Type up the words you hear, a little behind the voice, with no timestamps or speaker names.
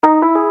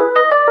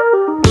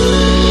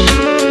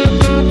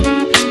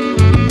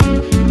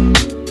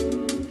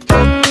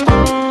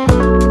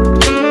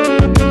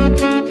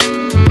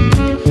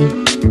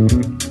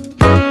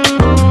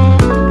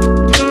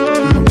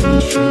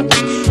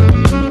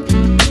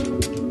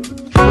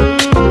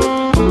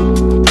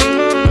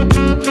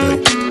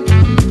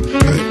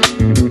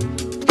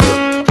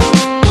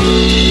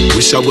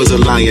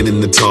lying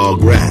in the tall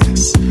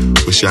grass.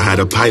 Wish I had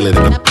a pilot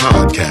and a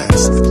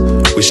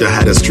podcast. Wish I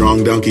had a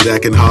strong donkey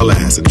that can haul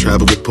ass and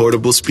travel with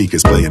portable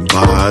speakers playing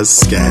bars,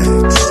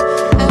 scats.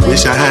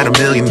 Wish I had $1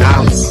 million.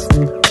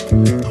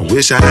 I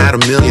wish I had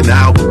 1 million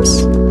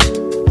albums.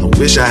 I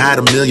wish I had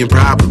 1 million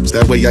problems.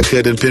 That way I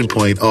couldn't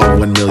pinpoint all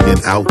 1 million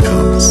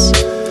outcomes.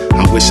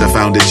 I wish I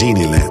found a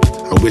genie lamp.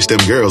 I wish them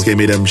girls gave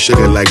me them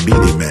sugar like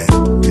Beanie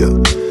Man.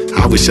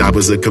 Yeah. I wish I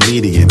was a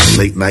comedian.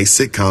 Late night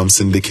sitcom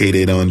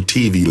syndicated on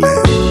TV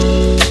Land.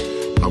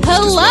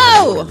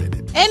 Hello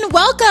and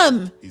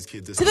welcome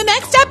to the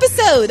next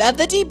episode of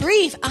The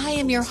Debrief. I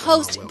am your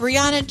host,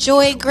 Brianna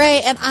Joy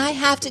Gray, and I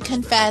have to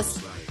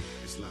confess,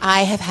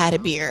 I have had a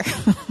beer.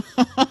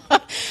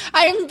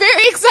 I am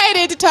very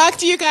excited to talk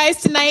to you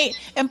guys tonight,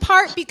 in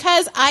part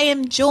because I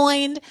am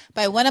joined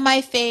by one of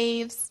my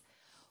faves,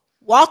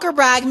 Walker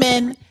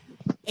Bragman,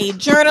 a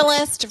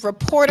journalist,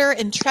 reporter,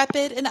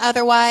 intrepid and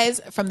otherwise,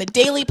 from the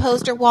Daily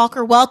Poster.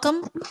 Walker,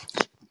 welcome.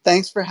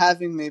 Thanks for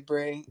having me,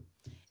 Bri.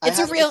 It's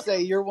I have to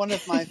say, you're one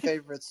of my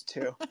favorites,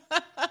 too.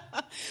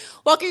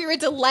 Walker, you're a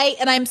delight,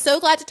 and I'm so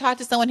glad to talk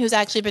to someone who's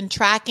actually been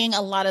tracking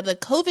a lot of the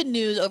COVID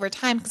news over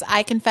time, because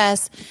I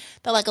confess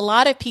that, like a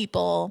lot of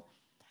people,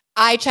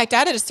 I checked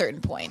out at a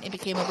certain point. It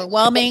became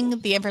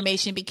overwhelming. The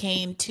information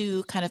became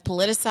too kind of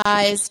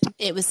politicized.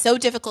 It was so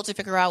difficult to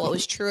figure out what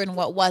was true and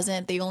what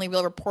wasn't. The only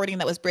real reporting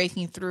that was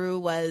breaking through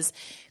was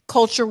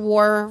culture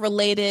war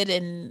related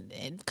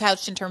and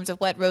couched in terms of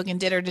what Rogan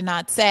did or did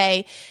not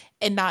say,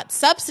 and not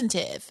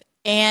substantive.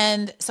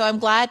 And so I'm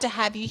glad to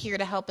have you here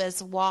to help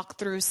us walk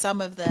through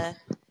some of the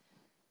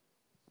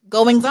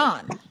goings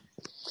on.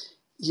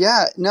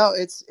 Yeah, no,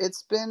 it's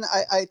been,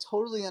 I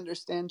totally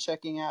understand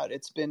checking out.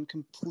 It's been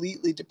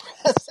completely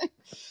depressing.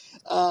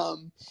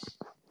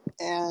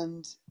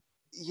 And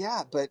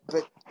yeah, but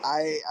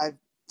I've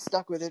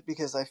stuck with it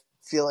because I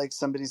feel like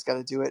somebody's got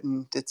to do it,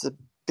 and it's a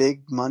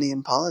big money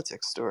in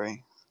politics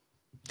story.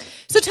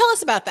 So tell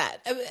us about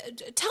that.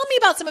 Tell me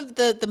about some of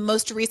the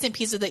most recent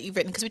pieces that you've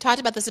written, because we talked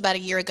about this about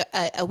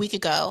a week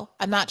ago.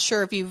 I'm not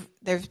sure if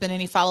there's been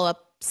any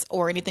follow-ups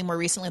or anything more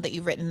recently that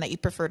you've written that you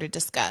prefer to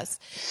discuss.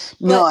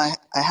 No, I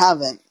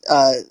haven't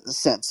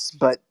since,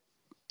 but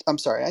I'm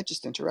sorry, I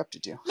just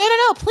interrupted you.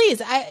 No, please.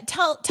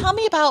 Tell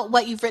me about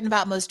what you've written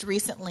about most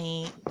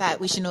recently that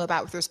we should know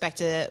about with respect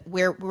to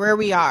where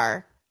we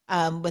are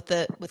with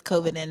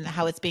COVID and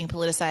how it's being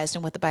politicized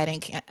and what the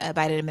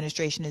Biden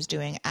administration is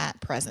doing at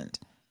present.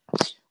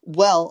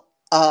 Well,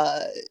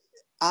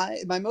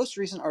 my most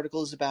recent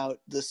article is about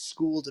the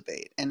school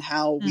debate and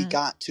how we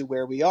got to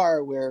where we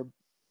are, where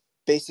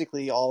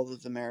basically all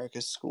of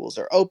America's schools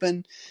are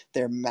open,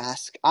 they're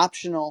mask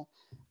optional,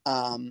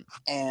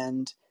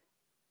 and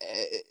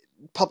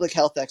public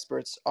health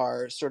experts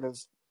are sort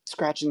of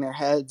scratching their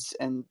heads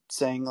and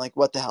saying, like,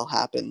 what the hell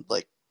happened?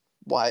 Like,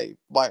 why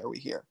are we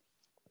here?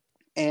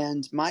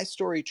 And my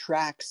story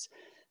tracks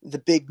the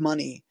big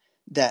money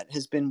that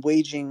has been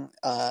waging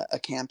a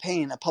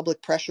campaign, a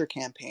public pressure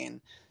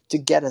campaign, to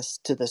get us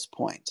to this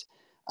point.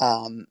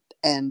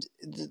 And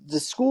the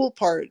school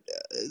part,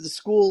 the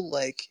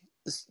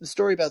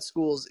story about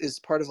schools is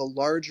part of a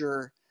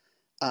larger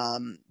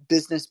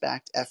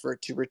business-backed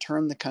effort to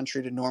return the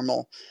country to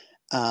normal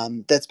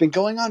that's been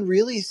going on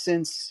really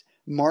since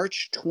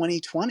March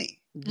 2020.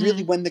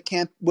 Really, when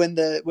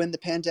the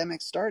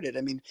pandemic started.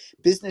 I mean,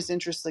 business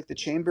interests like the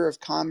Chamber of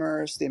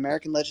Commerce, the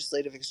American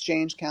Legislative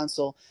Exchange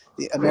Council,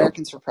 the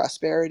Americans for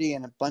Prosperity,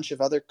 and a bunch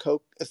of other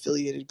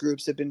Koch-affiliated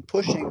groups have been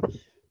pushing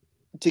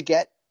to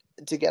get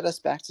us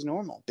back to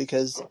normal,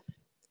 because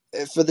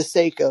for the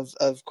sake of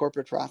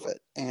corporate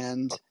profit.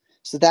 And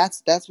so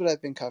that's what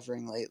I've been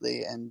covering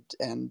lately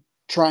and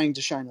trying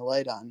to shine a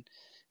light on,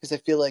 because I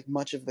feel like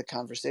much of the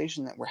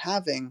conversation that we're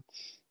having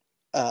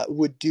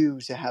would do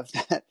to have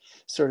that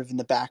sort of in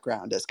the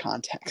background as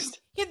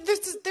context. Yeah,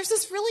 there's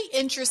this really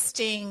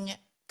interesting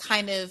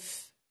kind of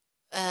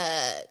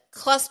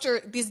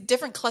these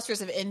different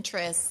clusters of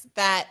interests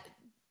that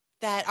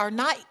are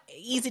not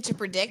easy to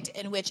predict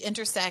and which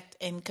intersect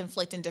and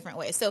conflict in different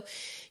ways. So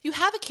you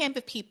have a camp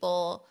of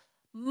people,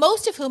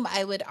 most of whom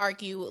I would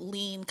argue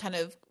lean kind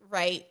of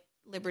right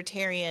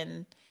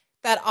libertarian,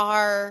 that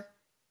are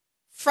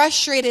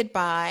frustrated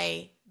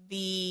by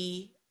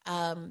the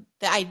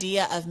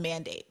idea of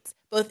mandates,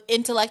 both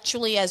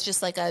intellectually as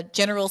just like a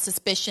general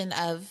suspicion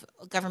of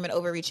government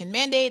overreach and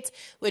mandates,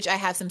 which I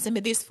have some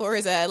sympathies for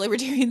as a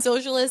libertarian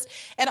socialist,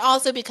 and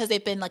also because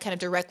they've been like kind of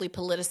directly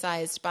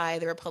politicized by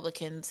the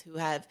Republicans, who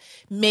have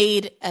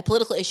made a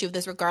political issue of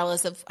this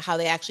regardless of how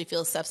they actually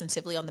feel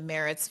substantively on the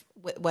merits,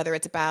 whether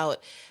it's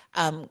about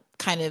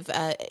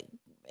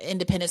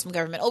independence from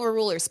government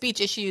overrule or speech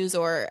issues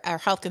or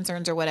health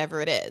concerns or whatever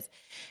it is.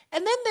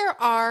 And then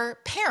there are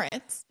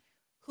parents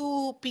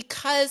who,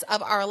 because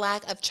of our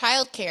lack of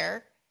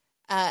childcare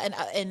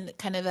and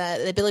kind of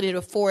the ability to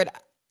afford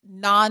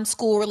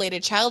non-school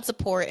related child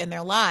support in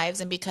their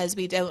lives, and because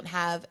we don't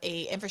have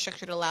a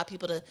infrastructure to allow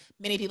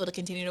many people to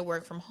continue to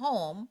work from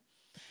home,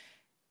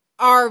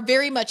 are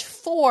very much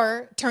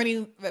for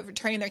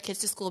returning their kids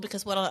to school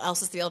because what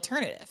else is the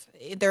alternative?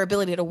 Their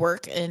ability to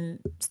work and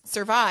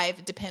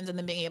survive depends on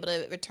them being able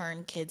to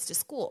return kids to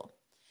school.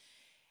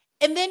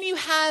 And then you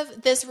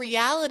have this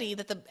reality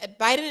that the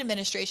Biden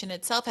administration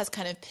itself has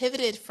kind of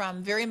pivoted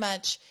from very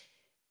much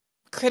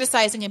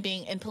criticizing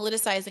and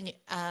politicizing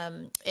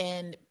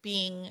and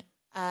being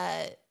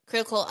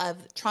critical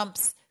of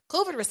Trump's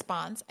COVID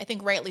response. I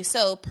think rightly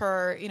so,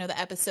 per the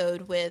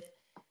episode with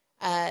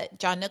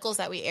John Nichols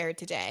that we aired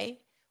today,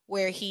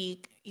 where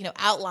he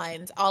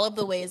outlines all of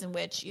the ways in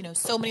which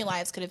so many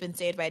lives could have been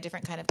saved by a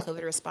different kind of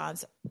COVID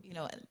response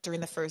during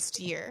the first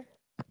year.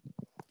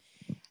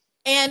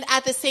 And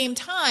at the same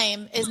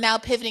time is now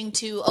pivoting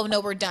to, oh,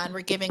 no, we're done.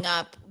 We're giving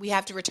up. We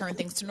have to return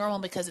things to normal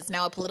because it's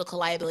now a political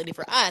liability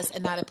for us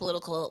and not a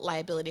political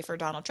liability for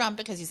Donald Trump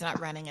because he's not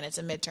running and it's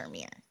a midterm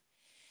year.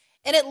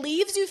 And it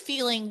leaves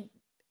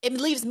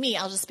me,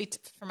 I'll just speak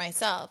for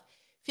myself,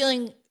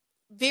 feeling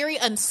very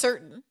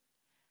uncertain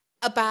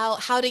about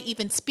how to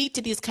even speak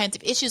to these kinds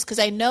of issues because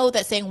I know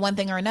that saying one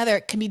thing or another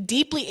can be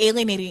deeply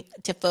alienating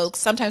to folks,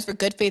 sometimes for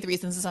good faith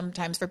reasons and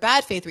sometimes for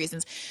bad faith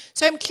reasons.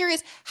 So I'm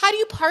curious, how do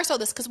you parse all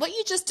this? Because what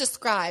you just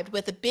described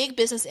with the big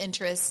business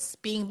interests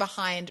being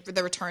behind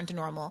the return to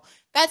normal,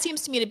 that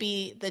seems to me to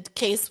be the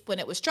case when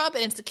it was Trump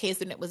and it's the case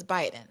when it was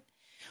Biden.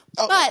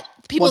 Oh, but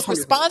people's 100%.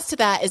 Response to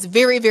that is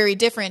very, very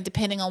different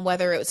depending on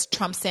whether it was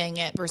Trump saying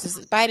it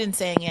versus Biden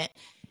saying it.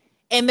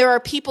 And there are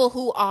people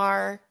who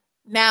are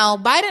now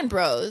Biden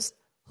bros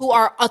who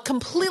are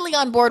completely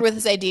on board with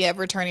this idea of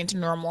returning to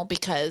normal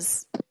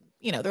because,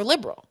 they're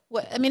liberal.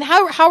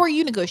 How are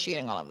you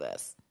negotiating all of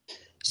this?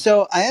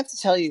 So I have to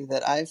tell you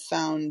that I've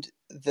found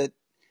that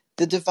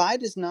the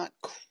divide is not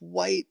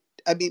quite,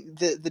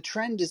 the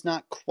trend is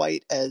not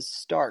quite as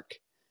stark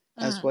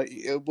as what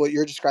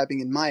you're describing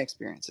in my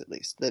experience, at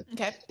least.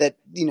 That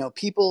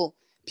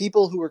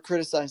people who were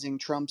criticizing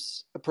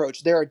Trump's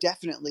approach, there are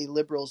definitely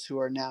liberals who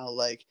are now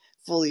like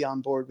fully on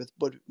board with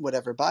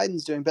whatever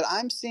Biden's doing. But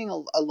I'm seeing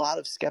a lot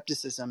of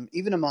skepticism,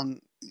 even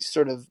among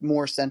sort of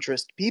more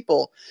centrist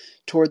people,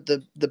 toward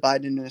the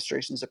Biden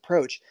administration's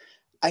approach.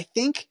 I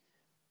think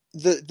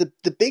the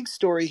big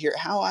story here,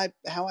 how I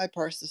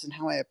parse this and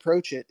how I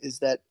approach it, is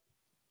that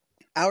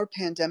our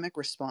pandemic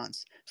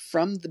response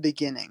from the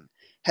beginning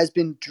has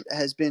been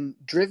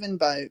driven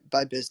by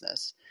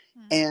business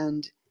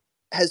and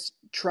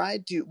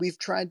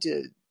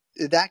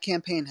that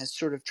campaign has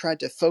sort of tried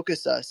to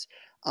focus us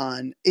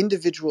on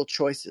individual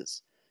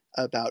choices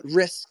about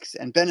risks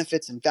and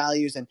benefits and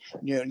values. And,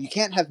 you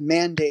can't have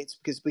mandates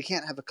because we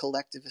can't have a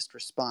collectivist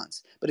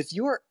response. But if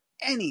you are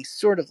any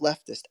sort of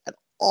leftist at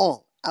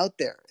all out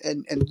there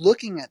and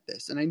looking at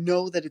this, and I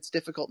know that it's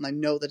difficult and I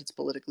know that it's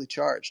politically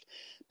charged,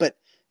 but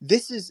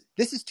this is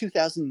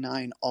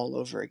 2009 all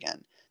over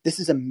again. This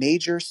is a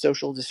major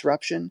social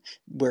disruption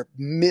where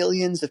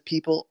millions of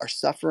people are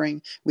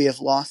suffering. We have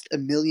lost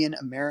 1 million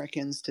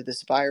Americans to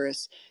this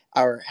virus.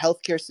 Our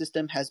healthcare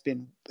system has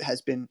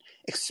been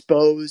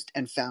exposed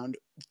and found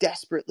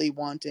desperately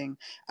wanting.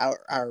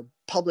 Our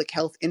public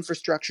health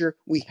infrastructure,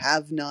 we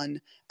have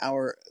none.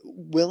 Our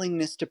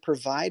willingness to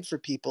provide for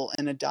people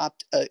and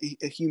adopt a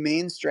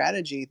humane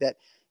strategy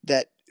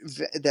that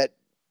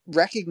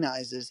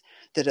recognizes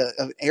that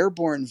an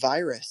airborne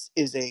virus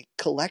is a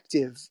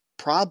collective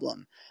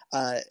problem.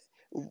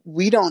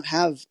 We don't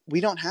have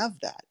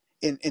that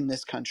in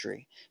this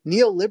country.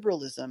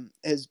 Neoliberalism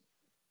has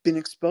been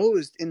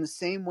exposed in the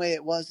same way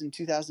it was in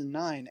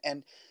 2009,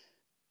 and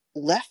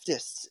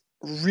leftists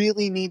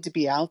really need to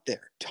be out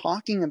there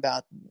talking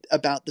about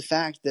the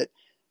fact that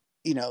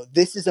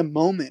this is a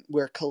moment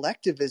where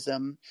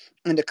collectivism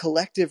and a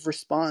collective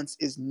response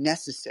is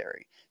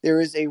necessary. There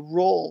is a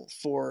role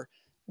for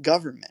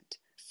government,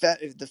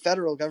 the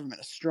federal government,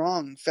 a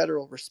strong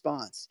federal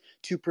response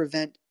to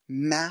prevent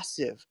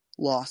massive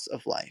loss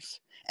of life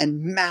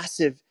and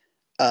massive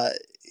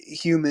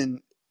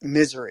human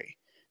misery.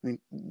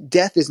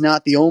 Death is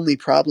not the only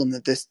problem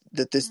that this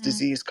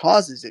disease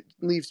causes. It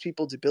leaves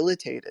people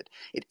debilitated.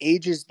 It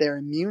ages their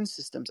immune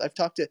systems. I've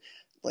talked to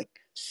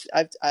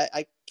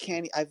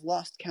I've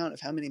lost count of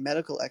how many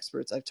medical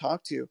experts I've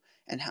talked to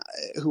and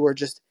who are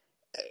just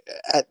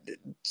at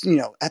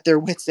their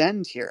wits'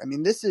 end here.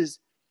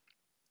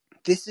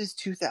 This is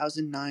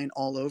 2009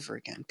 all over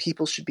again.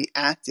 People should be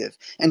active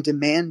and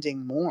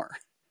demanding more.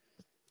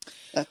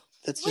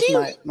 That's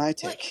just my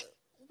take.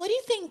 What do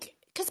you think?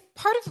 Because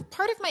part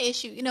of my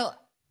issue,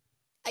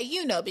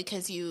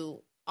 because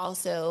you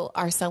also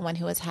are someone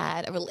who has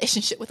had a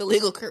relationship with a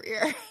legal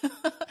career.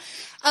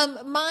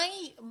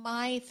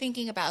 My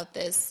thinking about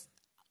this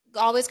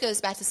always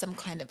goes back to some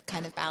kind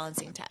of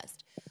balancing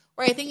test,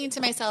 where I'm thinking to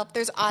myself,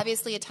 there's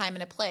obviously a time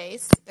and a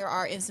place. There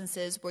are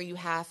instances where you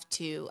have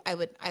to, I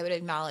would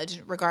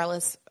acknowledge,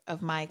 regardless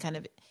of my kind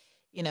of,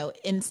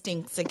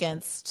 instincts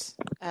against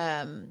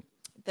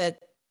the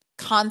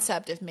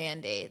concept of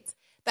mandates,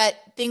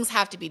 that things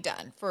have to be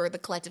done for the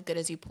collective good,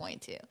 as you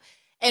point to.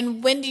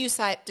 And when do you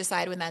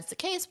decide when that's the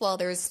case? Well,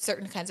 there's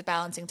certain kinds of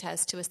balancing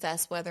tests to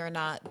assess whether or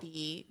not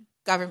the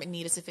government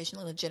need is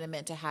sufficiently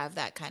legitimate to have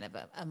that kind of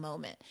a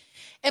moment.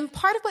 And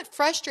part of what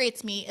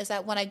frustrates me is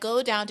that when I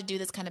go down to do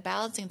this kind of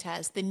balancing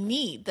test, the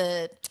need,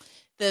 the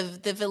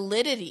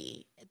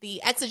validity,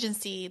 the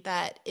exigency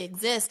that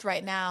exists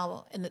right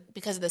now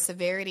because of the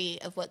severity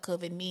of what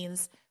COVID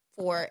means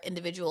for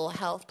individual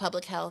health,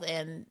 public health,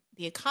 and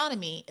the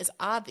economy is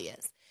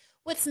obvious.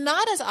 What's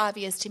not as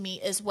obvious to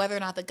me is whether or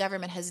not the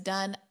government has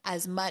done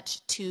as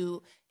much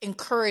to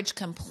encourage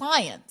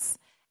compliance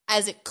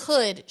as it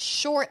could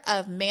short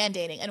of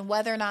mandating, and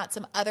whether or not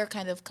some other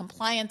kind of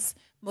compliance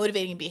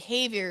motivating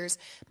behaviors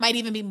might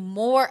even be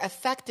more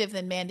effective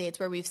than mandates,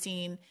 where we've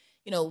seen,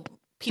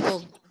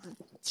 people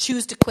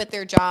choose to quit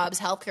their jobs,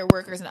 healthcare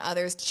workers and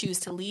others choose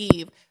to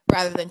leave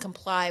rather than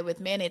comply with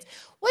mandates.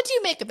 What do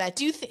you make of that?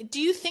 Do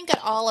you think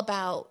at all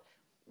about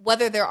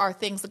whether there are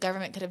things the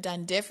government could have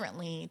done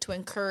differently to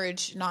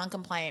encourage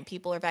non-compliant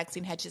people or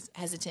vaccine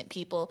hesitant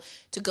people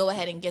to go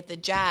ahead and get the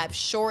jab,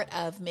 short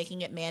of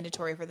making it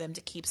mandatory for them to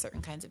keep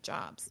certain kinds of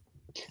jobs?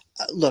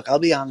 Look, I'll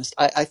be honest.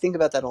 I think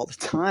about that all the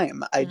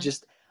time.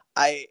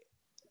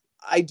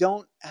 I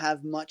don't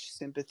have much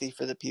sympathy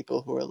for the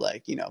people who are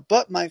like,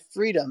 but my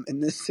freedom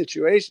in this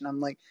situation. I'm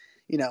like,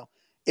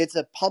 it's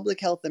a public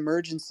health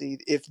emergency.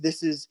 If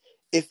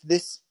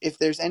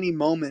there's any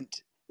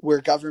moment where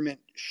government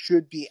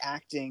should be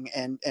acting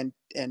and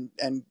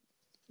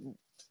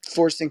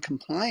forcing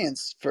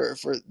compliance for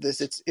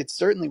this, it's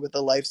certainly with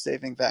a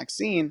life-saving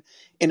vaccine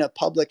in a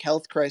public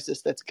health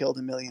crisis that's killed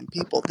 1 million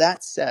people.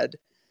 That said,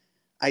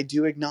 I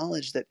do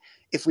acknowledge that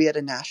if we had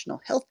a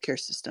national healthcare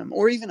system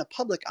or even a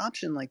public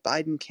option like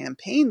Biden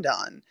campaigned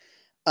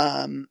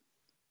on,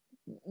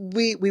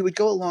 we would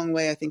go a long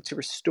way, I think, to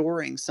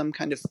restoring some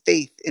kind of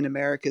faith in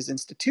America's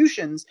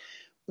institutions,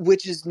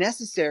 which is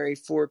necessary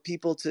for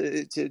people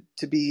to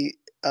be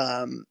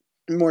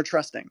more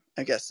trusting,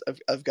 I guess,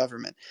 of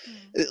government.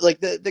 Like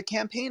the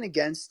campaign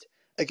against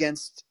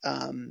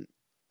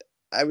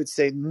I would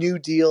say New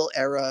Deal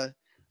era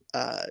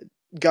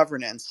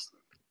governance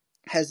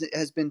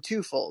has been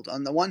twofold.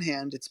 On the one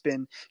hand, it's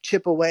been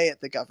chip away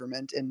at the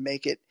government and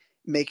make it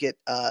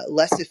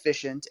less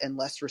efficient and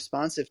less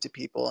responsive to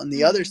people. On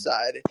the other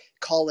side,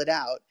 call it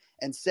out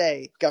and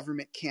say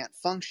government can't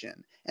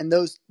function. And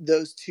those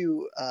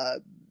two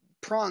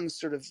prongs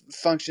sort of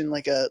function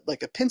like a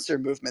pincer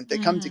movement. They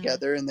come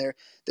together and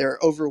they're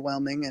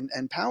overwhelming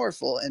and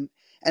powerful. And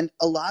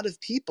a lot of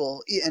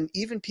people, and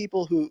even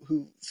people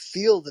who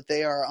feel that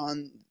they are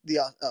on the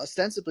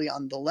ostensibly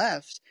on the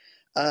left,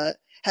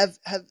 have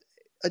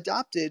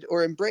adopted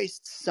or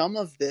embraced some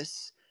of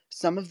this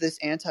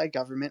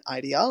anti-government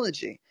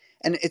ideology.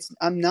 And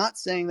I'm not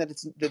saying that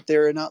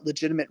there are not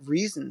legitimate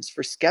reasons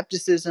for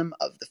skepticism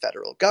of the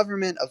federal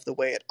government, of the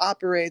way it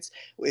operates.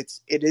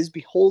 It is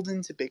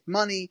beholden to big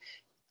money.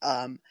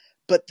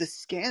 But the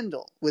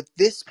scandal with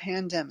this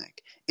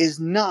pandemic is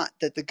not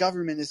that the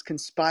government is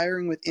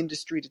conspiring with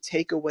industry to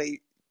take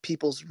away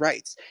people's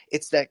rights.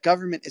 It's that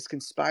government is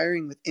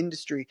conspiring with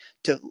industry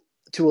to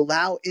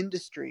allow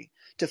industry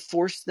to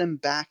force them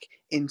back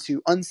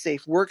into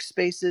unsafe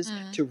workspaces,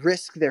 to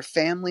risk their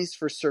families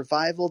for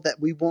survival, that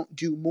we won't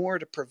do more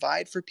to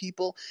provide for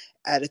people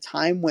at a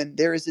time when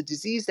there is a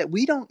disease that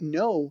we don't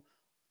know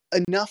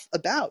enough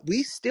about.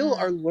 We still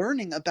are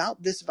learning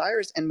about this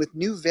virus, and with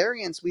new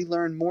variants we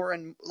learn more,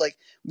 and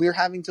we're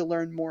having to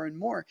learn more and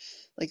more.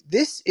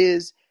 This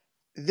is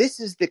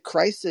the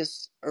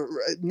crisis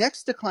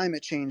next to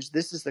climate change.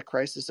 This is the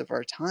crisis of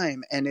our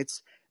time, and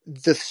it's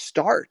the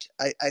start.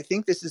 I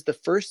think this is the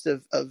first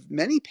of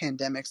many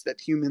pandemics that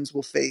humans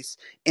will face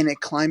in a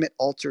climate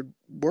altered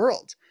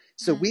world.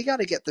 So we got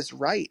to get this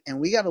right, and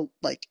we got to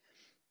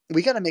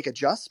make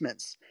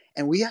adjustments,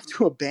 and we have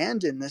to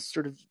abandon this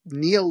sort of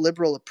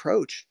neoliberal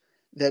approach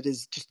that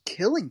is just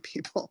killing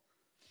people.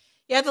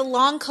 Yeah, the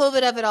long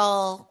COVID of it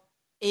all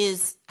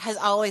has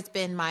always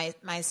been my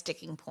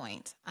sticking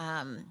point.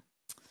 I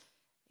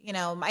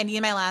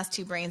need my last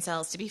 2 brain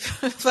cells to be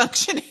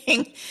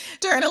functioning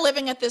to earn a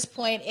living at this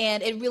point.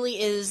 And it really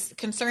is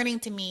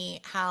concerning to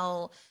me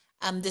how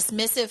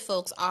dismissive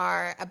folks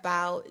are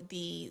about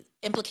the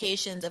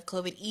implications of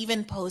COVID,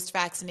 even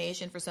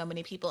post-vaccination for so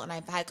many people. And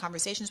I've had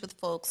conversations with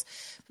folks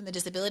from the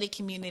disability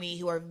community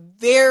who are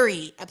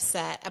very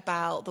upset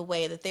about the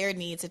way that their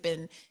needs have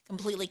been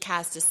completely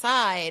cast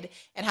aside,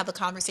 and how the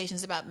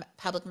conversations about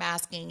public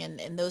masking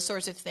and those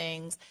sorts of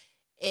things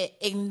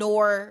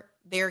ignore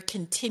their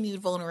continued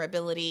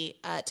vulnerability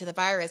to the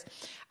virus.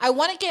 I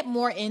want to get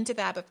more into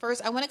that, but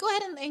first I want to go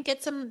ahead and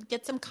get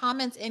some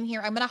comments in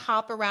here. I'm going to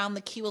hop around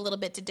the queue a little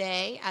bit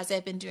today, as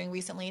I've been doing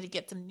recently, to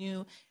get some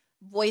new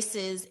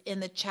voices in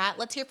the chat.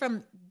 Let's hear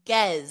from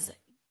Gez.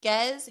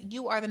 Gez,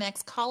 you are the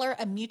next caller.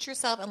 Unmute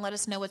yourself and let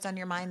us know what's on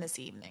your mind this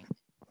evening.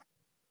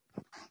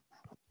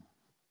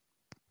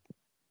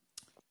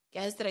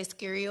 Gez, did I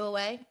scare you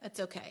away? That's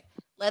okay.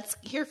 Let's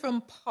hear from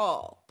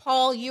Paul.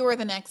 Paul, you are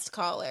the next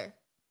caller.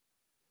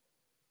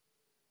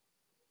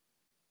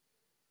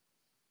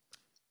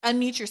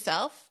 Unmute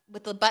yourself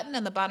with the button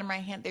on the bottom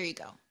right hand. There you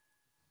go.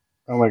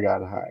 Oh my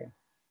God, hi.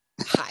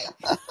 Hi.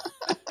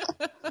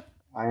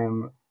 I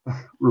am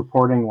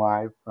reporting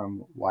live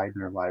from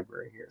Widener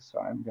Library here, so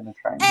I'm going to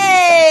try and be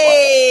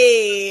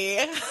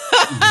impolite. Hey!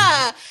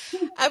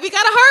 We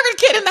got a Harvard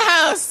kid in the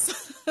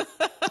house.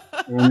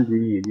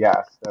 Indeed,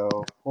 yeah.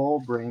 So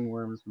full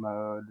brainworms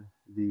mode.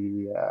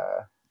 The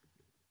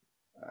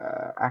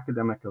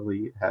academic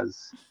elite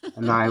has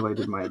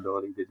annihilated my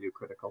ability to do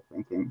critical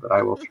thinking, but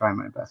I will try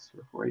my best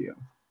here for you.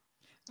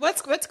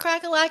 What's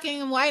crack-a-lacking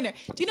in Widener?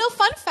 Do you know,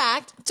 fun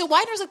fact, so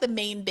Widener's like the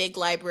main big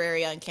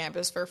library on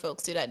campus for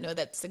folks who don't know,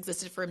 that's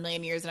existed for a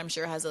million years and I'm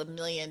sure has a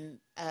million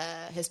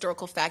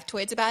historical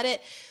factoids about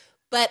it.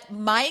 But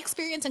my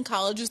experience in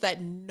college is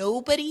that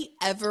nobody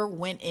ever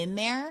went in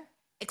there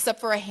except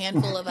for a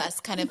handful of us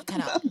kind of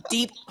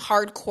deep,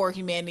 hardcore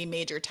humanity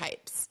major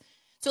types.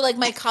 So like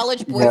my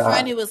college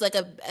boyfriend, Yeah. who was like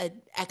a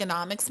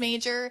economics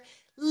major,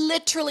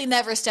 literally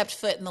never stepped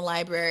foot in the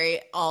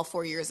library all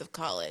 4 years of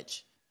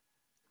college.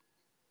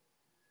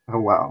 Oh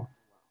wow.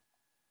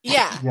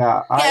 Yeah.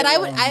 Yeah. Yeah,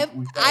 and We've got a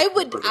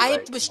paper to I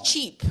write was tonight.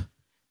 cheap.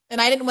 And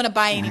I didn't want to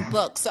buy any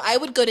books. So I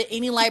would go to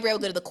any library. I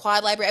would go to the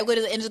Quad Library. I would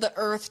go to the End of the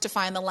Earth to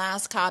find the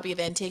last copy of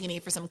Antigone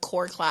for some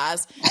core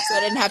class so I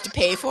didn't have to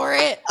pay for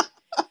it.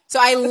 So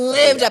I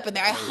lived up in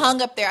there. I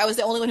hung up there. I was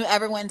the only one who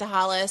ever went to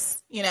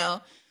Hollis, you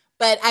know.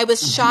 But I was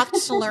shocked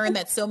to learn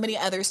that so many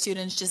other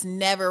students just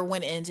never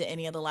went into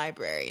any of the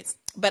libraries.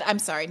 But I'm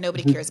sorry,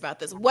 nobody cares about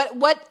this.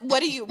 What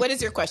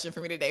is your question for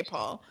me today,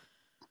 Paul?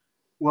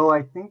 Well,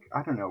 I think,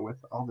 I don't know, with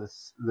all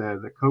this,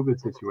 the COVID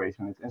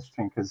situation, it's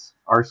interesting because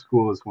our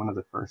school is one of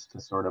the first to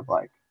sort of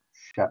like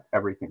shut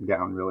everything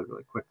down really,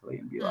 really quickly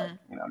and be like,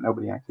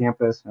 nobody on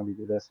campus, nobody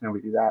do this,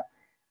 nobody do that.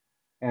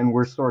 And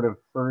we're sort of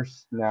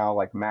first now,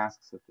 like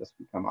masks have just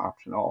become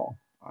optional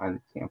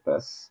on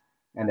campus.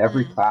 And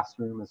every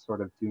classroom is sort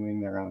of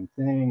doing their own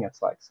thing.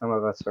 It's like some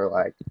of us are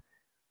like,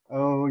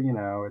 oh,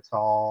 it's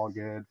all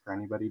good for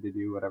anybody to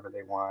do whatever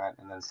they want.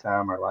 And then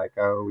some are like,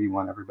 oh, we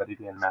want everybody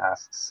to be in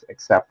masks,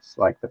 except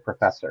like the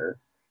professor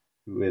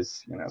who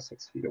is,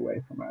 6 feet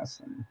away from us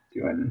and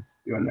doing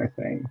their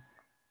thing.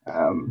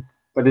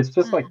 But it's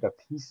just like the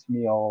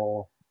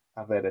piecemeal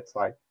of it. It's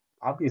like,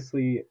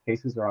 obviously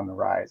cases are on the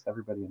rise.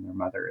 Everybody and their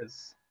mother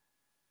is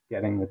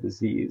getting the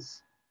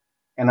disease.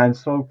 And I'm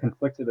so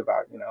conflicted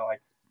about,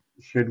 like,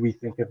 should we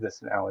think of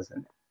this now as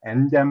an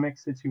endemic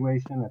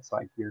situation? It's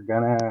like you're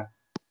gonna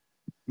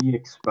be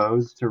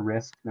exposed to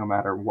risk no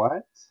matter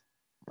what.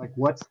 Like,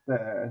 what's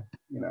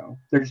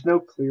there's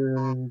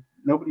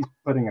nobody's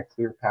putting a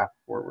clear path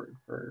forward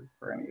for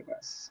any of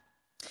us.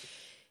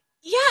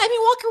 Yeah, I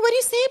mean, Walker, what do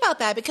you say about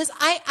that? Because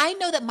I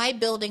know that my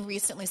building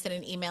recently sent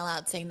an email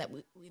out saying that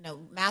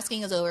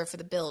masking is over for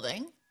the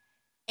building.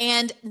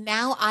 And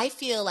now I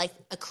feel like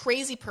a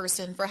crazy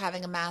person for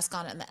having a mask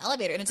on in the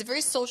elevator. And it's a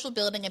very social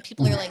building and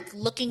people are like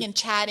looking and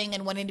chatting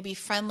and wanting to be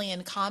friendly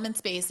in common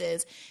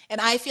spaces. And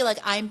I feel like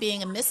I'm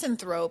being a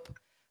misanthrope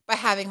by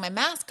having my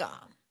mask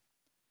on.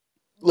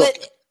 Look,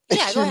 But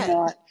yeah, go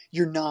ahead.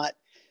 You're not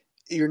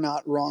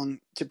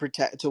wrong to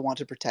want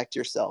to protect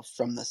yourself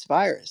from this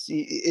virus.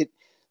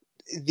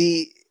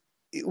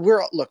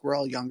 We're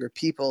all younger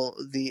people.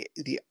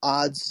 The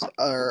odds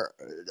are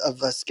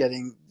of us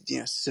getting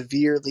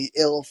severely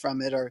ill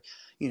from it are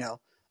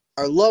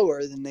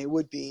lower than they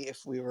would be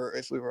if we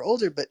were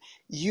older. But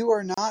you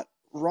are not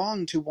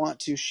wrong to want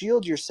to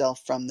shield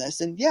yourself from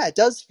this. And yeah, it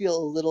does feel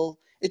a little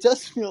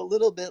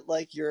bit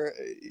like you're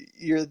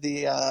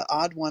the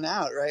odd one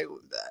out, right?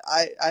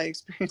 I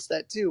experience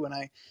that too when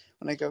I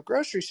go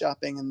grocery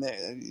shopping,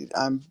 and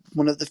I'm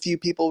one of the few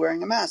people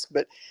wearing a mask.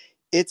 But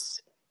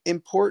it's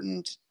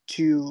important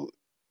to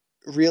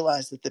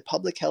realize that the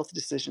public health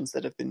decisions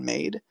that have been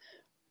made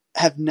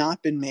have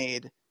not been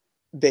made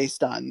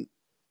based on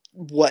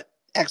what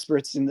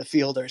experts in the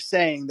field are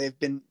saying. They've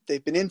been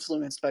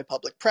influenced by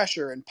public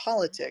pressure and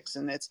politics,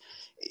 and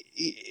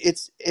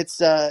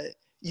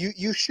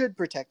you should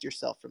protect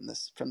yourself from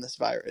this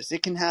virus.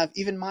 It can have,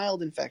 even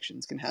mild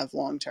infections can have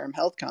long-term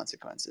health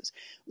consequences.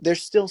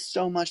 There's still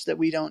so much that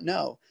we don't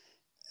know.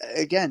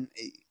 Again,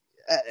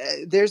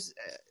 there's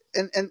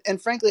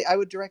and frankly, I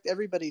would direct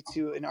everybody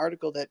to an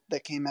article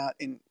that came out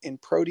in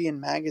Protean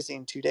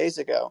magazine 2 days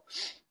ago,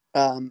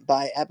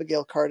 by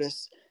Abigail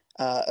Curtis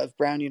of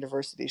Brown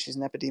University. She's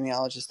an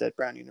epidemiologist at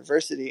Brown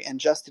University, and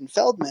Justin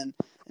Feldman,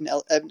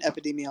 an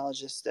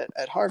epidemiologist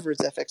at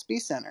Harvard's FXB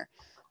Center.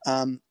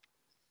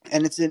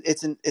 And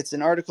it's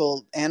an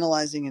article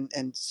analyzing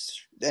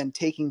and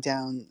taking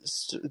down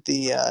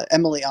the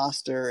Emily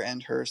Oster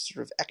and her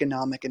sort of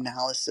economic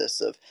analysis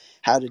of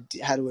how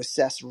to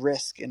assess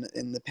risk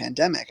in the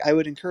pandemic. I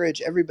would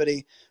encourage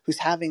everybody who's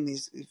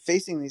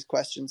facing these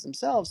questions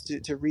themselves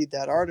to read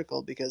that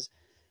article, because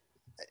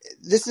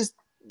this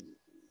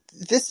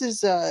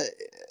is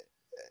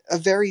a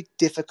very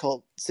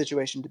difficult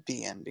situation to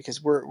be in,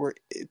 because we're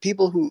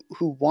people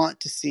who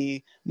want to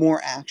see more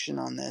action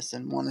on this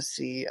and want to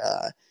see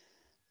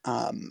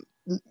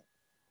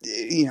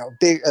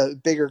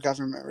bigger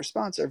government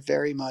response are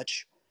very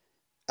much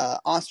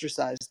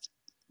ostracized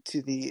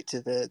to the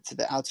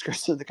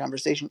outskirts of the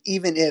conversation,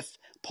 even if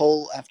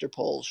poll after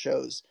poll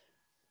shows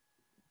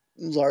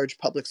large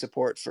public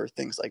support for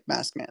things like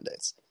mask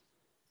mandates.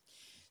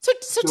 So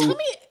tell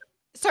me.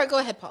 Sorry, go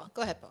ahead, Paul.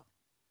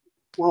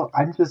 Well,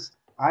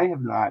 I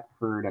have not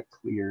heard a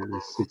clear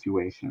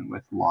situation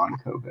with long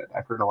COVID.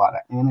 I've heard a lot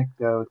of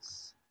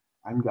anecdotes.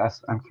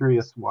 I'm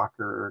curious,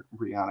 Walker,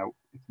 Brianna,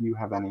 if you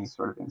have any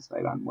sort of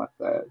insight on what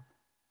the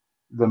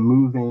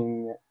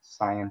moving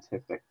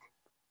scientific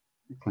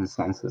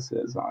consensus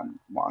is on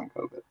long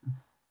COVID.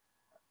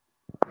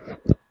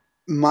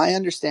 My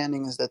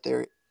understanding is that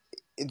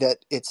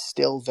it's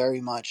still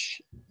very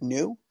much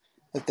new,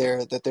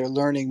 that they're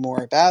learning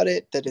more about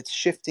it, that it's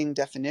shifting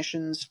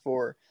definitions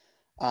for,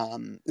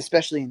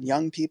 especially in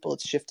young people,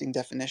 it's shifting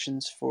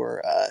definitions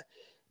for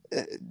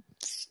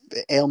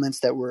ailments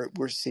that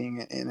we're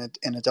seeing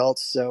in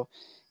adults. So,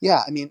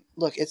 yeah, I mean,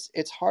 look,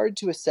 it's hard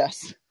to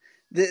assess.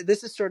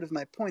 This is sort of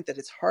my point, that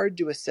it's hard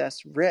to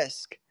assess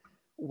risk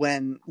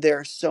when there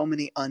are so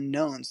many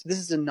unknowns. This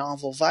is a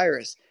novel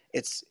virus.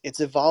 It's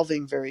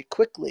evolving very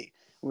quickly.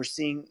 We're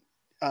seeing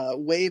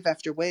wave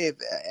after wave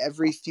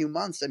every few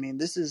months. I mean,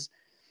 this is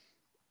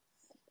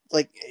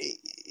like,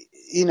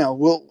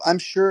 I'm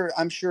sure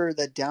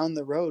that down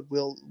the road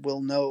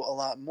we'll know a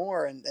lot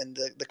more, and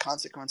the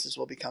consequences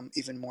will become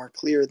even more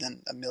clear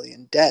than a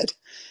million dead.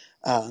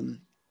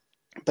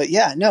 But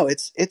yeah, no,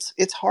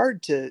 it's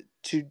hard to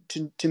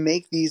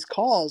make these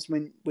calls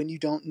when you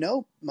don't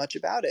know much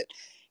about it.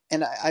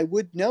 And I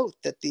would note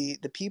that the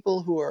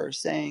people who are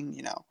saying,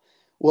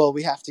 well,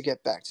 we have to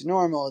get back to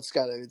normal, it's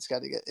got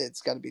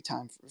to be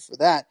time for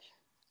that,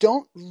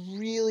 don't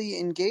really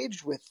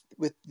engage with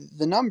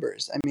the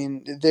numbers. I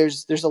mean,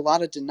 there's a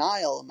lot of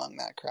denial among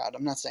that crowd.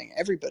 I'm not saying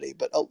everybody,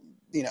 but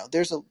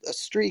there's a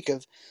streak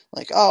of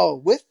like, oh,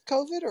 with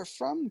COVID or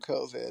from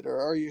COVID, or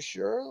are you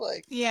sure?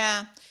 Like,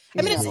 yeah.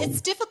 I mean,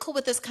 it's difficult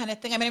with this kind of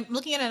thing. I mean, I'm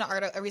looking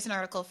at a recent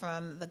article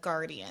from The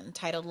Guardian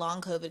titled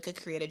 "Long COVID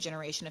Could Create a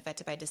Generation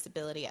Affected by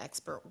Disability,"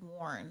 expert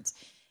warns.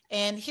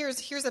 And here's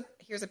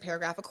a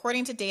paragraph.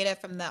 According to data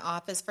from the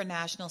Office for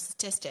National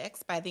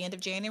Statistics, by the end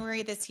of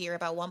January this year,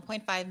 about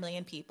 1.5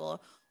 million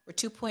people, or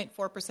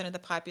 2.4% of the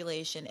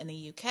population in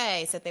the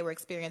UK, said they were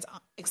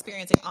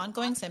experiencing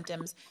ongoing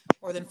symptoms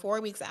more than 4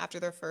 weeks after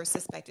their first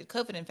suspected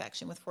COVID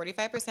infection, with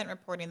 45%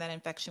 reporting that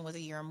infection was a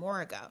year or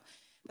more ago.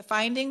 The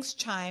findings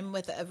chime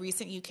with a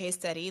recent UK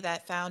study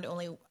that found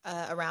only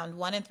around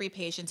 1 in 3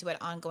 patients who had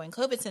ongoing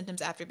COVID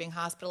symptoms after being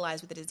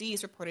hospitalized with the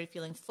disease reported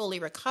feeling fully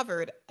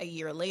recovered a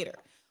year later.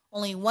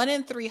 Only 1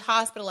 in 3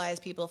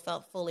 hospitalized people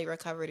felt fully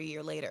recovered a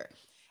year later.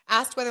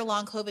 Asked whether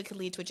long COVID could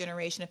lead to a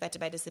generation affected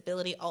by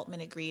disability,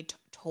 Altman agreed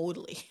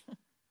totally.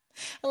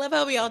 I love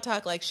how we all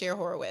talk like Cher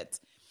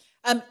Horowitz.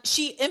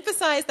 She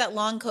emphasized that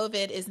long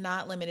COVID is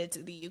not limited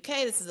to the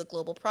UK. This is a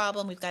global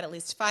problem. We've got at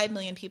least 5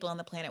 million people on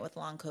the planet with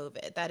long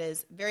COVID. That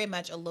is very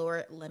much a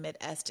lower limit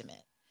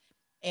estimate.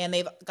 And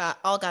they've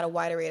all got a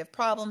wide array of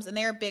problems, and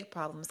they are big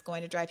problems,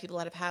 going to drive people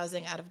out of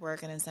housing, out of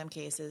work, and in some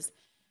cases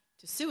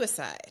to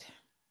suicide.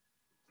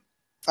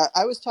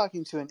 I was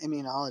talking to an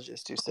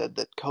immunologist who said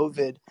that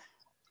COVID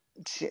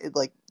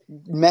like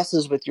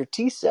messes with your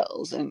T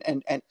cells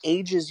and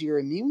ages your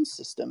immune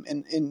system,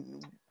 and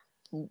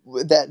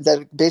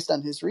that based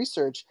on his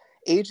research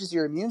ages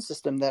your immune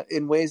system that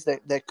in ways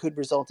that could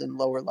result in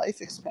lower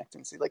life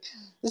expectancy. Like,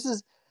 this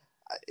is,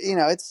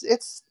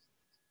 it's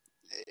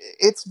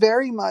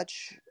very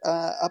much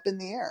up in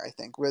the air, I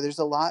think, where there's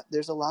a lot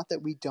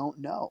that we don't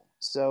know.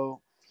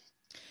 So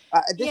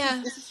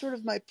this is sort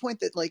of my point,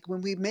 that like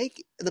when we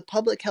make the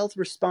public health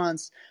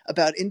response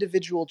about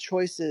individual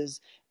choices,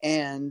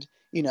 and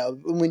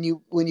when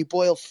you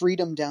boil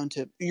freedom down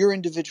to your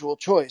individual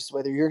choice,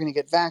 whether you're going to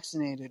get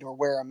vaccinated or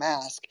wear a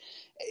mask,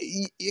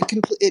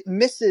 it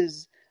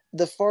misses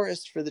the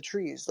forest for the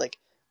trees. Like,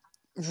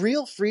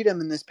 real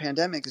freedom in this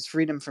pandemic is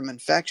freedom from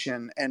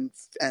infection and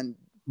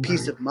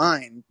peace of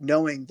mind,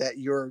 knowing that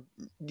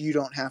you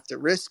don't have to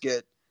risk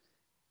it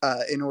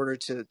in order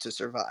to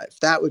survive.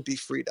 That would be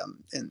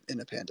freedom in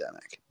a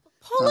pandemic.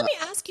 Paul, let me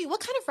ask you, what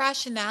kind of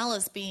rationale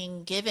is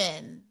being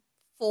given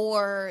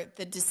for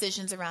the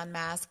decisions around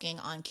masking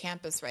on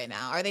campus right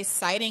now? Are they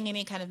citing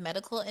any kind of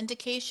medical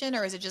indication,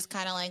 or is it just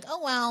kind of like,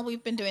 oh, well,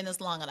 we've been doing this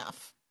long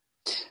enough?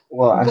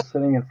 Well, I'm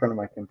sitting in front of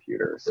my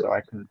computer, so I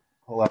can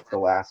pull up the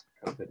last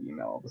COVID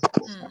email the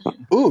school sent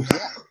me. Ooh,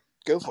 yeah.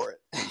 Go for it.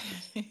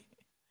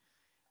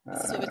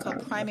 This is what we call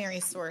primary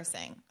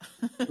sourcing.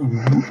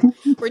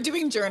 We're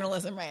doing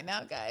journalism right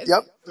now, guys.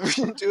 Yep, we're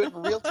going to do it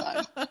in real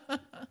time.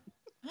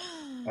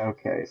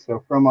 Okay,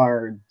 so from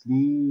our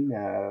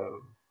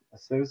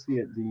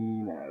Associate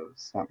Dean of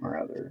something or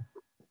other,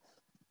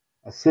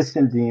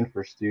 Assistant Dean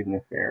for Student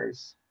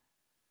Affairs,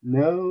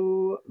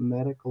 no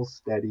medical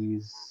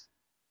studies.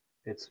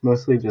 It's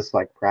mostly just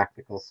like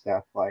practical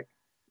stuff, like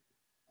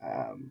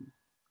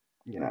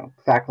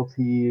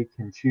faculty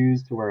can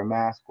choose to wear a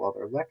mask while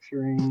they're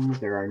lecturing.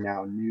 There are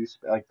now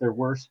there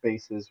were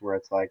spaces where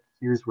it's like,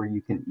 here's where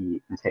you can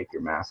eat and take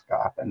your mask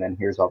off, and then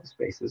here's all the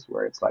spaces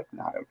where it's like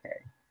not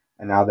okay.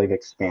 And now they've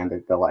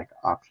expanded the like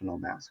optional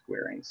mask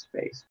wearing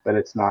space, but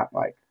it's not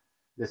like,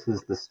 this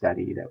is the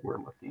study that we're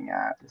looking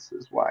at, this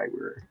is why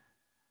we're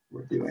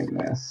we're doing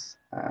this.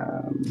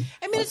 I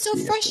mean, it's so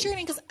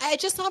frustrating because I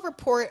just saw a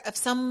report of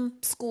some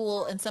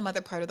school in some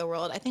other part of the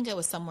world. I think it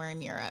was somewhere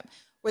in Europe,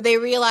 where they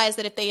realized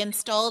that if they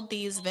installed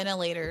these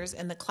ventilators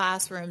in the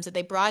classrooms, that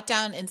they brought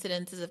down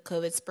incidences of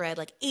COVID spread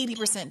like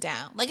 80%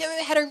 down. Like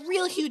it had a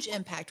real huge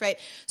impact, right?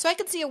 So I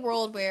could see a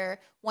world where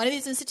one of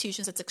these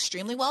institutions that's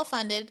extremely well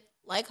funded,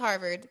 like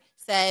Harvard,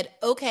 said,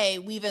 okay,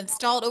 we've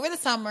installed over the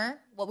summer,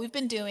 what we've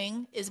been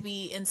doing is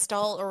we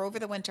installed, or over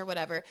the winter,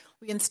 whatever,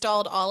 we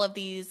installed all of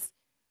these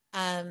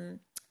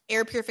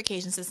air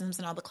purification systems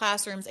in all the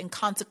classrooms, and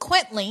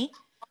consequently,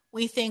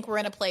 we think we're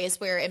in a place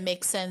where it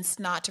makes sense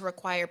not to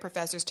require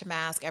professors to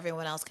mask.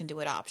 Everyone else can do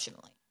it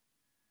optionally,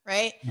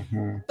 right?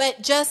 Mm-hmm.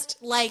 But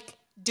just like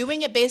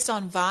doing it based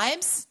on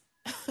vibes,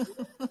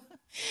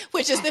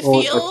 which is the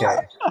feel.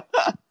 Okay.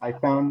 I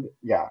found,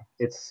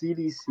 it's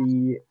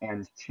CDC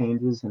and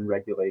changes in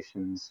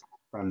regulations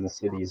from the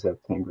cities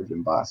of Cambridge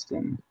and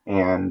Boston,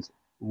 and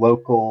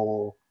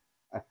local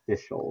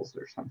officials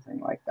or something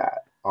like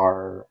that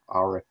are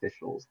our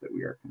officials that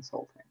we are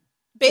consulting.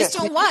 Based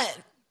on what?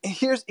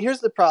 Here's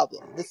the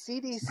problem. The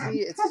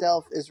CDC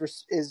itself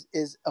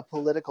is a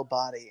political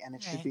body, and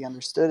it should be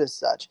understood as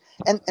such.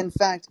 And in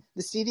fact,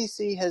 the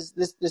CDC has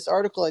this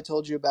article I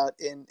told you about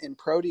in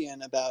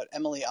Protean about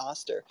Emily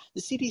Oster.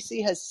 The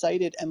CDC has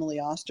cited Emily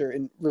Oster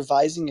in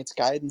revising its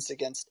guidance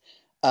against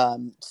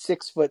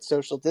 6 foot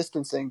social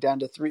distancing down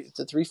to 3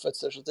 foot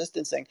social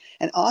distancing.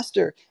 And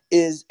Oster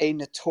is a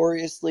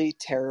notoriously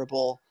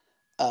terrible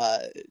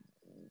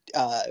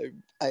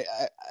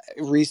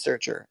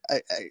researcher.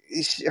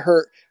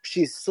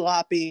 She's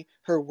sloppy.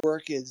 Her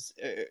work is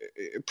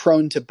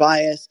prone to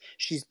bias.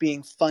 She's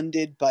being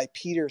funded by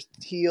Peter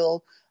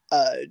Thiel,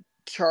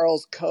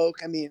 Charles Koch.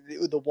 I mean,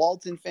 the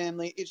Walton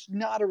family. It's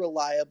not a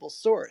reliable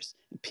source.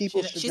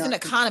 People she's an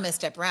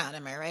economist at Brown,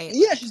 am I right?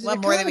 Yeah, she's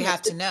what more do we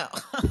have to know?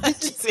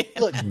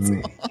 Look,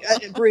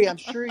 Bree, I'm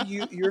sure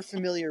you're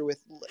familiar with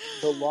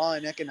the law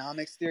and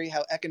economics theory,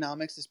 how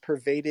economics has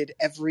pervaded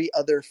every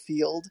other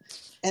field,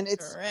 and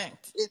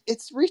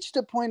it's reached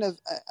a point of,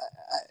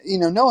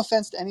 no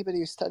offense to anybody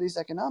who studies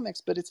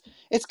economics, but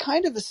it's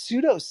kind of a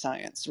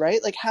pseudoscience,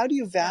 right? Like, how do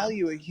you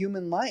value a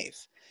human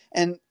life?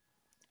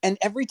 And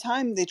every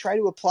time they try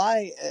to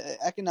apply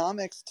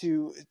economics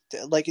to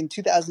like in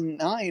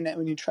 2009,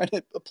 when you try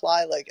to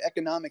apply like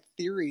economic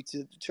theory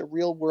to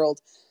real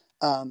world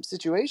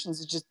situations,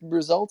 it just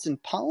results in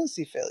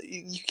policy failure.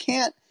 You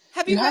can't.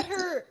 Have you read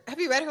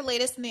her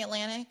latest in The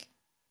Atlantic?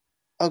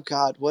 Oh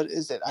God, what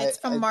is it? It's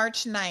from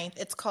March 9th.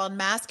 It's called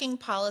 "Masking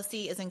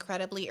Policy is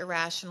Incredibly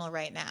Irrational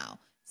Right Now."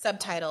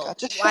 Subtitle: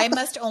 Why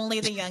Must Only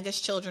the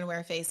Youngest Children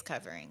Wear Face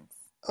Coverings?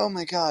 Oh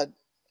my God.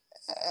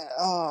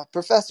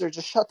 Professor,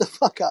 just shut the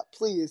fuck up,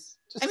 please.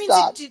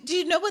 Stop. Do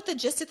you know what the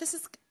gist of this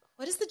is?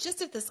 What is the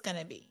gist of this going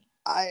to be?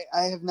 I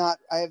have not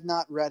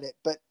read it,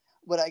 but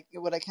what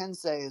I can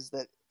say is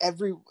that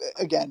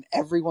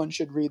everyone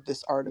should read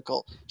this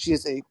article. She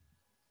is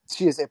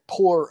a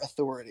poor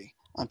authority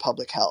on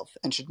public health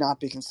and should not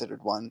be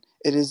considered one.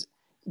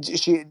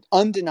 She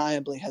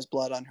undeniably has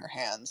blood on her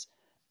hands.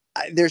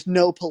 There's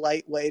no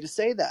polite way to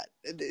say that.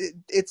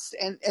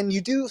 And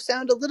you do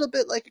sound a little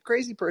bit like a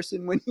crazy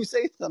person when you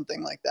say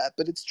something like that,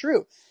 but it's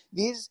true.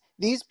 These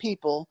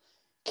people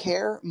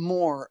care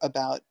more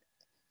about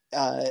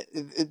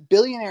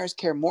billionaires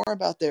care more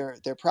about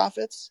their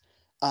profits.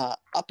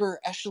 Upper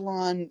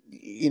echelon,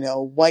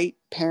 white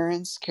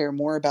parents care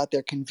more about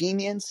their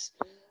convenience.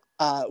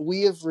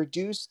 We have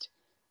reduced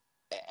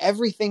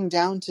everything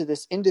down to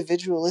this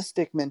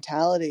individualistic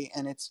mentality,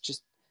 and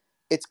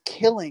it's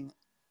killing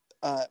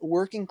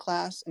working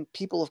class and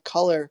people of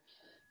color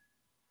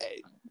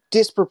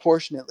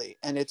disproportionately,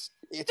 and it's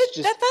just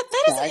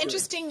that is an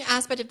interesting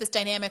aspect of this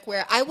dynamic,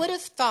 where I would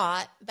have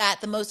thought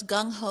that the most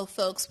gung-ho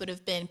folks would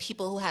have been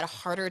people who had a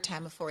harder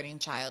time affording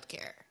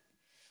childcare.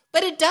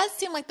 But it does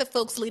seem like the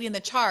folks leading the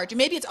charge,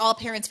 maybe it's all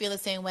parents feel the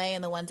same way,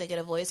 and the ones that get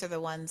a voice are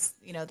the ones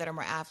that are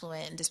more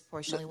affluent and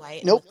disproportionately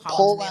white. Nope,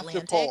 poll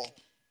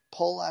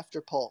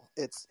after poll,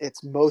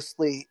 it's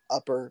mostly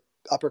upper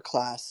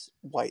class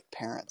white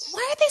parents.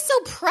 Why are they so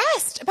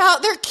pressed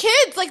about their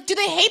kids? Like, do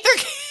they hate their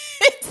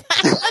kids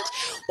that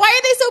much? Why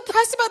are they so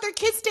pressed about their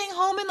kids staying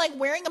home and like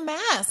wearing a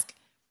mask?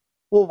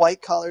 Well,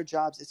 white collar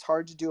jobs, it's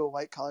hard to do a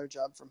white collar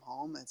job from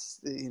home. It's,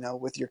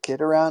 with your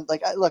kid around.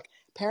 Like, look,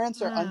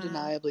 parents are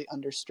undeniably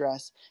under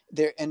stress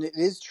there. And it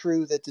is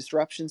true that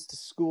disruptions to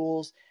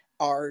schools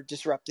are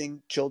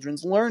disrupting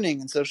children's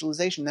learning and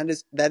socialization.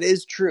 That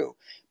is true.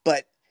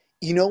 But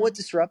you know what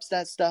disrupts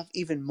that stuff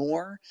even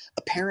more?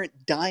 A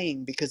parent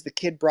dying because the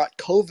kid brought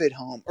COVID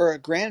home, or a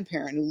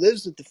grandparent who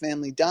lives with the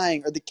family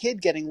dying, or the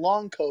kid getting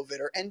long COVID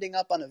or ending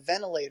up on a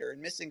ventilator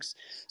and missing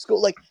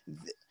school. Like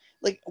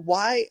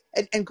why?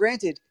 And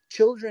granted,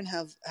 children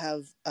have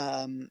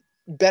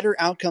better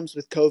outcomes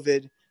with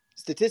COVID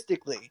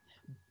statistically,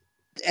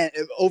 and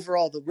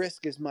overall the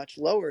risk is much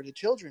lower to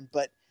children.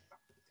 But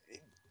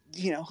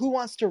who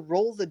wants to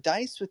roll the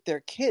dice with their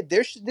kid?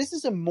 This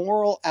is a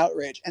moral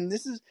outrage, and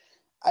this is,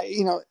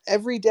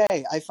 every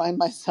day I find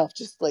myself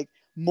just like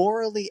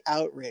morally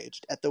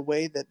outraged at the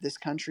way that this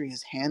country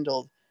has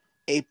handled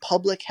a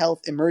public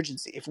health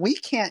emergency. If we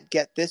can't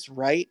get this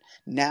right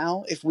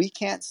now, if we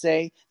can't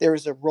say there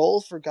is a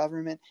role for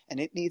government and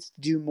it needs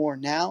to do more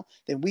now,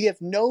 then we have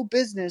no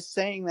business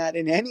saying that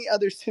in any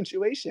other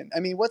situation. I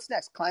mean, what's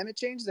next? Climate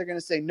change? They're going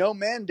to say no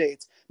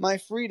mandates, my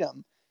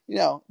freedom.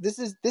 This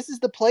is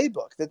the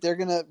playbook that they're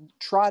going to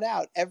trot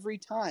out every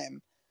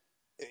time.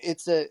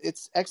 It's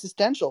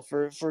existential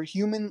for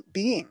human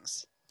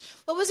beings.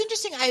 What was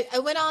interesting, I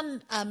went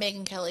on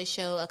Megyn Kelly's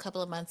show a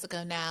couple of months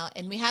ago now,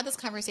 and we had this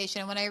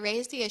conversation. And when I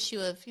raised the issue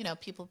of,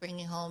 people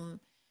bringing home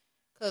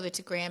COVID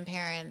to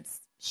grandparents,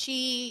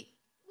 she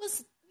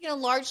was,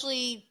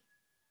 largely,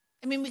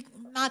 I mean,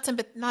 not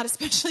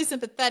especially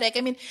sympathetic. I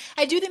mean,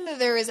 I do think that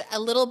there is a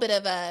little bit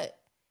of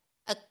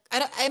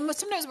I'm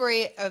sometimes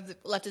worried of the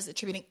leftists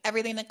attributing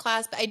everything to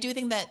class, but I do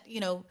think that,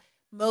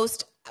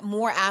 most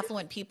more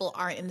affluent people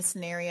aren't in the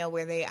scenario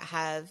where they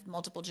have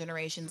multiple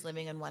generations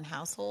living in one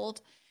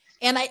household.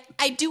 And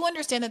I do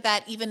understand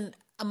that even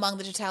among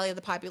the totality of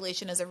the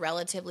population is a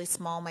relatively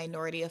small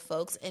minority of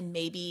folks, and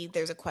maybe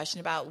there's a question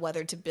about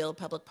whether to build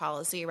public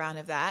policy around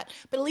of that.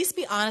 But at least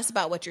be honest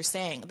about what you're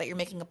saying, that you're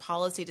making a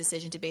policy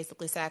decision to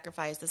basically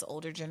sacrifice this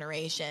older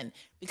generation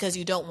because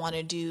you don't want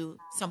to do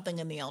something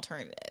in the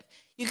alternative.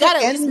 You got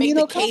to at least make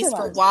the case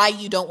for why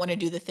you don't want to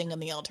do the thing in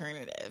the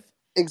alternative.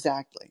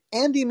 Exactly.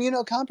 And the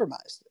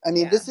immunocompromised. I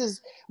mean,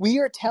 we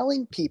are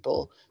telling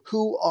people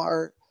who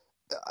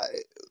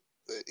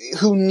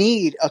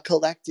need a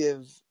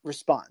collective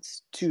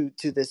response to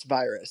this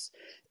virus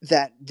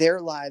that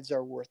their lives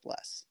are worth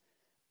less.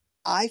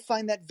 I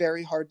find that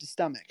very hard to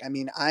stomach. I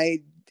mean, a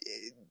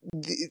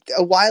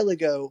while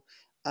ago,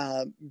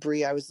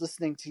 Bree, I was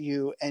listening to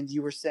you and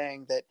you were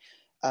saying that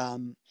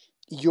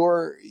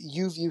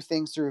you view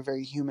things through a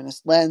very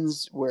humanist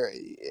lens,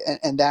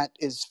 and that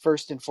is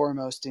first and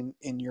foremost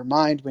in your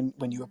mind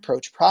when you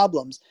approach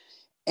problems.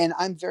 And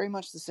I'm very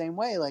much the same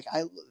way.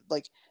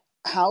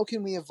 How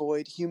can we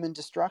avoid human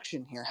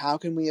destruction here? How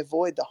can we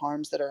avoid the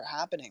harms that are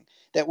happening,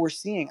 that we're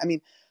seeing? I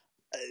mean,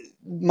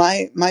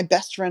 my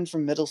best friend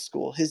from middle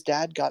school, his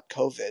dad got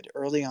COVID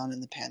early on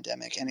in the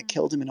pandemic, and it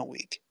killed him in a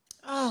week.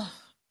 Oh,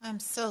 I'm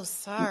so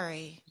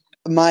sorry.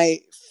 My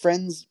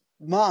friend's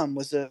mom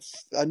was a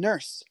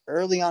nurse.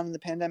 Early on in the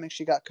pandemic,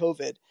 she got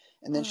COVID,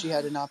 and then she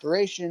had an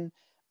operation,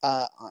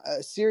 a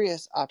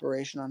serious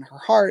operation on her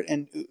heart,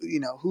 and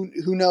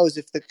who knows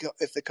if the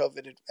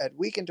COVID had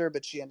weakened her,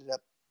 but she ended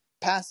up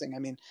passing. I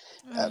mean,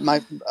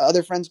 my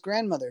other friend's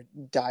grandmother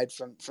died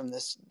from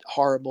this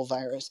horrible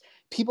virus.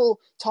 People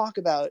talk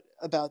about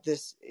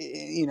this,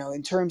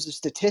 in terms of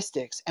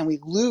statistics, and we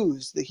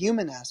lose the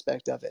human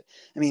aspect of it.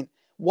 I mean,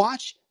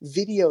 watch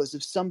videos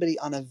of somebody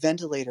on a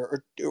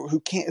ventilator or who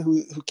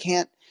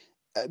can't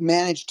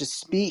manage to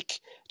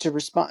speak, to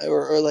respond,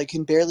 or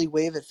can barely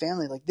wave at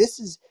family. This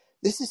is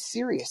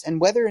serious.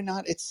 And whether or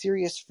not it's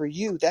serious for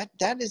you,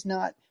 that is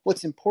not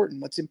what's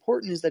important. What's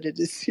important is that it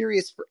is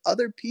serious for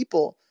other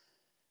people,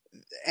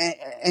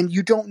 and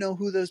you don't know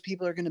who those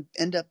people are going to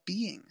end up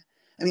being.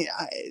 I mean,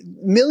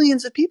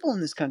 millions of people in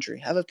this country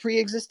have a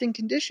pre-existing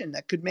condition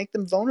that could make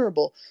them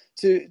vulnerable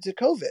to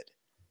COVID.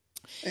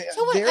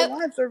 So their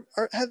lives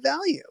have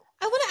value.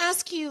 I want to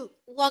ask you,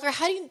 Walker,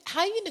 how do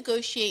you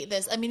negotiate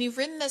this? I mean, you've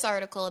written this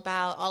article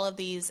about all of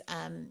these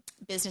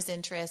business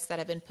interests that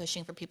have been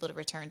pushing for people to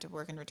return to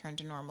work and return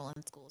to normal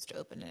and schools to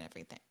open and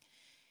everything.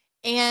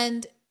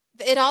 And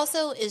it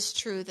also is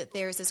true that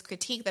there's this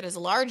critique that is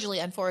largely,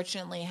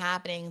 unfortunately,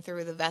 happening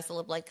through the vessel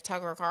of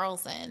Tucker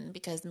Carlson,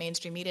 because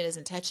mainstream media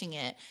isn't touching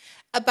it,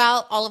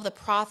 about all of the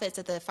profits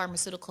that the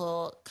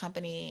pharmaceutical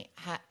companies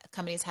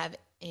have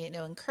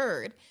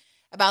incurred,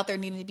 about there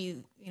needing to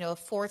be, a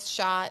fourth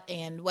shot,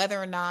 and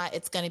whether or not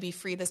it's going to be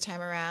free this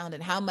time around,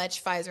 and how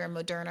much Pfizer and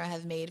Moderna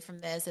have made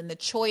from this, and the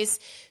choice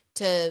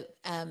to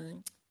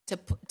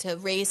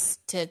race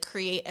to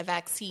create a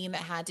vaccine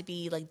that had to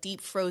be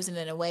deep frozen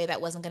in a way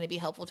that wasn't going to be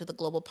helpful to the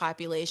global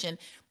population,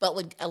 but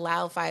would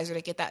allow Pfizer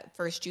to get that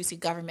first juicy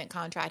government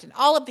contract, and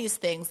all of these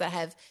things that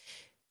have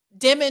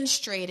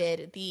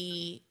demonstrated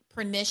the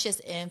pernicious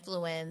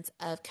influence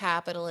of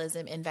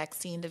capitalism in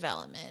vaccine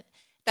development.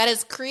 That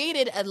has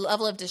created a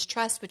level of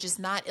distrust which is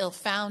not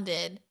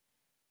ill-founded.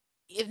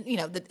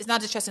 It's not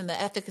distrust in the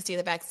efficacy of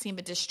the vaccine,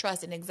 but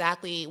distrust in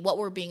exactly what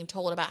we're being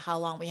told about how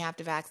long we have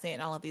to vaccinate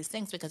and all of these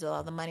things because of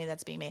all the money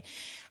that's being made.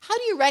 How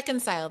do you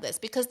reconcile this?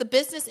 Because the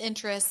business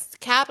interests,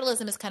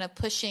 capitalism is kind of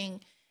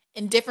pushing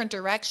in different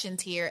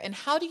directions here. And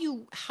how do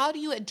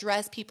you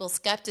address people's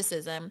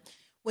skepticism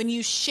when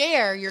you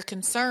share your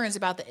concerns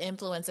about the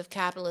influence of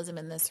capitalism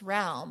in this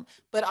realm,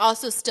 but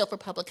also still for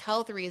public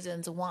health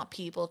reasons want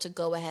people to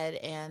go ahead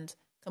and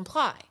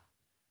comply?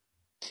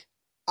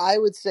 I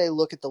would say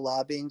look at the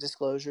lobbying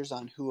disclosures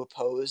on who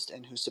opposed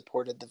and who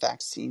supported the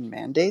vaccine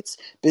mandates.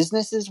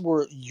 Businesses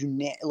were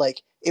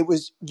it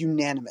was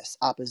unanimous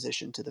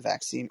opposition to the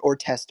vaccine or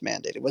test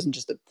mandate. It wasn't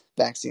just the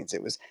vaccines.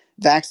 It was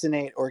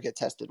vaccinate or get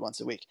tested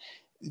once a week.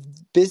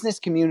 Business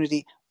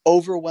community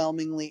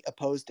overwhelmingly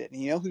opposed it.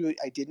 And you know who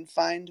I didn't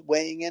find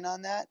weighing in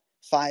on that?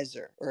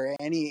 Pfizer or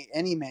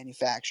any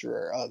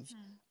manufacturer of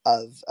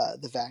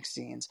the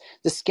vaccines.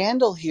 The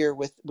scandal here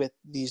with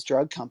these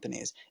drug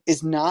companies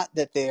is not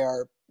that they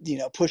are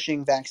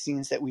pushing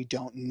vaccines that we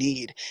don't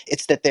need.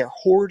 It's that they're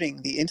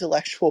hoarding the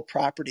intellectual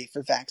property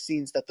for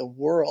vaccines that the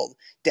world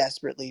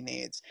desperately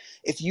needs.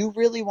 If you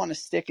really want to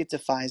stick it to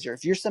Pfizer,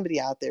 if you're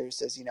somebody out there who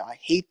says, I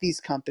hate these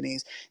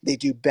companies, they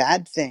do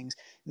bad things,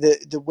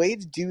 the way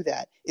to do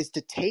that is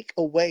to take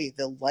away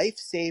the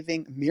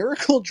life-saving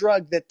miracle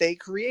drug that they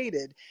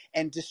created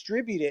and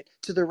distribute it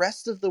to the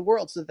rest of the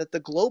world so that the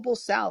global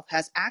south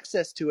has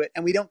access to it,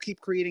 and we don't keep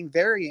creating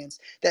variants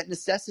that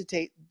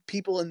necessitate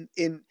people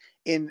in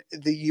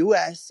the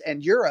US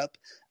and Europe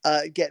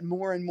get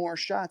more and more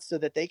shots so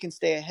that they can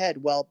stay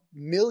ahead, while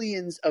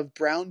millions of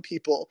brown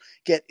people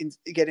get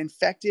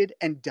infected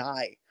and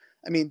die.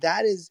 I mean,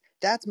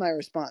 that's my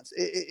response.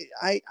 It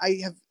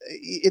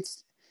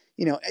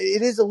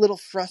is a little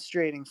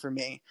frustrating for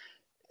me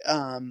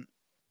to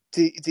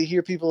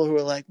hear people who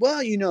are like,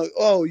 well, you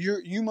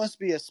must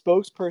be a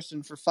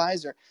spokesperson for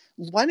Pfizer.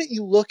 Why don't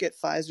you look at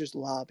Pfizer's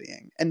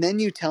lobbying and then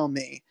you tell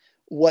me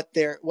what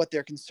their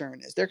concern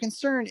is? Their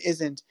concern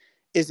isn't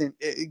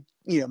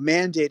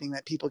mandating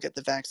that people get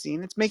the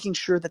vaccine. It's making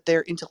sure that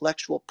their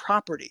intellectual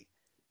property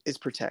is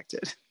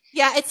protected.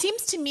 Yeah, it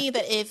seems to me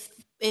that if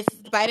the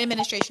Biden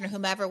administration or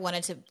whomever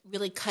wanted to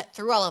really cut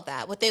through all of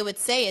that, what they would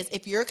say is,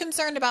 if you're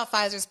concerned about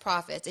Pfizer's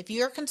profits, if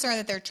you're concerned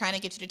that they're trying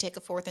to get you to take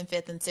a 4th and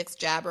 5th and 6th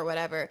jab or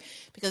whatever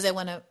because they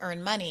want to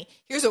earn money,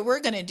 here's what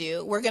we're going to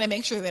do. We're going to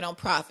make sure they don't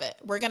profit.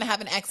 We're going to have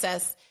an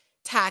excess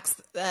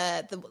tax,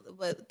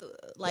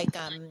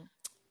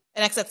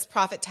 an excess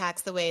profit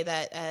tax, the way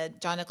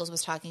that John Nichols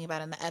was talking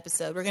about in the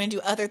episode. We're going to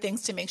do other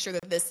things to make sure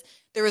that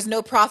there is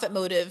no profit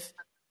motive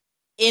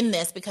in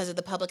this because of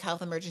the public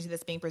health emergency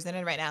that's being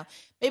presented right now.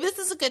 Maybe this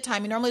is a good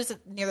time. We normally do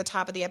near the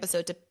top of the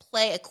episode to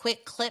play a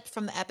quick clip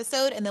from the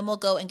episode, and then we'll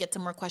go and get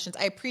some more questions.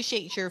 I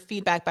appreciate your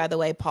feedback, by the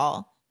way,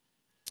 Paul.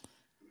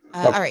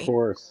 All right. Of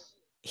course.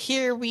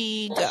 Here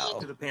we go.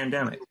 To the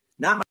pandemic.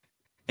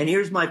 And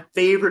here's my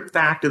favorite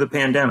fact of the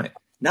pandemic.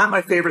 Not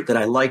my favorite that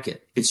I like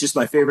it. It's just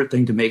my favorite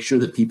thing to make sure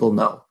that people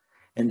know.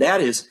 And that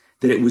is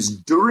that it was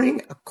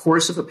during a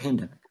course of a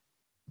pandemic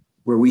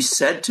where we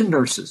said to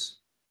nurses,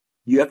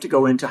 you have to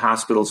go into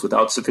hospitals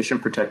without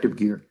sufficient protective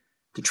gear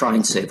to try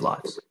and save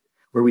lives.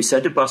 Where we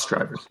said to bus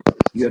drivers,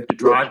 you have to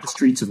drive the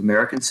streets of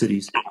American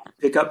cities,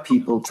 pick up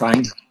people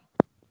trying to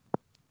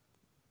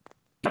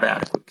have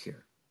adequate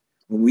care.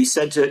 When we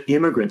said to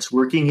immigrants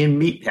working in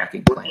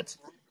meatpacking plants,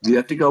 you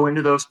have to go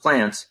into those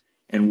plants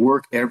and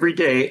work every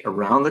day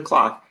around the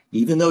clock,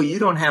 even though you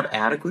don't have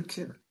adequate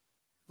care.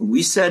 When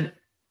we said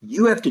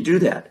you have to do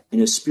that in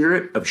a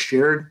spirit of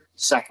shared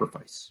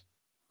sacrifice.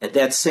 At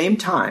that same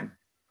time,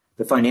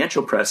 the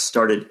financial press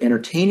started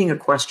entertaining a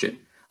question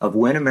of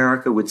when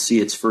America would see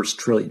its first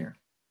trillionaire.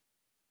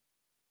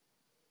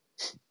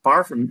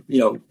 Far from,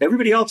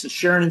 everybody else is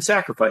sharing in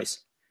sacrifice.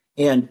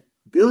 And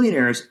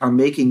billionaires are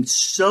making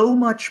so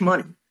much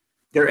money.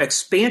 Their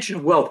expansion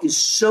of wealth is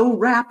so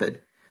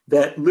rapid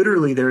that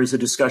literally there is a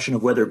discussion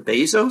of whether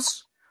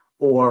Bezos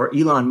or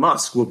Elon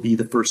Musk will be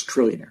the first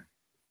trillionaire.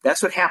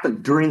 That's what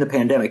happened during the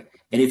pandemic.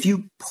 And if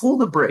you pull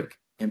the brake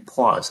and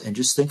pause and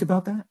just think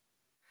about that,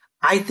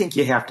 I think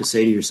you have to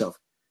say to yourself,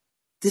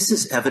 this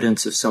is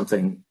evidence of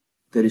something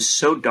that is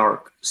so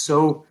dark,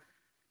 so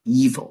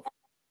evil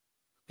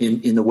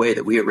in the way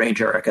that we arrange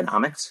our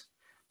economics,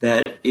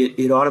 that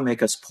it ought to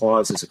make us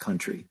pause as a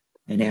country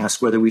and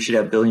ask whether we should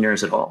have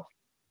billionaires at all.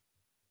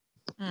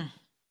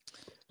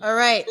 All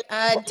right.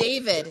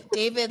 David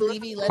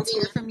Levy, let's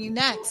hear from you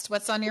next.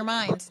 What's on your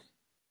mind?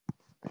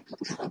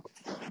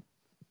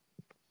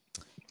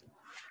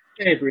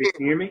 Hey, Bree,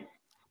 can you hear me?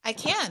 I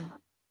can.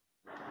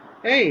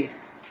 Hey.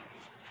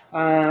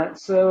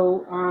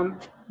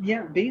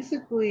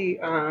 Basically,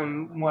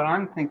 what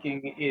I'm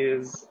thinking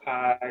is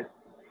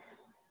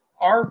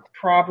our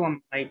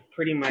problem, like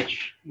pretty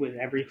much with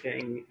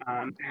everything,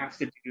 has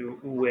to do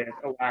with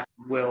a lack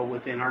of will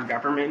within our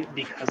government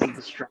because of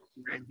the structure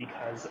and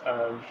because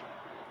of,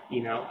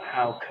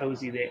 how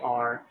cozy they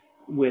are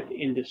with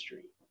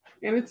industry.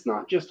 And it's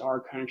not just our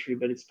country,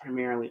 but it's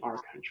primarily our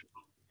country.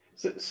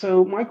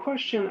 So my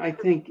question, I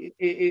think,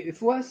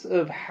 it's less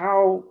of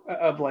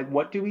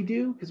what do we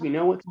do, because we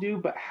know what to do,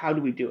 but how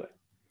do we do it?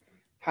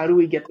 How do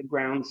we get the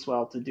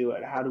groundswell to do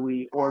it? How do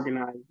we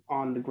organize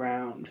on the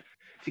ground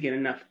to get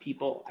enough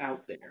people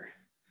out there?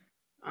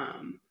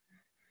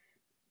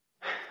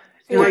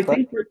 Go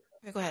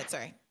ahead,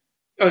 sorry.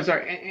 Oh,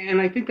 sorry.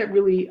 And I think that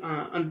really,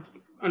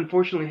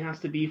 unfortunately, has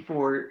to be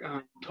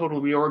for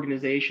total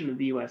reorganization of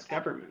the U.S.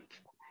 government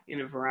in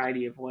a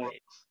variety of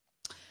ways.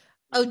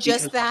 Oh,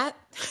 just that?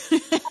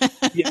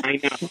 Yeah, I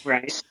know,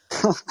 right?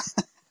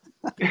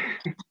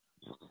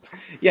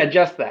 Yeah,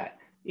 just that.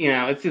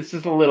 It's just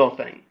a little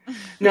thing.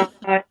 No,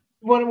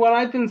 what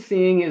I've been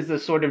seeing is the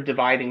sort of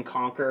divide and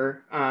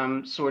conquer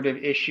sort of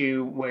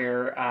issue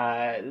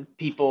where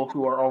people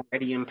who are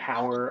already in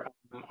power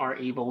are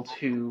able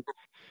to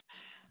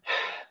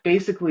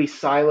basically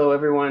silo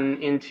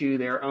everyone into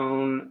their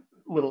own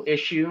little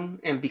issue,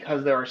 and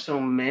because there are so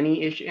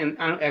many issues, and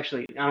I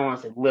don't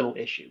want to say little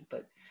issue,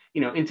 but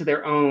into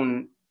their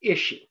own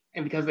issue,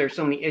 and because there are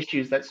so many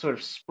issues, that sort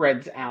of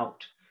spreads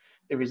out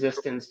the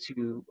resistance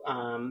to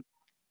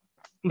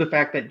the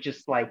fact that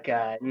just like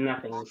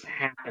nothing's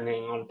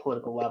happening on a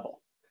political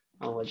level,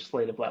 on a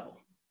legislative level.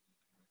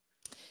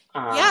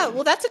 Yeah,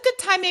 well, that's a good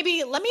time.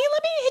 Maybe let me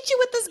hit you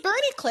with this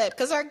Bernie clip,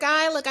 because our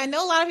guy, look, I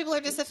know a lot of people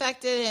are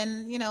disaffected,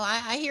 and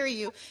I hear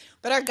you,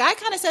 but our guy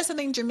kind of says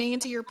something germane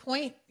to your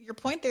point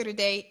there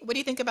today. What do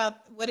you think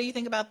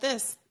about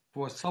this?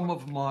 For some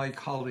of my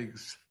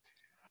colleagues,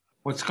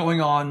 what's going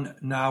on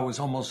now is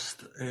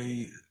almost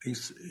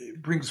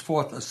it brings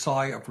forth a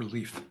sigh of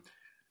relief.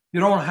 You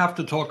don't have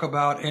to talk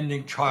about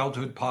ending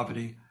childhood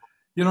poverty.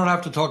 You don't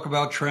have to talk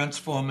about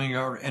transforming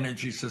our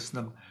energy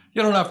system.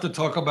 You don't have to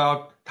talk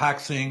about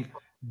taxing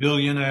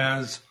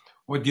billionaires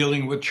or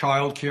dealing with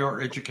childcare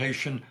or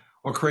education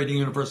or creating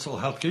universal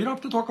health care. You don't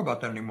have to talk about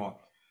that anymore,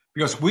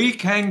 because we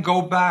can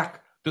go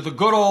back to the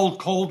good old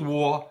Cold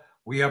War.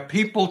 We have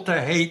people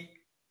to hate.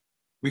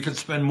 We can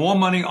spend more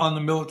money on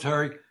the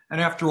military.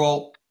 And after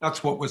all,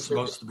 that's what we're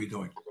supposed to be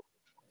doing.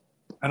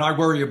 And I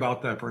worry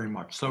about that very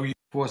much. So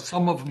for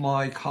some of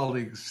my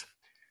colleagues,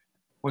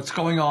 what's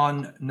going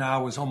on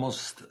now is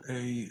almost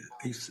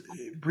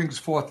it brings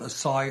forth a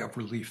sigh of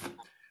relief.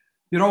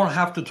 You don't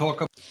have to talk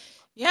about.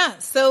 Yeah.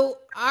 So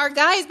our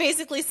guy is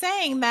basically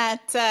saying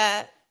that,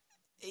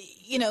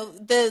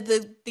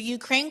 the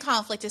Ukraine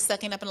conflict is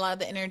sucking up a lot of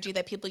the energy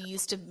that people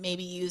used to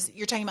maybe use.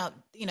 You're talking about,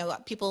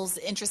 people's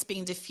interest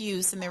being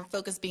diffused and their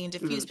focus being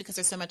diffused because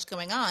there's so much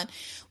going on.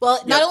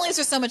 Well, not only is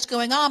there so much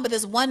going on, but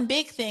there's one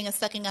big thing is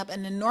sucking up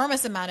an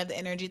enormous amount of the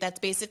energy that's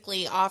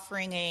basically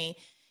offering a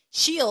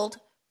shield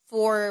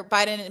for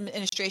Biden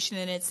administration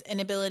and its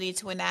inability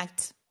to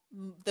enact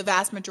the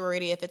vast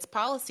majority of its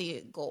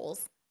policy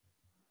goals.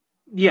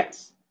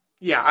 Yes.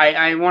 Yeah,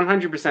 I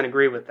 100%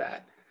 agree with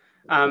that.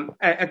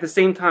 At the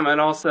same time, I'd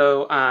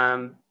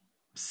also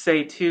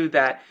say, too,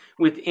 that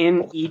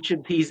within each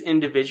of these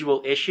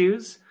individual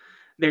issues,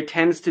 there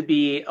tends to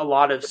be a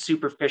lot of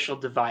superficial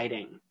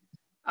dividing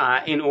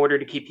in order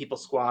to keep people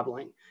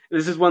squabbling.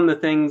 This is one of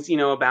the things,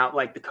 about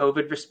like the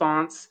COVID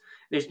response.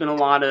 There's been a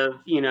lot of,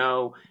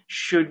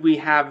 should we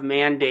have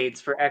mandates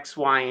for X,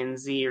 Y, and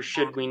Z, or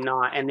should we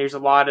not? And there's a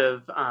lot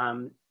of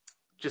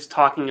just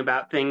talking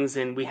about things,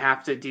 and we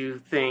have to do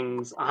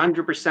things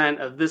 100%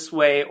 of this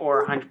way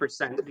or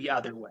 100% the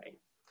other way.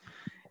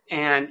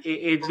 And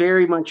it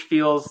very much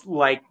feels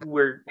like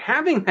we're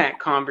having that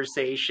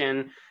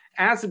conversation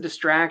as a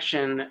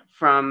distraction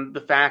from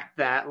the fact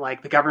that,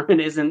 like, the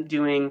government isn't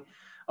doing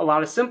a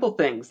lot of simple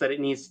things that it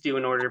needs to do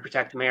in order to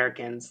protect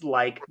Americans,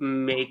 like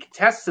make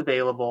tests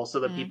available so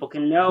that people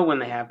can know when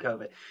they have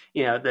COVID,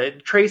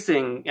 the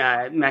tracing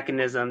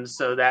mechanisms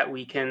so that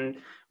we can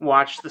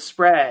watch the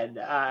spread,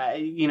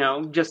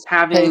 just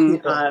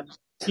having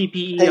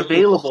PPE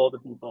available to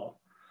people.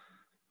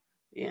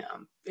 Yeah.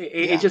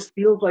 It just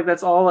feels like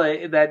that's all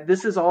that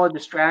this is all a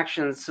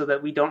distraction so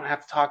that we don't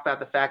have to talk about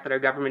the fact that our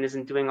government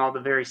isn't doing all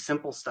the very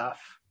simple stuff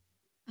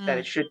that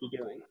it should be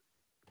doing.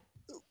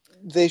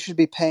 They should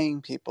be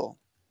paying people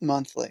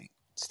monthly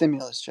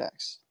stimulus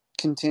checks,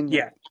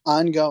 continuing,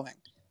 ongoing.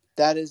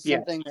 That is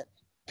something that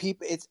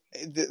people.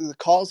 The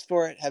calls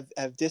for it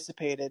have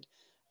dissipated.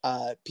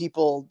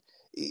 People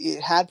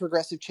it had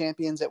progressive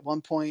champions at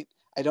one point.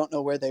 I don't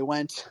know where they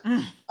went,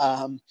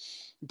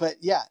 but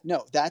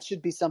that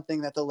should be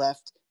something that the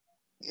left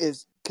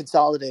is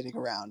consolidating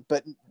around.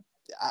 But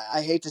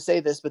I hate to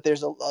say this, but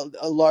there's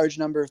a large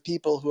number of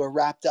people who are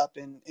wrapped up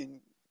in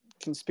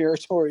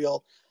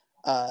conspiratorial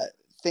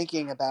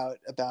thinking about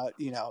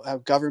how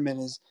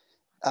government is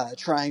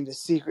trying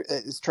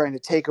to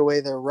take away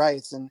their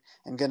rights and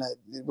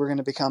we're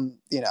gonna become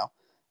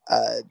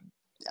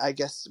I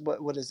guess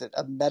what is it,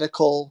 a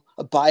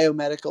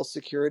biomedical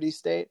security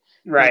state,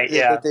 right?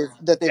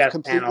 That they've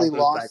completely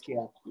lost.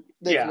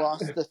 They've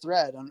lost the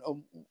thread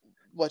on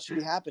what should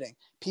be happening.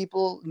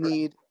 People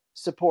need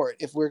support.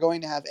 If we're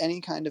going to have any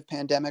kind of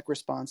pandemic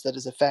response that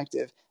is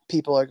effective,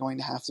 people are going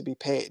to have to be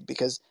paid,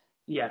 because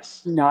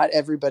not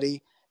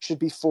everybody should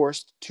be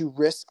forced to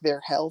risk their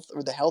health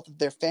or the health of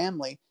their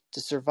family to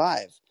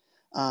survive.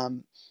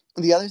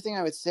 The other thing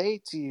I would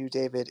say to you,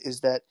 David, is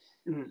that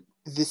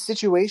the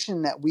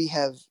situation that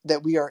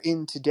we are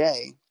in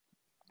today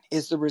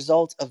is the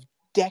result of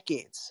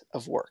decades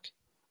of work.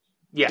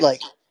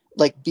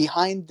 Like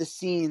behind the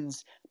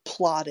scenes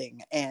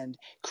plotting and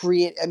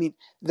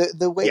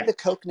the way the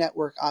Koch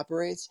network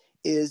operates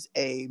is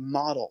a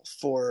model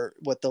for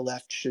what the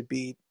left should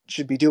be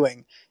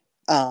doing.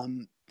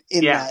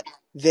 That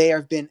they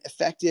have been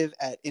effective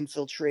at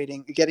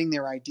infiltrating, getting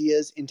their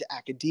ideas into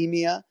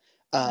academia.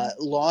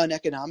 Law and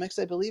economics,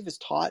 I believe, is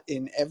taught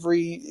in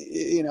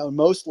every,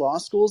 most law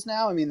schools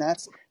now. I mean,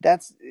 that's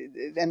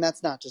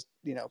not just,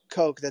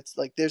 Koch. That's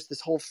like, there's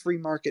this whole free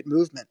market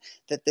movement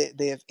that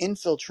they have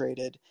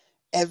infiltrated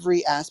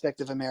every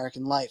aspect of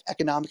American life.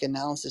 Economic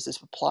analysis is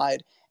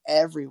applied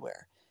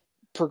everywhere.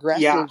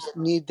 Progressives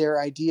need their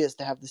ideas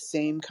to have the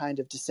same kind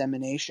of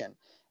dissemination.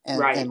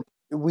 And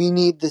we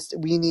need this.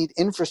 We need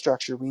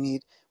infrastructure. We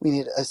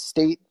need a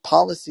state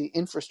policy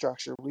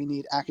infrastructure. We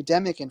need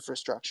academic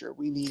infrastructure.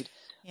 We need,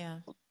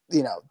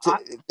 we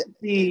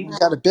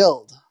got to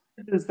build.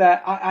 Is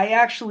that I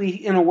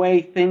actually, in a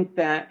way, think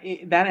that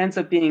that ends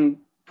up being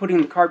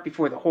putting the cart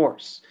before the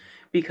horse,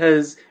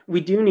 because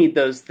we do need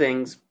those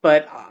things,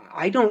 but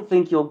I don't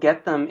think you'll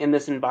get them in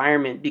this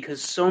environment,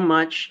 because so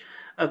much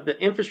of the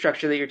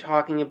infrastructure that you're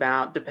talking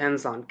about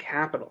depends on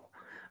capital.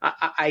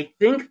 I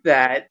think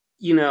that,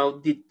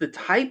 the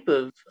type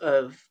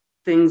of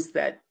things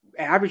that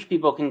average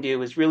people can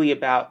do is really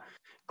about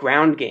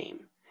ground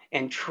game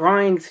and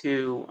trying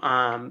to,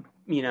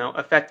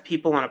 affect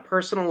people on a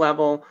personal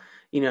level,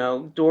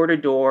 door to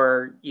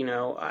door,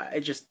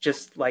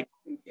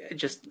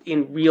 just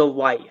in real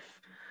life.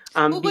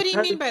 Well, what do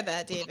you mean by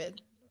that,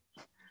 David?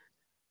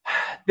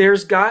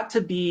 There's got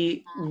to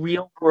be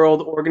real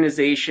world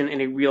organization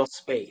in a real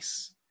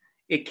space.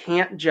 It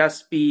can't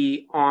just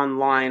be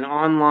online.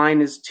 Online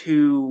is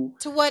too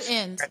to what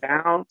end? Spread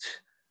out.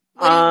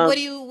 What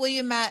do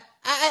you Matt?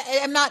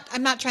 I'm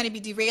not trying to be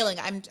derailing.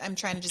 I'm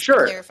trying to just be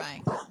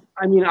clarifying.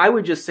 I mean, I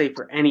would just say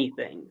for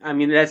anything. I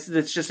mean, that's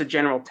just a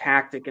general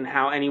tactic, and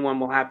how anyone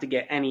will have to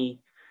get any,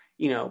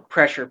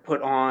 pressure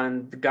put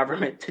on the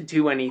government to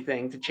do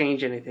anything, to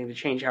change anything, to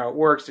change how it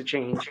works, to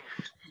change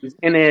who's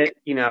in it,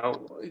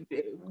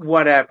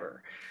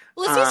 whatever.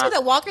 Well, it seems to me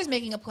that Walker's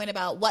making a point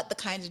about what the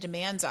kinds of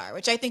demands are,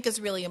 which I think is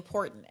really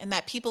important, and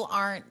that people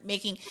aren't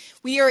making.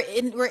 We're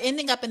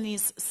ending up in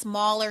these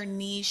smaller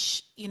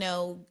niche,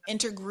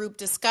 intergroup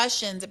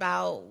discussions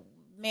about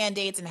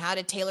mandates and how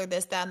to tailor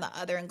this, that, and the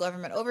other, and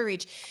government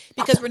overreach,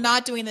 because we're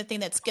not doing the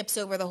thing that skips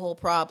over the whole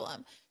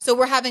problem. So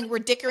we're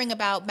dickering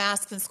about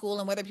masks in school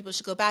and whether people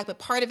should go back, but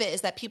part of it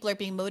is that people are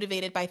being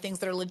motivated by things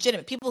that are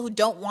legitimate. People who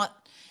don't want.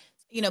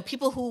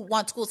 People who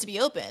want schools to be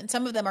open.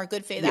 Some of them are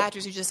good faith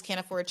actors who just can't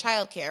afford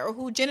childcare, or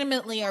who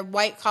legitimately are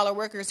white collar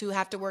workers who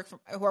have to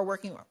who are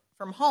working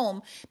from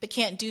home but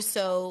can't do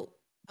so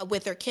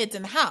with their kids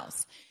in the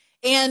house.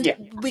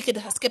 And we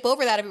could skip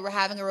over that if we were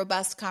having a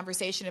robust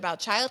conversation about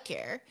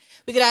childcare.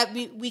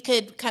 We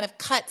could kind of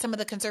cut some of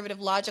the conservative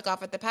logic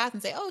off at the path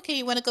and say, oh, okay,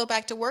 you want to go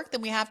back to work,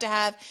 then we have to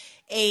have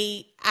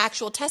a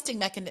actual testing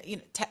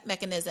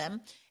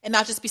mechanism and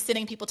not just be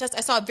sending people tests.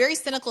 I saw a very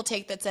cynical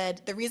take that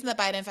said the reason that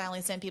Biden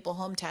finally sent people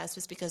home tests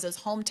was because those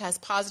home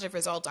test positive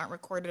results aren't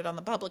recorded on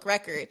the public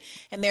record,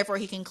 and therefore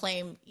he can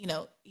claim,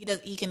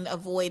 he can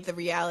avoid the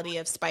reality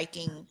of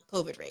spiking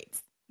COVID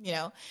rates.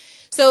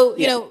 So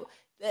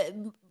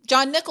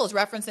John Nichols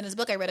referenced in his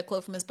book, I read a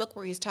quote from his book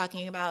where he's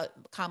talking about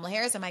Kamala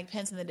Harris and Mike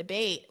Pence in the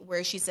debate,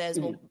 where she says,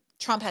 well,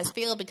 Trump has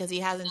failed because he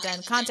hasn't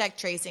done contact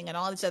tracing and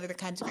all these other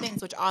kinds of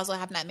things, which also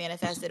have not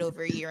manifested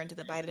over a year into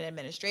the Biden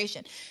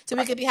administration. So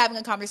we could be having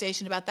a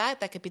conversation about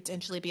that. That could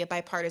potentially be a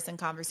bipartisan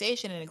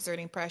conversation and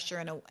exerting pressure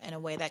in a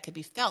way that could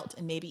be felt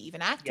and maybe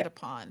even acted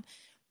upon.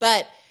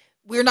 But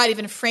we're not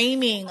even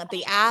framing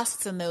the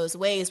asks in those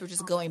ways. We're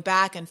just going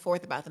back and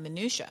forth about the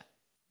minutia.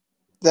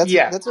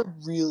 That's a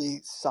really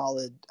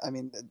solid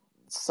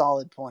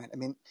point. I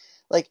mean,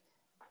 like,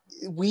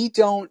 we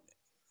don't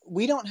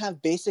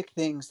have basic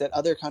things that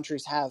other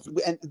countries have.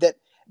 And that,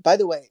 by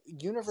the way,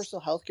 universal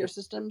healthcare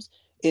systems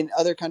in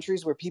other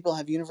countries where people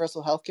have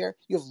universal healthcare,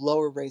 you have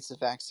lower rates of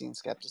vaccine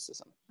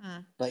skepticism.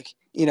 Like,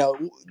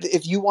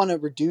 if you want to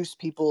reduce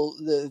people,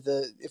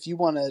 if you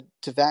want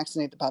to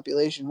vaccinate the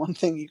population, one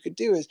thing you could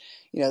do is,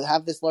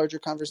 have this larger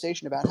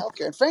conversation about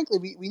healthcare. And frankly,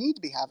 we need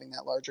to be having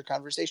that larger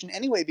conversation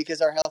anyway,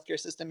 because our healthcare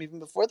system, even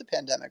before the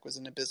pandemic, was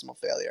an abysmal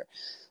failure.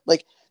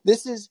 Like,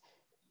 this is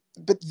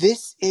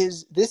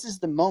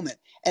the moment.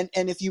 And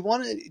if you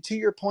want to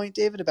your point,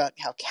 David, about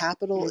how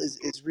capital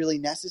is really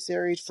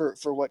necessary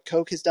for what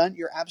Coke has done,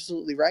 you're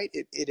absolutely right.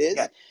 It is.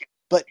 Yeah.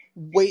 But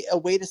a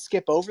way to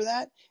skip over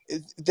that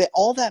is that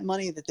all that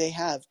money that they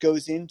have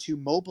goes into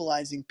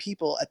mobilizing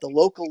people at the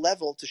local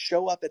level to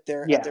show up at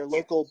their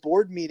local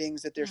board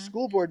meetings, at their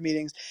school board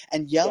meetings,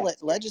 and yell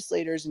at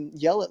legislators and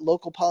yell at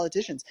local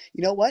politicians.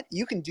 You know what?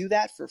 You can do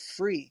that for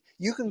free.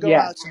 You can go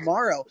out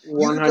tomorrow.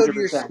 100%. You can go to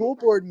your school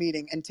board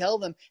meeting and tell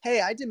them,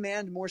 hey, I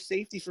demand more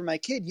safety for my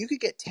kid. You could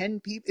get 10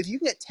 people. If you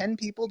can get 10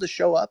 people to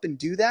show up and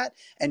do that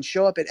and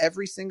show up at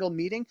every single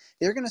meeting,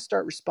 they're going to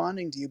start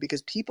responding to you,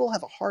 because people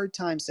have a hard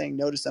time saying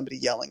no to somebody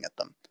yelling at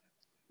them.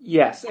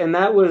 Yes, and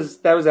that was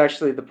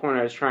actually the point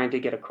I was trying to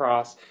get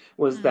across,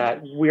 was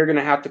that we're going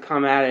to have to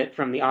come at it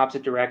from the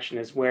opposite direction,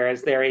 as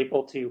whereas they're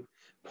able to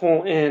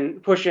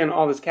push in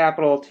all this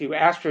capital to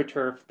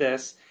astroturf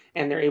this,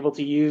 and they're able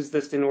to use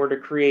this in order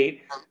to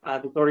create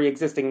the already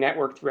existing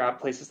network throughout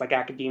places like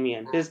academia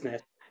and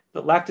business.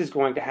 The left is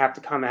going to have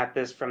to come at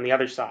this from the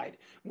other side,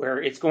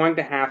 where it's going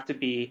to have to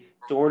be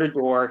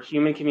door-to-door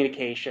human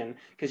communication,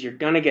 because you're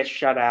going to get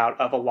shut out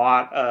of a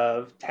lot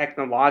of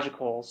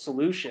technological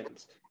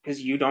solutions because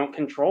you don't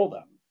control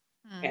them.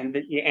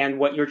 And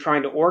what you're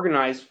trying to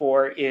organize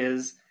for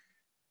is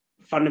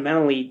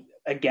fundamentally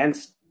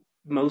against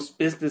most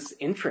business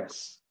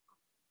interests.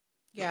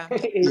 Yeah.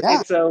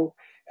 So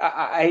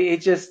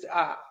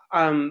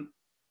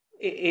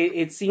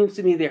it seems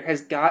to me there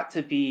has got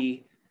to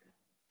be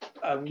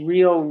a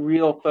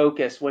real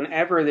focus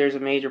whenever there's a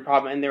major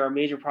problem, and there are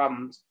major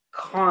problems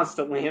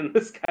constantly in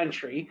this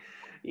country.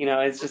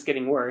 It's just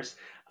getting worse.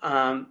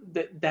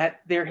 That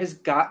there has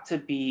got to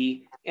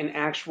be an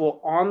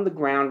actual on the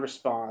ground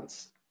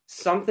response,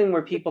 something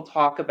where people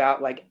talk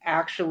about like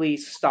actually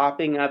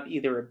stopping up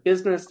either a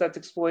business that's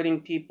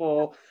exploiting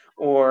people,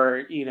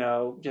 or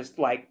just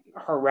like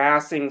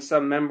harassing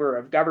some member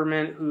of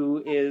government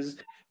who is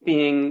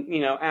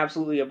being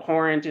absolutely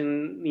abhorrent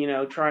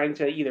and trying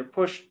to either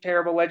push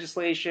terrible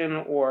legislation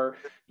or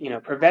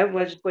prevent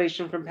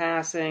legislation from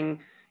passing.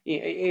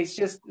 It's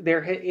just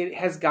it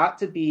has got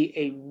to be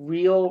a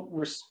real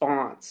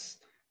response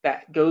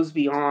that goes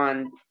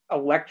beyond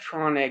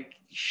electronic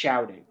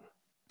shouting.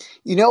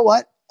 You know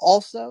what?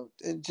 Also,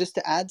 just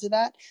to add to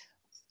that,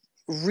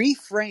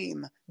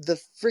 reframe the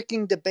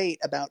freaking debate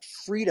about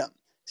freedom.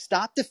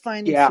 Stop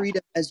defining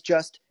freedom as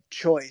just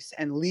choice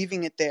and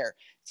leaving it there.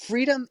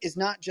 Freedom is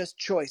not just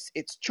choice.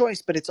 It's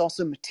choice, but it's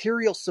also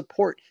material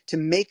support to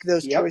make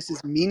those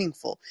choices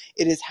meaningful.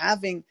 It is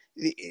having,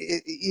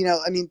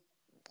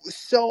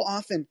 so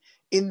often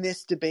in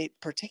this debate,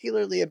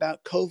 particularly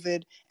about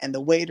COVID and the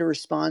way to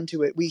respond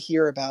to it, we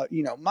hear about,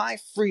 my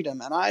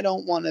freedom, and I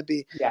don't want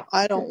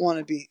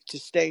to to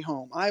stay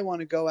home. I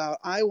want to go out.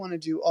 I want to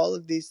do all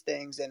of these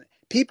things, and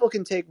people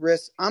can take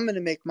risks. I'm going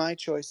to make my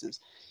choices.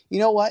 You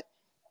know what?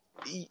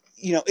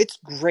 It's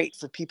great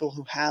for people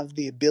who have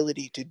the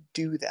ability to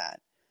do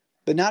that,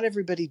 but not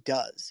everybody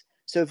does.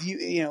 So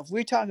if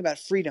we talk about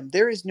freedom,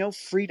 there is no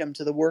freedom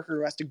to the worker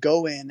who has to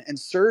go in and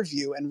serve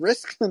you and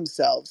risk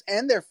themselves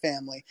and their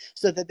family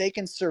so that they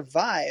can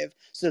survive,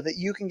 so that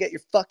you can get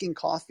your fucking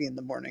coffee in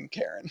the morning,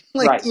 Karen.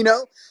 Exactly.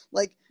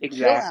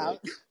 Chill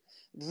out,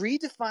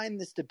 redefine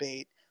this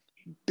debate,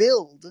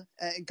 build,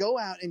 go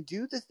out and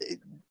do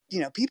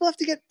people have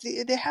to get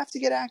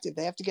active.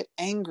 They have to get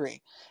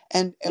angry.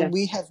 And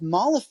we have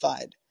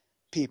mollified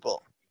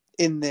people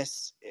in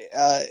this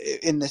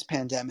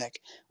pandemic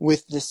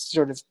with this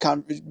sort of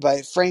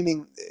by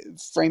framing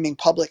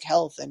public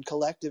health and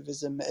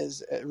collectivism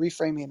as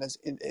reframing it as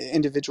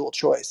individual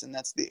choice, and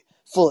that's the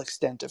full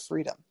extent of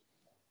freedom.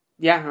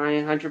 Yeah,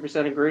 I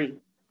 100% agree.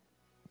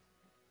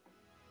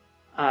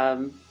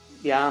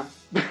 Yeah.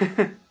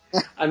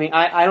 I mean,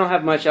 I don't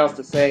have much else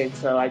to say,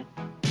 so I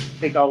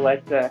think I'll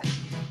let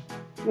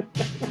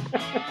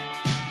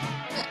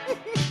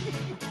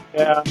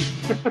yeah.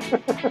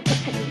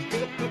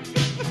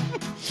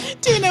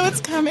 Do you know what's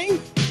coming?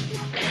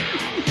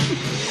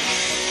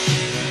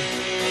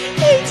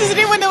 Does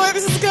anyone know where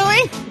this is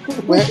going?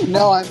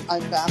 No,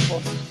 I'm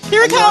baffled.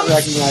 Here it comes. Not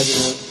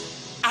recognizing it.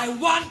 I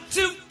want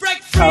to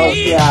break free. Oh,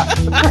 yeah.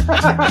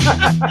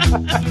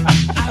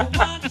 I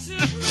want to.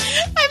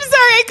 I'm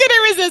sorry, I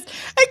couldn't resist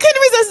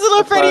a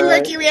little Freddie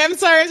Mercury. I'm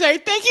sorry.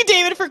 Thank you,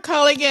 David, for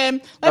calling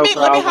in. Let me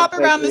hop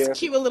around this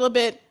queue a little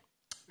bit.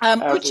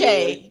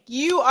 Uche,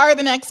 you are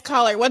the next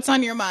caller. What's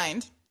on your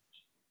mind?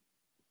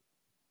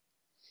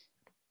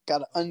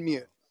 Gotta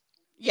unmute.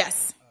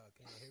 Yes.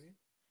 Can you hear me?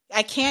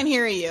 I can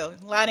hear you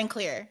loud and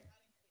clear.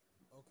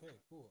 Okay,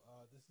 cool.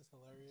 This is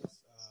hilarious.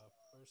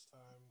 First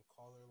time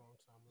caller, long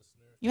time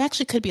listener. You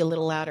actually could be a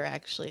little louder,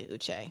 actually,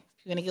 Uche.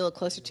 You're going to get a little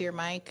closer to your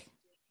mic.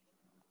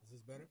 Is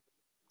this better?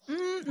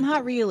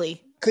 Not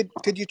really.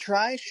 Could you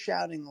try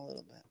shouting a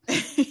little bit?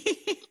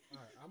 All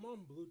right, I'm on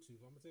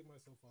Bluetooth. I'm going to take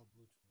myself off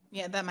Bluetooth.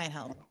 Yeah, that might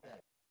help.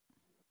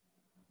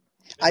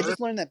 I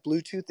just learned that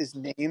Bluetooth is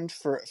named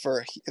for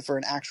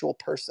an actual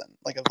person,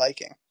 like a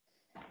Viking.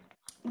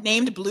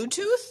 Named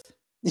Bluetooth?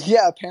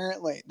 Yeah,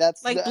 apparently.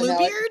 That's like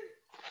Bluebeard?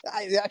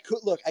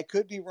 I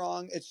could be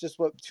wrong. It's just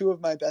what two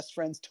of my best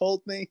friends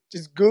told me.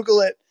 Just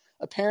Google it.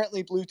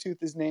 Apparently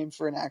Bluetooth is named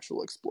for an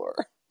actual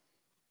explorer.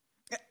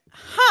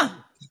 Huh.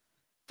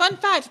 Fun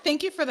fact.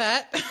 Thank you for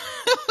that.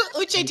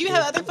 Uche, do you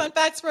have other fun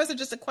facts for us, or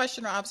just a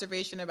question or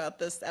observation about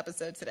this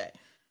episode today?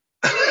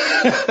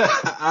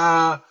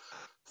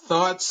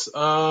 Thoughts?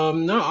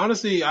 No,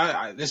 honestly,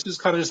 I this is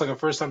kind of just like a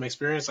first time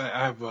experience. I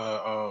have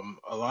a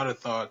lot of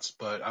thoughts,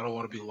 but I don't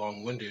want to be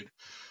long winded.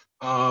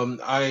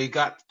 I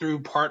got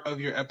through part of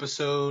your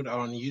episode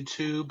on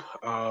YouTube,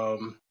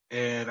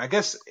 and I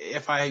guess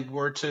if I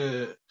were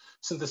to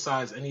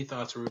synthesize any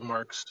thoughts or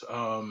remarks,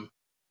 I'm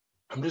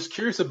just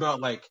curious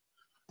about like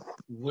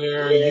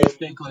where you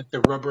think like the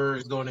rubber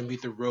is going to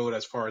meet the road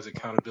as far as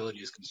accountability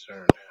is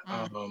concerned.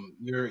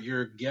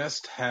 Your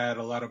guest had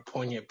a lot of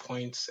poignant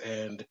points,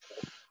 and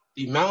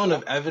the mountain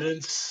of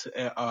evidence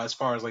as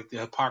far as like the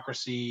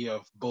hypocrisy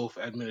of both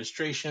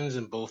administrations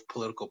and both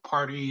political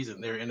parties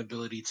and their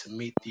inability to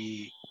meet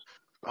the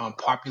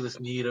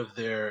populist need of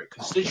their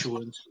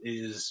constituents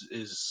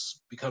is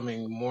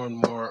becoming more and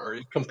more, or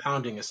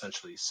compounding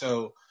essentially.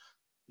 So,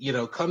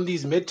 come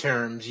these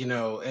midterms,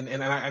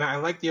 and I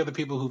like the other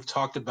people who've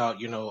talked about,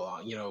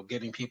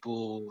 getting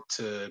people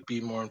to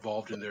be more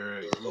involved in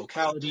their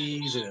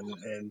localities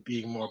and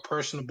being more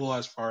personable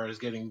as far as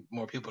getting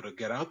more people to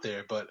get out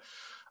there. But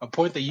a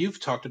point that you've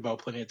talked about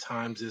plenty of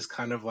times is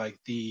kind of like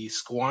the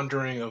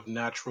squandering of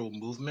natural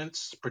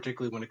movements,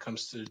 particularly when it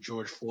comes to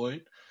George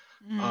Floyd.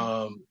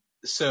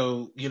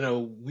 So,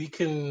 we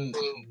can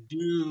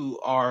do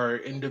our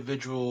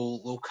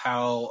individual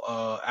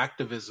locale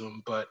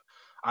activism, but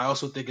I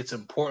also think it's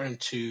important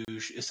to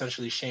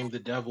essentially shame the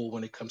devil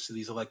when it comes to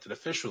these elected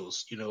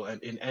officials,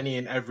 and in any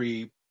and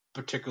every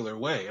particular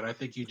way. And I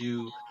think you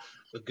do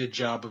a good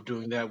job of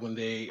doing that when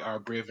they are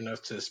brave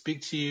enough to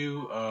speak to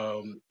you.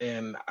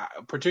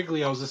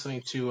 Particularly, I was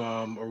listening to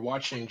or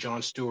watching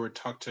Jon Stewart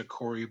talk to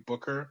Cory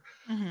Booker.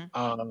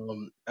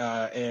 And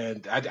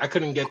I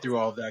couldn't get through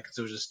all of that because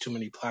there was just too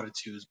many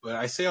platitudes. But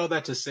I say all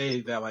that to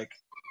say that, like,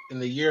 in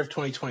the year of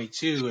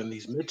 2022 and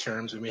these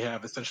midterms, and we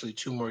have essentially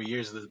 2 more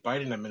years of this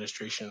Biden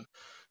administration,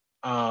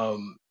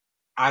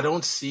 I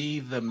don't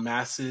see the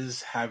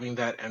masses having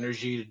that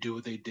energy to do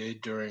what they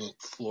did during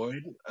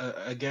Floyd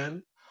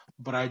again.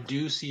 But I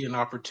do see an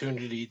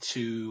opportunity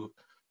to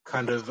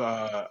kind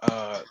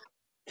of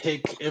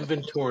take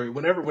inventory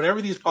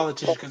whenever these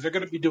politicians, because they're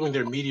going to be doing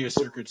their media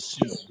circuits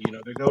soon.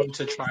 They're going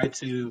to try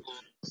to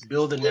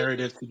build a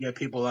narrative to get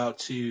people out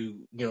to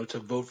to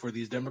vote for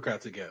these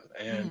Democrats again.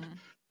 And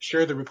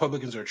sure, the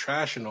Republicans are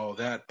trash and all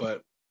that,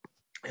 but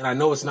and I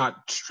know it's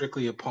not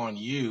strictly upon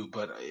you,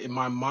 but in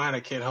my mind, I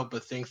can't help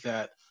but think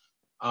that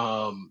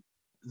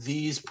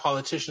these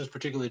politicians,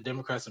 particularly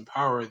Democrats in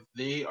power,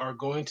 they are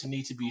going to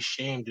need to be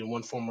shamed in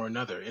one form or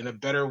another in a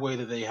better way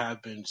than they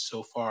have been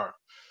so far.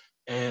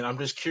 And I'm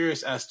just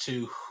curious as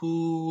to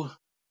who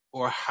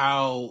or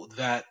how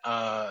that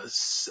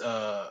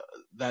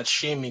that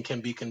shaming can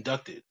be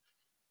conducted.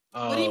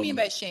 What do you mean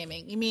by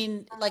shaming? You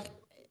mean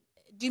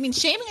do you mean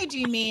shaming, or do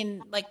you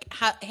mean like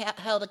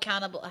held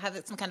accountable,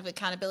 have some kind of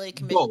accountability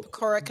commission,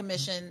 Cora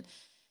commission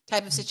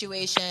type of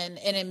situation,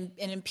 and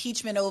an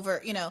impeachment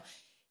over,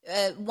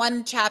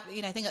 one chapter,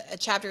 I think a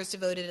chapter is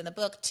devoted in the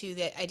book to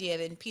the idea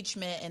of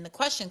impeachment and the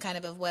question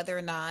kind of whether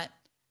or not,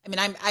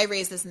 I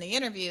raised this in the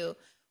interview,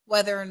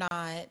 whether or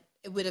not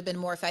it would have been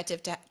more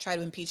effective to try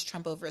to impeach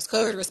Trump over his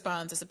COVID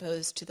response as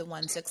opposed to the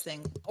 1-6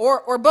 thing,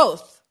 or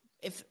both,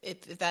 if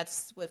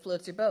that's what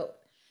floats your boat.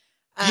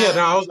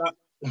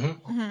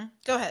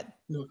 Go ahead.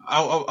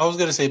 I was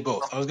going to say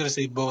both. I was going to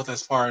say both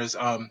as far as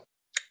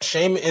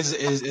shame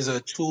is a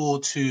tool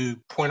to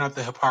point out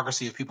the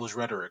hypocrisy of people's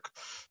rhetoric.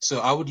 So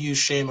I would use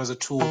shame as a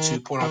tool to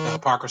point out the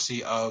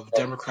hypocrisy of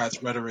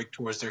Democrats' rhetoric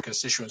towards their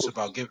constituents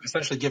about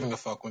essentially giving a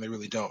fuck when they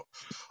really don't,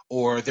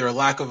 or their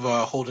lack of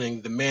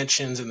holding the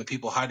mansions and the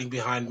people hiding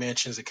behind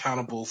mansions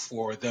accountable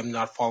for them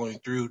not following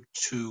through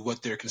to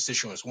what their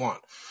constituents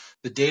want.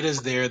 The data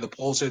is there, the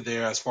polls are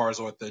there as far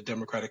as what the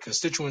Democratic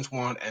constituents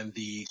want, and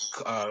the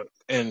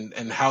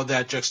and how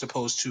that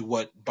juxtaposed to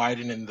what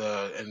Biden and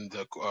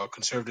the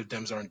conservative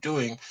Dems aren't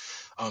doing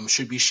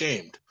should be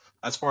shamed.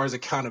 As far as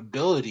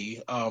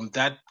accountability,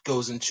 that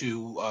goes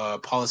into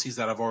policies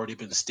that have already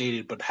been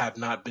stated but have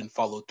not been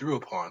followed through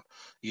upon.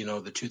 The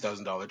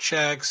 $2,000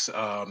 checks,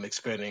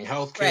 expanding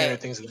healthcare, right.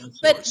 things of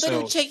that sort.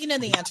 But Uche, you know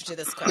the answer to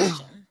this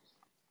question.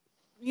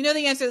 You know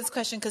the answer to this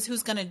question because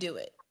who's going to do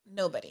it?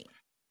 Nobody.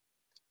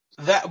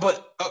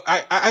 But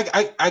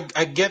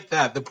I get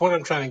that. The point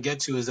I'm trying to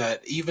get to is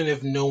that even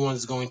if no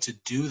one's going to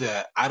do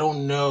that, I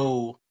don't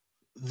know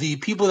the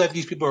people that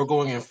these people are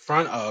going in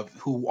front of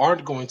who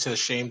aren't going to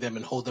shame them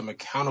and hold them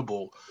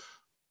accountable.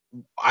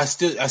 I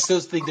still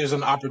think there's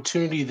an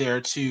opportunity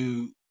there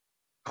to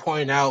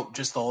point out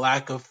just the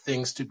lack of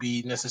things to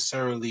be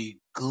necessarily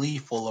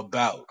gleeful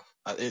about.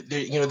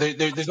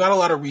 There's not a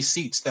lot of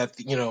receipts that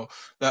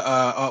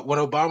when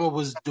Obama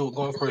was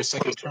going for his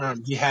second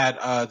term, he had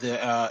the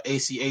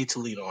ACA to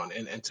lean on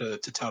and to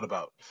tout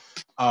about.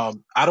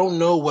 I don't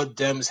know what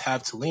Dems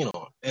have to lean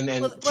on. And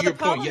the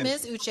problem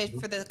is, Uche,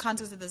 for the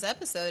context of this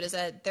episode, is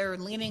that they're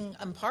leaning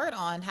in part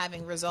on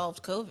having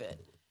resolved COVID.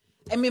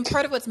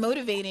 Part of what's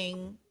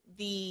motivating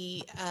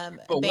the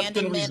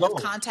abandonment of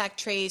contact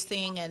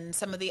tracing and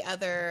some of the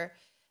other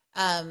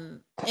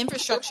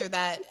infrastructure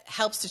that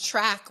helps to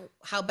track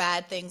how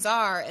bad things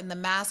are, and the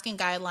masking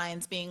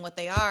guidelines being what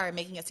they are and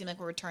making it seem like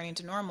we're returning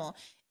to normal,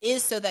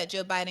 is so that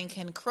Joe Biden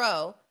can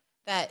crow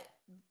that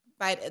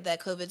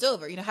COVID's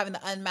over. Having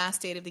the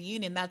unmasked State of the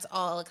Union, that's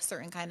all a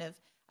certain kind of,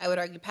 I would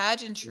argue,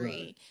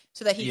 pageantry, right,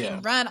 so that he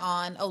can run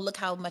on, oh, look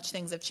how much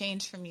things have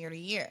changed from year to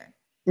year.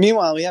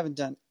 Meanwhile, we haven't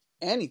done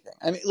anything.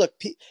 Look,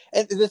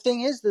 and the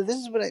thing is that this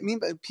is what I mean,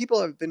 but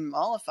people have been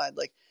mollified.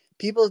 Like,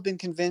 people have been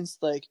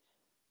convinced, like,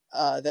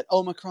 that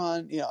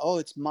Omicron,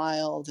 it's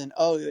mild, and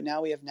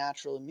now we have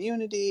natural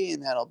immunity,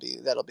 and that'll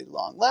be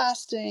long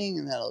lasting,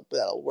 and that'll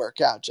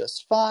work out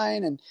just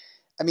fine. And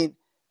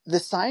the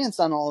science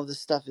on all of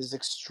this stuff is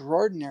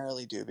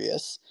extraordinarily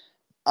dubious.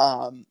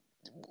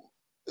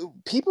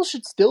 People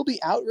should still be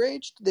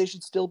outraged. They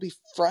should still be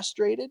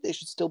frustrated. They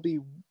should still be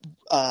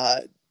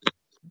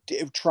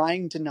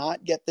trying to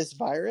not get this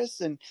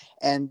virus, and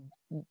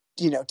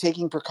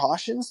taking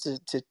precautions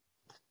to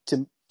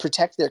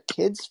protect their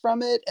kids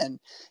from it, and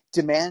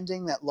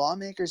demanding that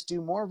lawmakers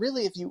do more.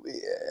 Really,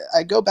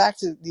 I go back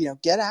to,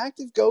 get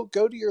active, go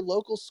to your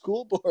local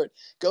school board,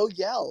 go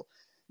yell.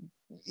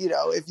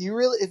 If you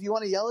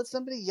want to yell at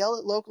somebody, yell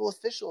at local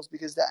officials,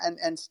 because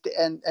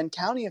and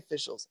county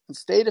officials and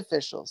state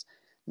officials.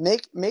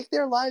 make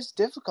their lives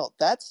difficult.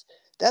 That's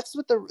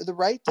what the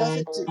right does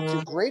it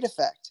to great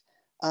effect.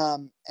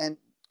 And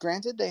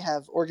granted, they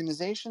have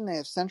organization, they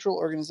have central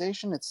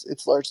organization.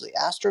 It's largely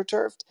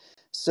astroturfed,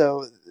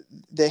 so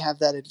they have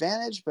that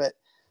advantage. But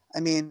I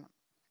mean,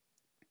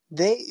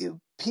 they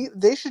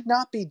should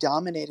not be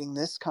dominating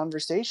this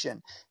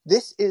conversation.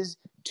 This is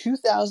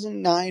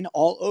 2009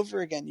 all over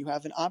again. You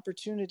have an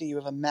opportunity. You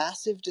have a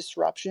massive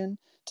disruption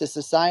to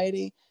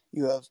society.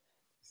 You have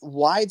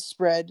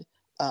widespread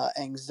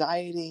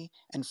anxiety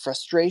and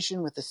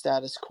frustration with the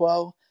status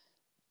quo.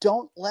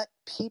 Don't let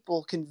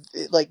people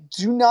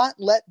do not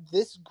let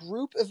this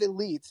group of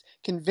elites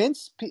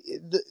convince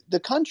the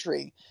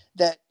country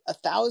that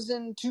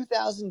 1,000,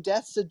 2,000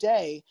 deaths a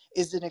day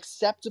is an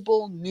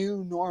acceptable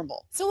new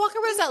normal. So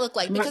Walker, what does that look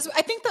like? Because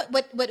I think that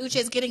what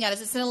Uche is getting at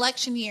is it's an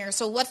election year.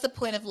 So what's the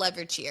point of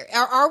leverage here?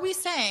 Are we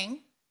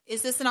saying,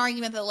 is this an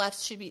argument that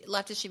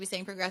leftists should be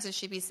saying, progressives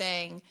should be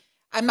saying,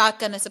 I'm not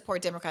going to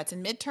support Democrats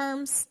in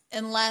midterms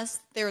unless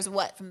there's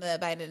what from the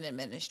Biden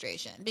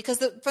administration?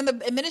 Because from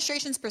the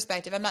administration's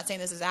perspective, I'm not saying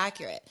this is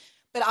accurate,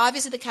 but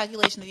obviously the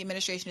calculation that the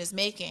administration is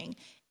making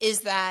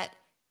is that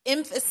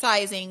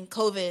emphasizing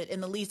COVID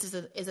in the least is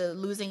a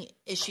losing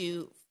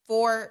issue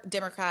for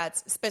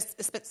Democrats,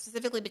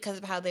 specifically because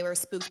of how they were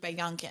spooked by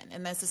Youngkin.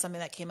 And this is something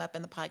that came up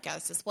in the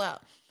podcast as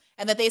well.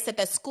 And that they said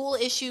that school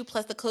issue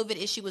plus the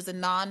COVID issue was a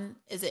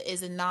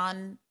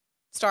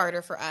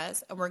non-starter for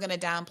us, and we're going to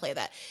downplay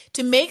that.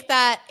 To make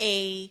that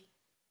a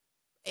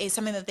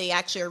something that they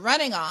actually are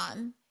running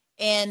on,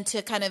 and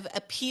to kind of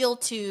appeal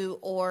to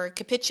or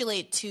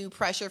capitulate to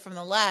pressure from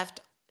the left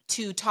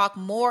to talk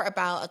more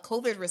about a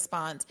COVID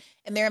response,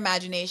 in their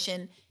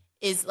imagination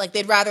is like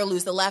they'd rather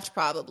lose the left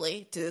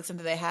probably, to the extent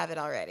that they have it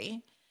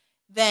already,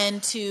 than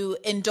to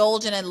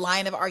indulge in a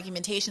line of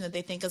argumentation that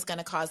they think is going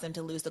to cause them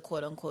to lose the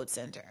quote unquote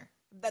center.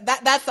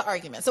 That's the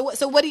argument.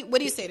 So what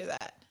do you say to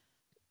that?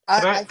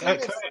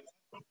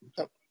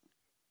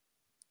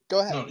 Go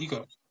ahead. No, you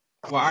go.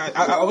 Well,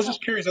 I was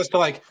just curious as to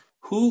like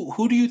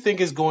who do you think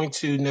is going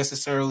to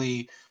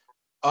necessarily,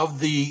 of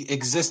the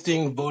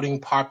existing voting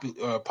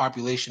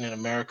population in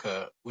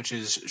America, which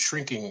is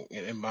shrinking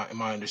in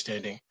my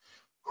understanding,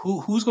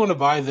 who's going to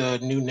buy the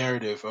new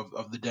narrative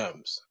of the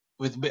Dems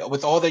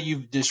with all that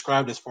you've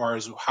described as far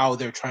as how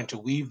they're trying to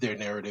weave their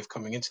narrative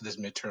coming into this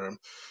midterm,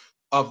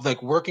 of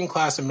like working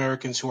class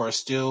Americans who are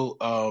still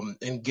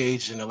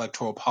engaged in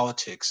electoral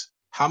politics?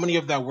 How many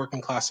of that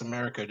working class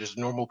America, just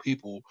normal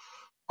people,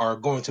 are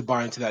going to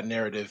buy into that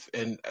narrative,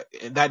 and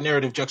that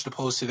narrative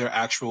juxtaposed to their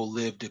actual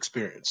lived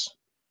experience?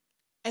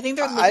 I think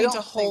they're looking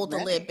to hold the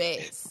lib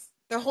base.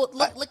 They're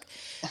look.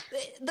 I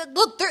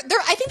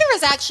think there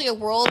is actually a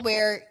world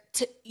where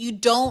you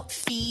don't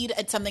feed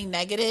at something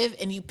negative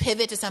and you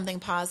pivot to something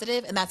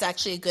positive, and that's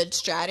actually a good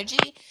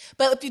strategy.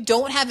 But if you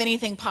don't have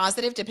anything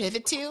positive to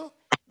pivot to,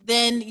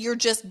 then you're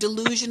just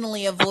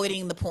delusionally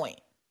avoiding the point.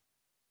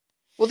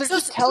 Well, they're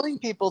just telling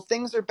people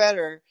things are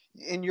better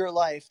in your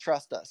life,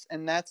 trust us.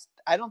 And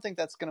I don't think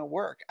that's going to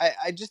work.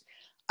 I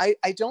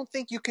don't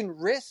think you can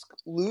risk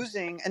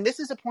losing. And this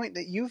is a point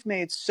that you've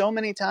made so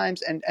many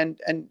times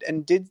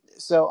and did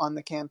so on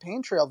the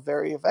campaign trail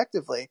very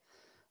effectively.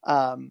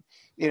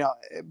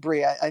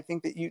 Bree, I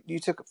think that you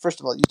took, first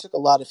of all, you took a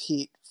lot of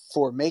heat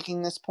for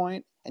making this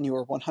point, and you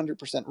were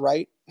 100%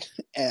 right.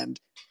 And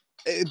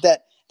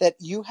that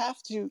you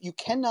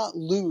cannot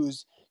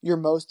lose your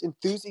most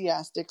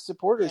enthusiastic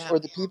supporters, or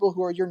the people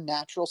who are your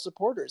natural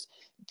supporters,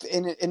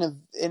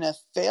 in a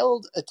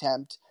failed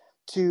attempt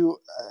to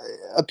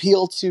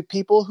appeal to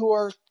people who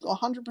are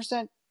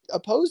 100%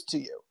 opposed to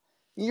you.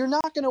 You're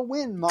not going to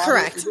win.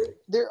 Correct.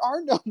 There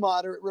are no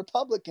moderate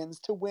Republicans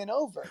to win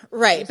over.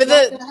 Right, it's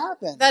not going to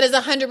happen. That is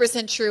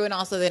 100% true, and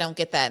also they don't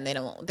get that,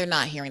 and they're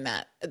not hearing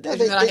that. They're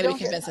not going to be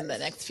convinced in the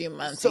next few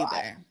months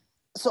either.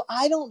 So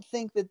I don't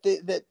think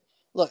that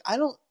look.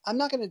 I'm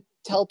not going to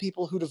tell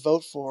people who to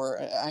vote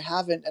for. I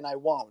haven't, and I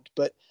won't.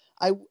 But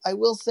I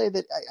will say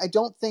that I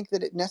don't think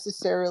that it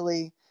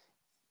necessarily.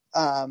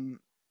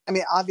 I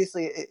mean,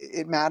 obviously,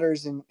 it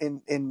matters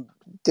in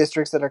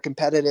districts that are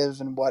competitive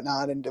and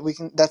whatnot, and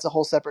that's a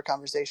whole separate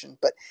conversation.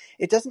 But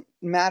it doesn't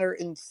matter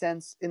in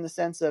the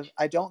sense of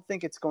I don't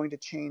think it's going to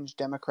change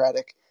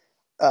Democratic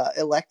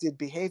elected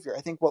behavior.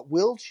 I think what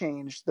will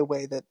change the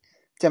way that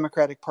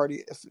Democratic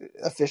Party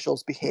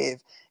officials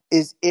behave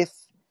is if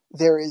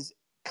there is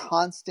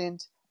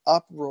constant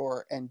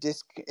uproar and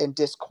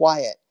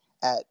disquiet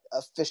at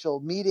official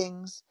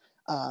meetings.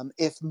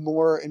 If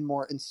more and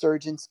more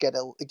insurgents get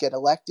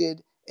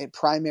elected and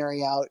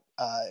primary out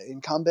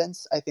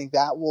incumbents, I think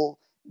that'll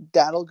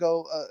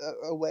go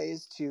a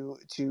ways to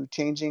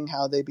changing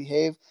how they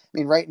behave. I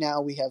mean, right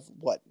now we have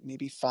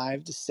maybe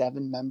 5 to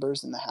 7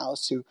 members in the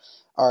House who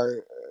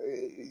are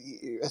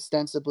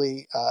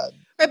ostensibly.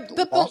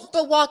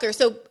 But Walker,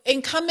 so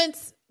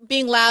incumbents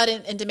being loud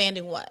and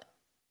demanding what?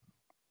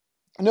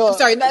 No, I'm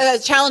sorry,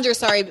 challengers.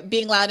 Sorry,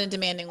 being loud and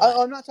demanding what?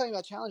 I'm not talking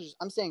about challengers.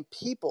 I'm saying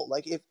people.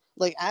 Like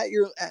at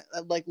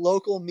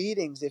local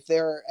meetings, if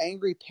there are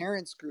angry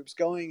parents groups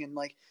going and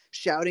like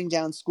shouting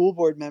down school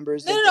board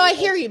members. No, I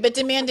hear you, but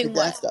demanding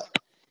what? Stuff.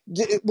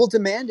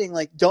 demanding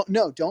like don't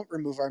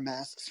remove our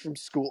masks from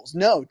schools.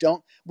 No,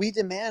 don't. We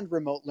demand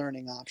remote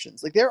learning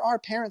options. Like there are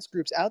parents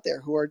groups out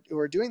there who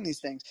are doing these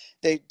things.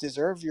 They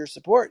deserve your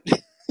support.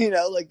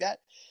 Like that.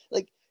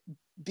 Like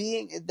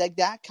being like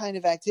that kind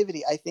of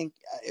activity, I think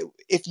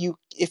if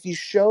you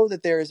show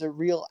that there is a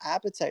real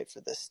appetite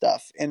for this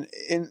stuff, and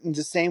in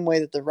the same way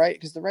that the right,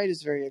 because the right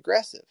is very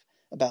aggressive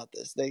about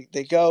this, they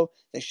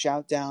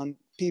shout down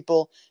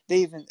people. They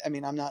even, I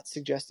mean, I'm not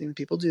suggesting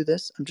people do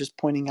this. I'm just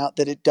pointing out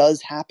that it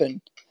does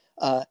happen.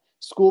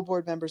 School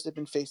board members have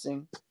been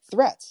facing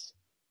threats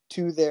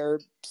to their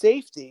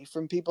safety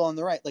from people on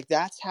the right. Like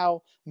that's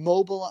how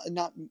mobile,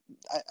 not,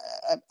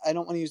 I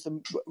don't want to use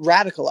the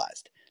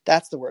radicalized.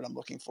 That's the word I'm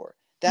looking for.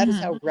 That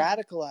is how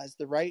radicalized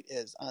the right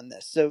is on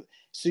this. So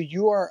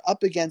you are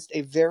up against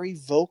a very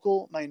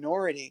vocal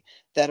minority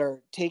that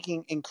are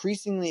taking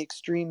increasingly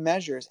extreme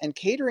measures, and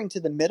catering to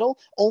the middle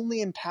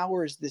only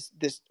empowers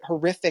this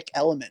horrific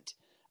element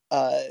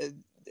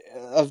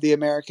of the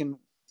American,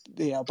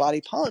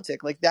 body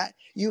politic. Like that,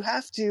 you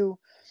have to.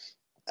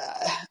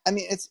 I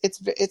mean,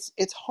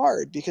 it's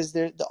hard because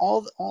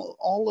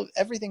all of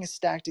everything is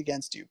stacked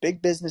against you.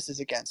 Big business is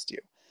against you.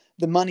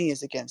 The money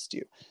is against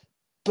you.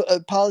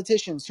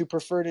 Politicians who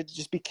prefer to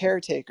just be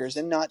caretakers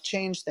and not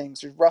change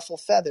things or ruffle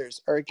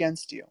feathers are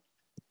against you.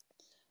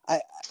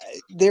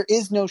 There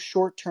is no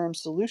short-term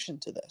solution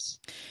to this.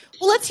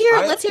 Well, let's hear.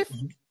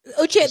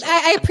 Ochai,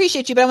 I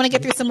appreciate you, but I want to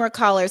get through some more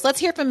callers. Let's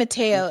hear from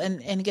Matteo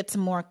and get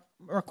some more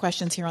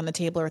questions here on the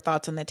table or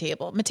thoughts on the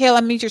table. Matteo,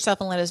 unmute yourself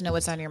and let us know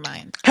what's on your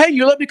mind. Hey,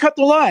 you let me cut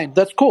the line.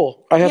 That's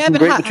cool. I've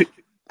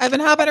been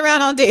hopping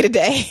around all day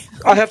today.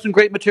 I have some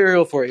great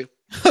material for you.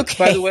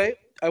 Okay. By the way,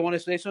 I want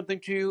to say something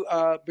to you,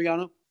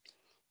 Brianna.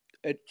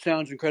 It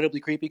sounds incredibly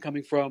creepy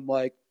coming from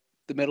like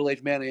the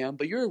middle-aged man I am,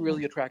 but you're a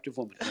really attractive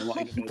woman. I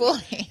want you to know.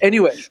 Boy.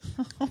 Anyway,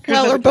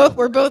 well,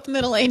 we're both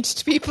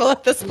middle-aged people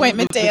at this point,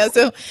 Matteo.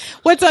 So,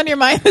 what's on your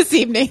mind this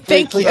evening?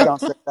 Thank you. Don't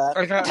say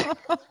that.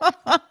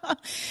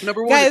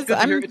 Number one, guys,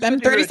 I'm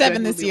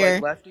 37 this year.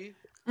 Like lefty.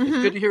 It's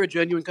good to hear a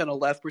genuine kind of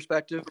left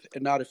perspective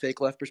and not a fake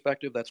left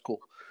perspective. That's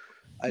cool.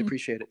 I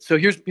appreciate it. So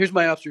here's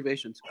my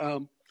observations.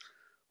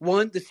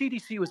 One, the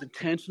CDC was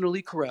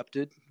intentionally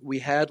corrupted. We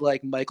had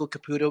like Michael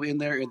Caputo in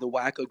there in the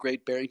wacko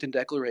Great Barrington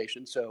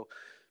Declaration. So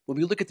when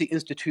we look at the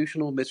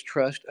institutional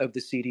mistrust of the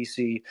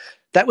CDC,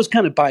 that was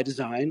kind of by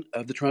design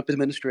of the Trump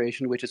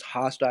administration, which is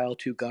hostile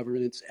to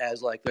governance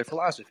as like their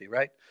philosophy,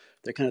 right?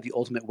 They're kind of the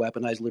ultimate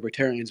weaponized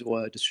libertarians who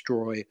want to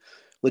destroy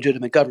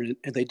legitimate government.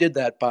 And they did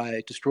that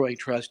by destroying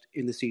trust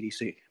in the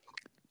CDC.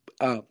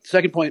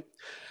 Second point,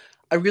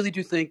 I really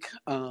do think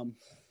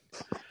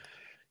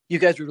you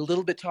guys were a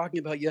little bit talking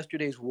about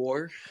yesterday's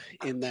war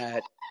in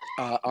that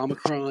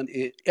Omicron,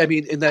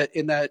 in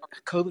that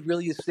COVID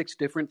really is 6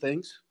 different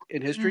things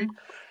in history.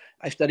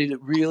 I studied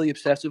it really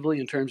obsessively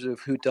in terms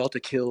of who Delta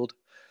killed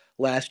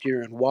last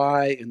year and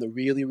why, and the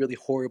really, really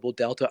horrible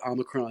Delta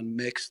Omicron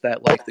mix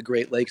that like the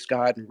Great Lakes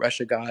got and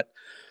Russia got.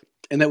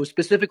 And that was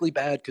specifically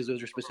bad because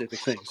those are specific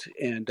things.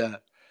 And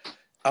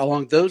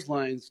along those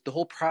lines, the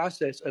whole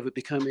process of it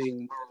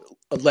becoming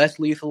less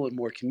lethal and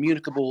more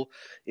communicable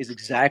is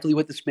exactly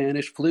what the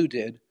Spanish flu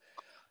did.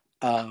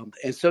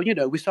 And so,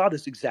 we saw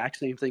this exact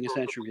same thing a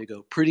century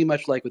ago, pretty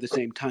much like with the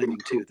same timing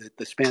too.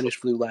 The Spanish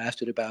flu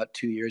lasted about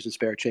 2 years and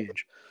spare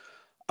change.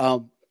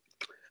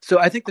 So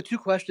I think the 2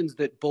 questions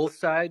that both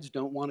sides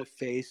don't want to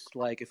face,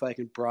 like if I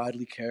can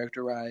broadly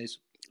characterize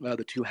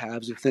the 2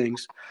 halves of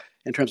things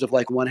in terms of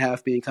like one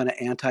half being kind of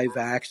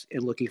anti-vax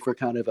and looking for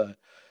kind of a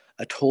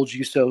told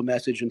you so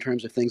message in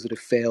terms of things that have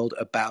failed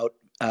about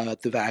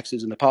the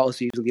vaxes and the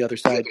policies, and the other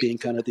side being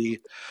kind of the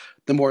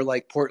more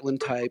like Portland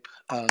type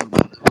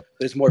that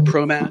is more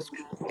pro-mask.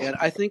 And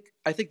I think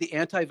the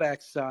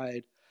anti-vax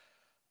side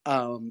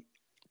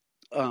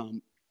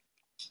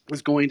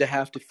was going to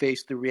have to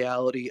face the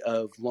reality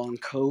of long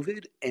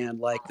COVID and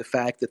like the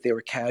fact that they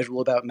were casual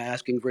about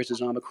masking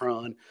versus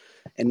Omicron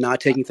and not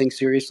taking things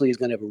seriously is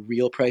going to have a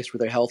real price for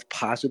their health,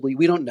 possibly.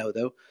 We don't know,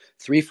 though.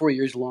 3-4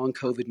 years long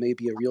COVID may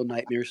be a real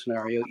nightmare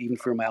scenario, even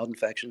for mild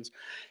infections.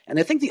 And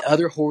I think the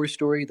other horror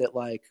story that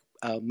like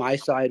my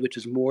side, which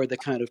is more the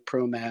kind of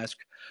pro-mask,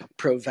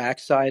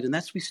 pro-vax side, and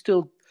that's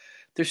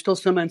there's still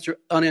some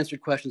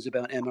unanswered questions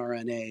about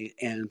mRNA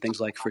and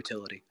things like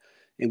fertility.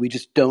 And we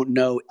just don't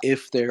know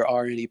if there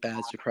are any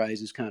bad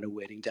surprises kind of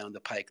waiting down the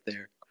pike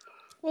there.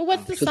 Well,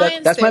 what's the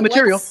science? That's my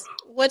material.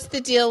 What's the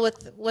deal with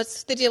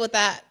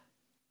that?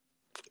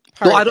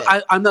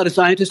 Well, I'm not a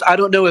scientist. I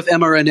don't know if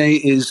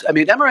mRNA is. I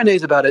mean, mRNA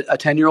is about a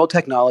 10-year-old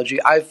technology.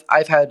 I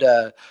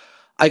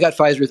got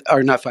Pfizer,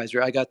 or not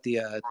Pfizer. I got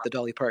the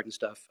Dolly Parton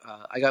stuff.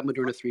 I got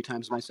Moderna 3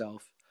 times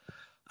myself.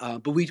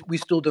 But we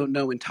still don't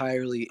know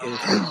entirely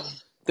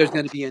if there's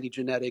going to be any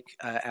genetic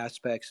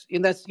aspects.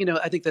 And that's,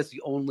 I think that's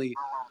the only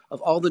of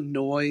all the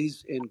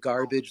noise and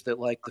garbage that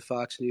like the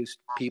Fox News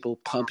people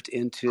pumped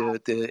into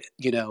the,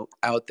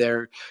 out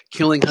there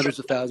killing hundreds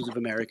of thousands of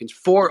Americans.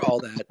 For all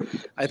that,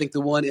 I think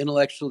the one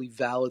intellectually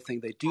valid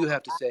thing they do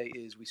have to say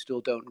is we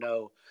still don't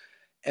know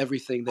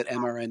everything that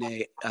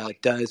mRNA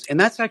does, and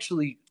that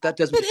doesn't. But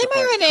just apply to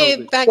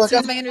mRNA COVID.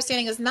 vaccines, my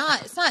understanding is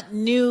it's not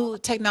new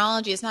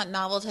technology. It's not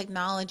novel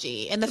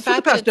technology, and the For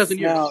fact the past that dozen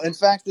years. No, in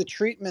fact, the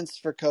treatments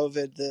for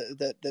COVID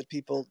that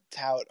people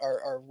tout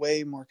are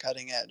way more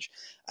cutting edge.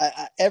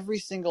 Every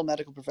single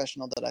medical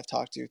professional that I've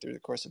talked to through the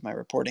course of my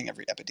reporting,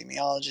 every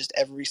epidemiologist,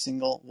 every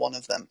single one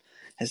of them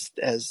has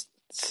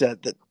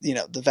said that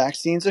the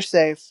vaccines are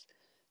safe.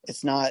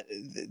 It's not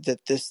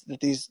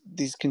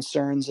these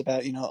concerns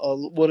about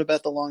what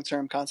about the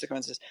long-term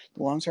consequences?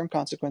 The long-term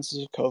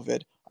consequences of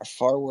COVID are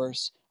far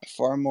worse, are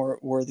far more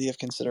worthy of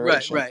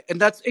consideration. Right,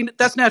 and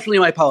that's naturally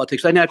my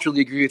politics. I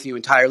naturally agree with you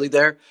entirely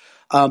there,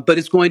 but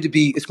it's going to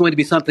be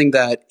something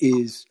that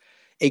is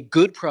a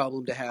good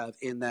problem to have,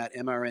 in that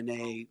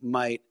mRNA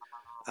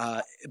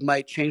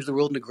might change the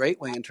world in a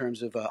great way in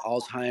terms of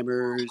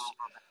Alzheimer's,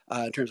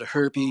 in terms of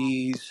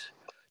herpes,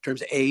 in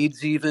terms of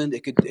AIDS. Even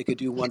it could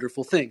do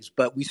wonderful things,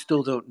 but we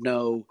still don't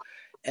know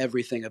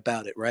everything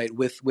about it. Right,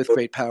 with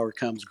great power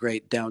comes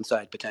great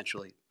downside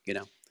potentially.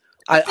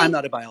 I'm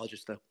not a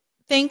biologist though.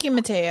 Thank you,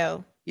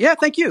 Matteo. Yeah,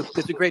 thank you.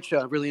 It's a great show.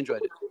 I really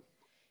enjoyed it.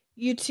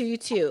 You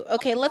too.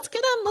 Okay, let's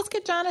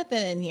get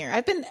Jonathan in here.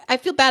 I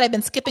feel bad. I've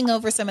been skipping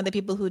over some of the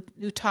people who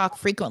talk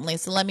frequently,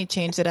 so let me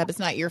change it up. It's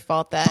not your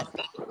fault that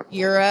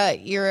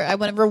I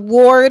want to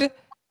reward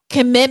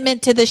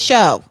commitment to the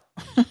show.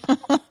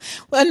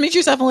 Unmute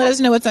yourself and let us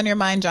know what's on your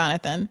mind,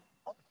 Jonathan.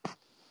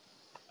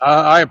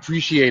 I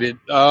appreciate it.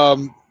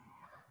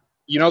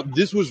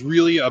 This was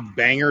really a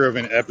banger of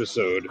an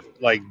episode.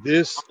 Like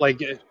this,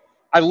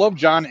 I love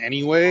John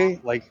anyway.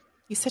 Like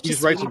he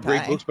just writes some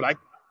great books, but I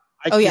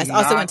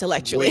also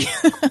intellectually.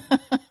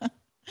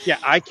 Yeah,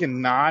 I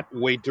cannot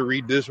wait to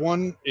read this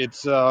one.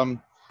 It's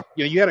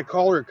you had a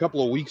caller a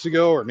couple of weeks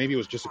ago, or maybe it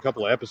was just a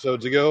couple of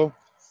episodes ago,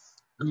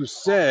 who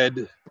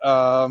said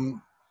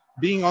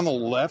being on the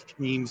left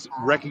means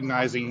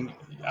recognizing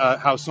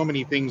how so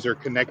many things are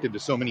connected to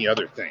so many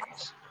other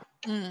things.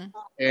 Mm.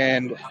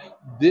 And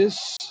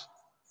this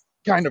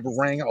kind of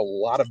rang a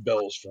lot of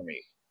bells for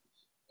me.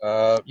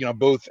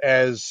 Both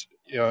as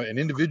an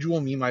individual,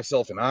 me,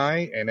 myself, and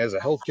I, and as a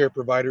healthcare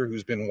provider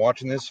who's been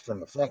watching this from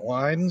the front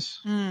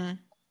lines. Mm.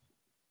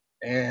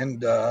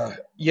 And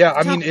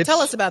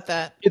tell us about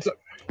that.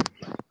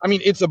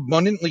 It's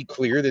abundantly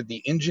clear that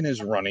the engine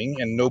is running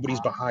and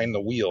nobody's behind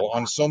the wheel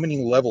on so many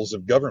levels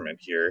of government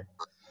here.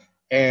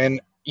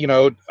 And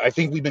I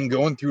think we've been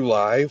going through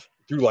life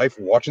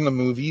watching the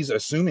movies,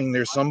 assuming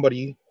there's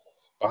somebody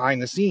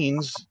behind the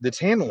scenes that's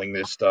handling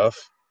this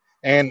stuff.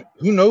 And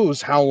who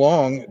knows how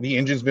long the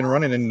engine's been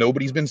running and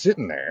nobody's been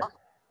sitting there.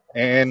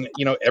 And,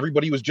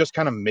 everybody was just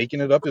kind of making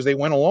it up as they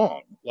went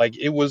along. Like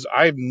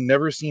I've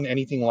never seen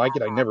anything like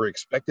it. I never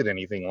expected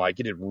anything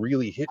like it. It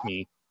really hit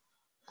me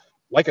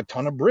like a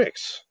ton of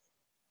bricks.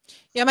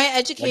 Yeah, my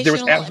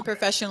educational and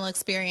professional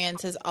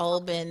experience has all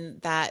been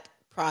that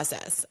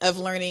process of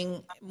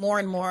learning more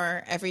and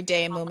more every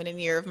day and moment and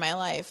year of my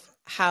life,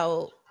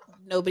 how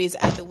nobody's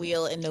at the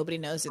wheel and nobody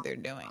knows what they're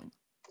doing.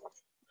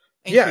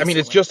 Yeah,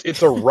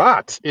 it's a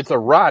rot. It's a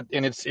rot,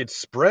 and it's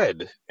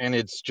spread, and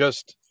it's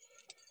just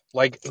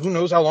like, who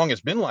knows how long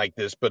it's been like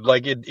this, but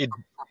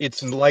it's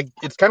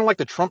kind of like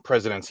the Trump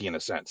presidency in a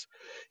sense.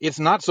 It's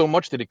not so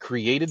much that it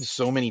created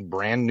so many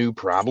brand new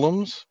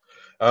problems,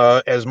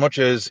 as much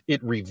as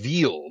it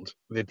revealed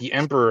that the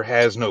emperor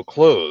has no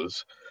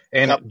clothes,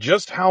 and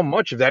just how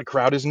much of that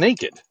crowd is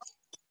naked.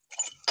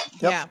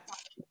 Yep.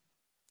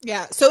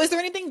 Yeah. So is there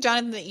anything,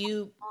 Jonathan, that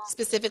you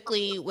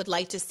specifically would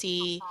like to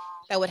see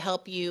that would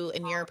help you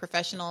in your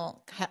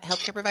professional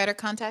healthcare provider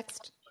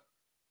context?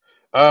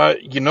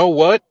 You know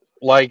what?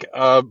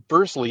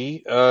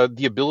 Firstly,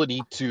 the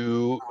ability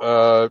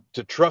to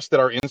trust that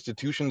our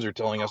institutions are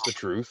telling us the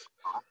truth.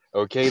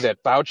 Okay,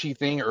 that Fauci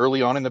thing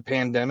early on in the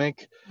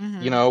pandemic,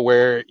 mm-hmm.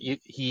 Where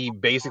he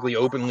basically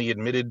openly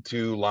admitted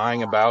to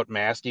lying about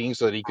masking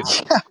so that he could,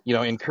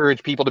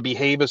 encourage people to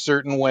behave a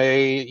certain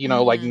way,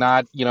 mm-hmm.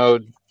 Not,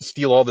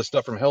 steal all the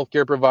stuff from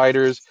healthcare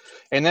providers.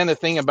 And then the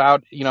thing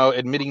about,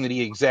 admitting that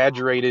he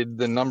exaggerated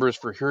the numbers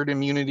for herd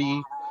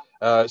immunity,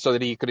 so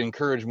that he could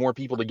encourage more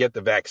people to get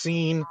the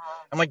vaccine.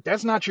 I'm like,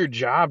 that's not your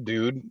job,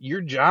 dude.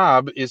 Your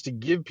job is to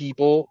give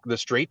people the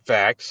straight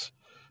facts.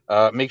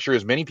 Make sure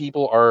as many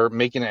people are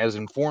making as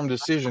informed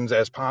decisions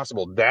as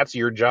possible. That's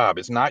your job.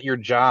 It's not your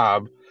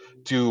job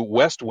to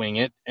West Wing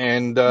it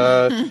and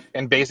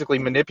basically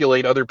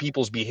manipulate other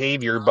people's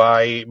behavior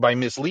by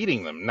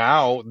misleading them.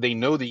 Now they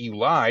know that you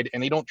lied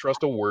and they don't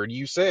trust a word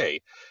you say.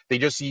 They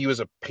just see you as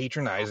a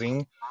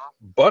patronizing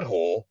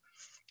butthole.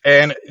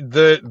 And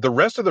the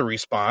rest of the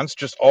response,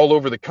 just all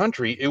over the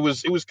country, it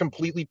was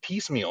completely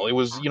piecemeal. It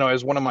was,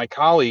 as one of my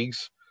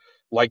colleagues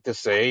like to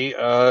say,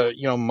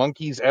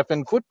 monkeys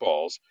effing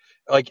footballs.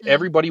 Like,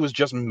 everybody was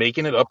just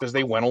making it up as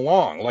they went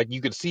along. Like,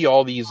 you could see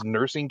all these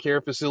nursing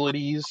care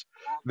facilities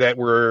that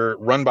were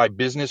run by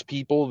business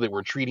people that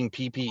were treating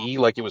PPE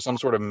like it was some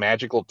sort of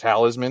magical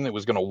talisman that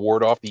was going to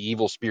ward off the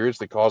evil spirits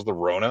that caused the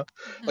Rona.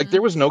 Mm-hmm. Like,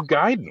 there was no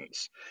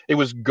guidance. It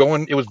was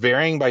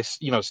varying by,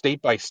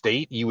 state by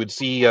state. You would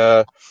see,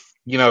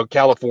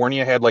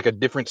 California had like a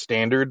different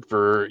standard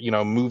for,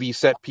 movie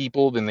set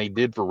people than they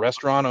did for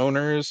restaurant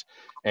owners,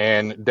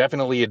 and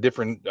definitely a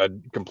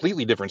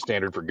completely different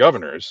standard for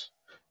governors.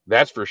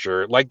 That's for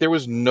sure. Like there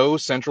was no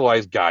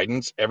centralized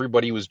guidance.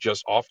 Everybody was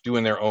just off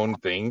doing their own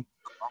thing.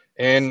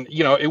 And,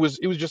 it was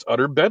just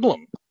utter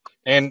bedlam.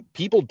 And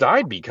people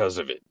died because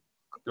of it.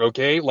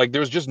 Okay? Like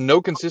there was just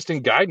no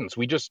consistent guidance.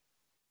 We just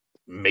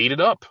made it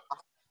up.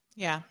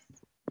 Yeah.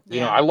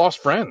 I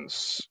lost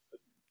friends.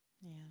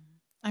 Yeah.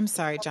 I'm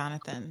sorry,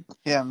 Jonathan.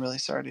 Yeah, I'm really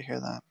sorry to hear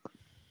that.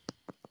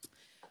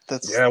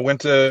 I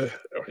went to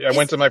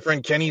my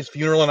friend Kenny's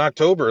funeral in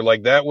October.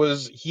 Like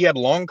he had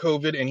long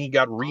COVID and he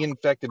got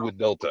reinfected with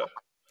Delta.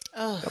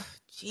 Oh,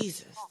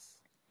 Jesus.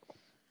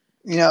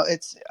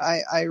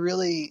 I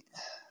really,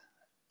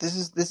 this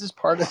is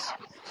part of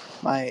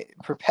my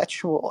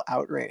perpetual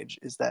outrage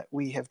is that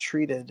we have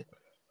treated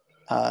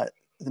the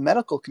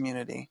medical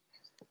community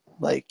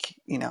like,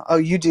 oh,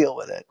 you deal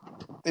with it.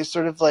 It's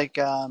sort of like,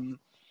 I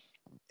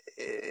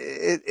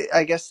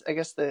guess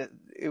that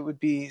it would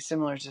be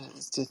similar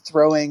to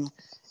throwing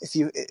if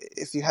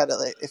you had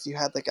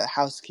like a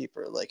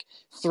housekeeper, like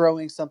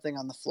throwing something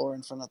on the floor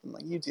in front of them,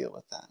 like you deal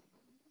with that.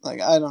 Like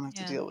I don't have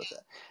to deal with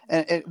it.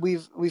 And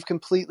we've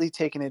completely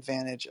taken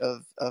advantage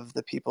of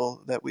the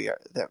people that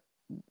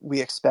we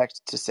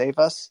expect to save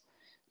us,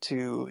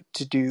 to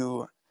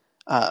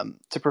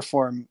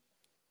perform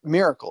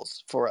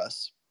miracles for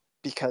us,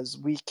 because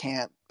we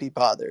can't be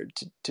bothered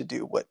to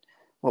do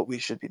what we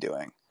should be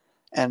doing.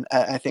 And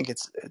I think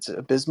it's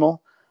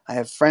abysmal. I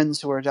have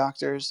friends who are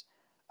doctors,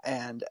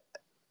 and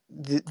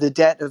the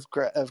debt of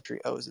GREE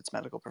owes its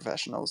medical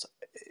professionals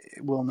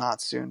will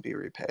not soon be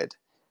repaid.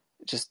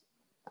 Just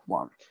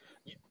won't.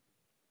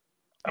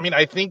 I mean,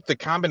 I think the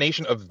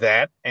combination of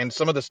that and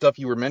some of the stuff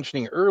you were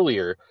mentioning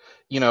earlier,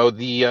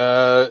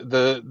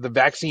 the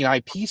vaccine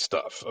IP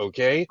stuff,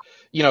 okay?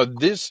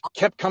 This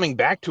kept coming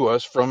back to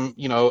us from,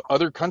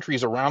 other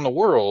countries around the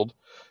world,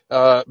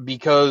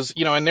 because,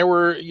 and there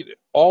were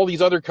all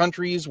these other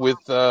countries with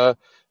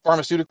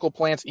pharmaceutical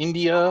plants,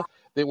 India,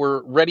 that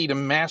were ready to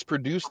mass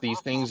produce these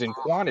things in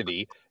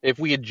quantity if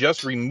we had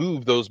just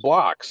removed those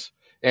blocks.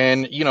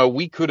 And,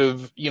 we could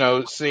have,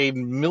 saved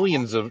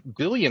millions of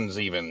billions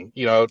even,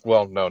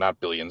 well, no, not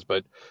billions,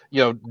 but,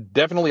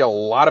 definitely a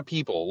lot of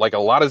people, like a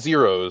lot of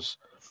zeros,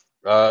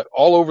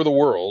 all over the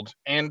world,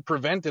 and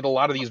prevented a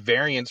lot of these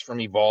variants from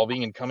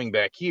evolving and coming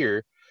back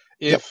here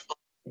if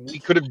we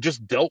could have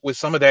just dealt with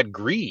some of that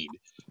greed.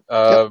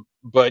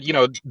 But,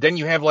 then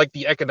you have like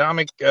the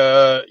economic,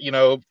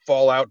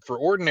 fallout for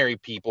ordinary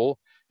people,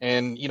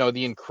 and,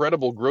 the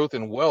incredible growth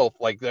in wealth,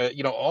 like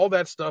all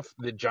that stuff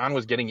that John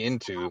was getting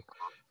into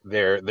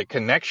there, the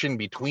connection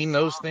between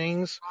those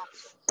things,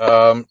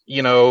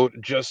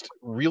 just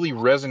really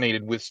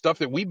resonated with stuff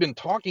that we've been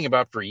talking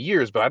about for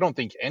years, but I don't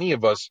think any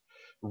of us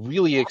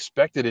really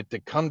expected it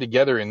to come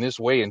together in this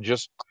way and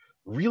just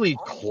really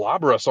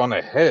clobber us on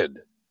the head.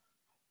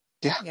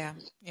 Yeah.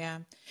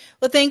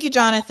 Well, thank you,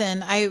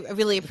 Jonathan. I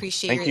really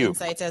appreciate your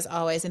insights as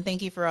always, and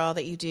thank you for all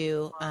that you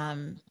do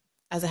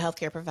as a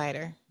healthcare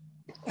provider.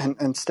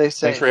 And stay safe.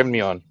 Thanks for having me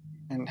on.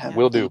 And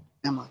will do.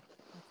 Emma.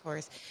 Of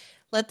course.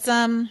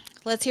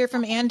 Let's hear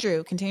from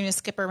Andrew. Continue to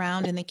skip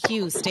around in the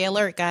queue. Stay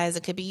alert, guys.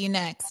 It could be you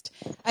next.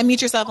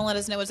 Unmute yourself and let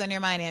us know what's on your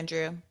mind,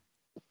 Andrew.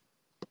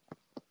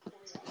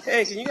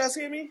 Hey, can you guys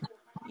hear me?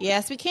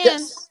 Yes, we can.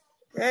 Yes.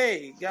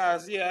 Hey,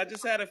 guys. Yeah, I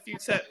just had a few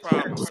tech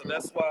problems, so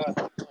that's why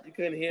you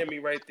couldn't hear me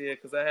right there,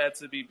 because I had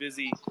to be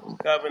busy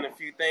covering a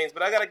few things.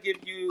 But I got to give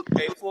you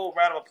a full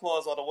round of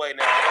applause all the way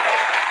now.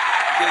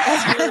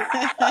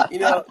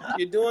 Because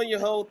you're doing your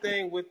whole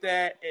thing with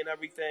that and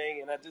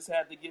everything, and I just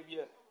had to give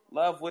you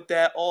love with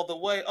that all the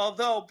way.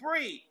 Although,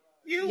 Bree,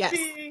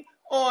 being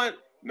on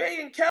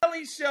Megyn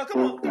Kelly's show,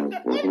 come on,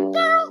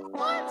 girl,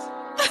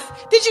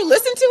 what? Did you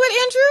listen to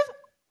it, Andrew?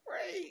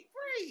 Bree,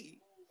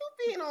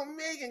 you being on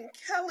Megyn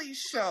Kelly's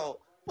show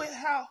with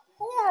how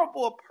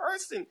horrible a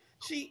person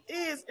she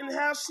is and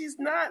how she's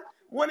not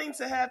wanting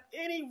to have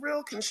any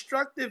real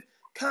constructive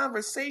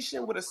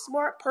conversation with a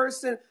smart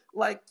person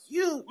like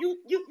you.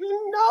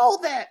 You know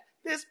that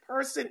this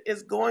person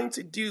is going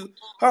to do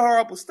her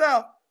horrible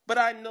stuff, but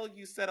I know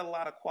you said a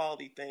lot of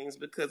quality things,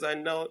 because I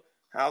know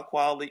how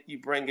quality you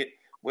bring it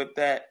with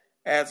that,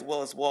 as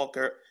well as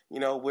Walker,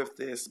 with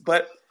this.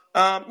 But,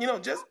 Walker,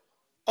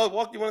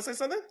 you want to say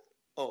something?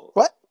 Oh.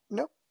 What?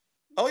 No.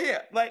 Oh, yeah.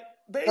 Like,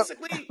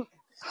 basically.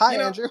 Hi,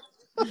 Andrew.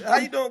 How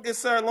you doing, good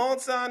sir? Long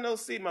time no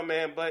see, my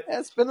man. But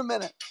it's been a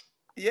minute.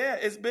 Yeah,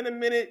 it's been a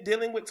minute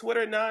dealing with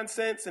Twitter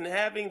nonsense and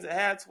having to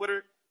have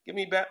Twitter give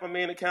me back my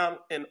main account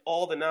and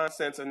all the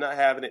nonsense of not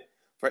having it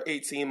for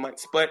 18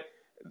 months. But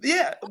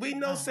yeah, we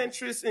know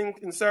centrists and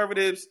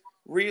conservatives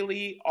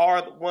really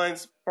are the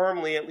ones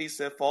firmly at least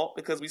at fault,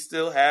 because we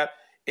still have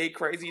a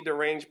crazy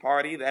deranged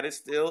party that is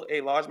still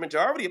a large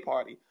majority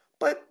party.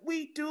 But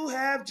we do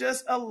have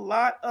just a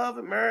lot of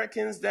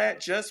Americans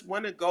that just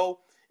want to go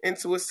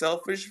into a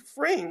selfish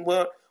frame.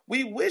 Well,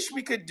 we wish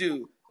we could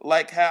do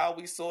like how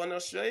we saw in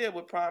Australia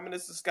with Prime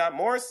Minister Scott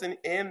Morrison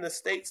in the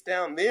states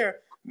down there,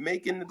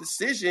 making the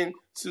decision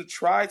to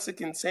try to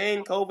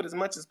contain COVID as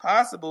much as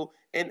possible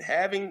and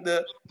having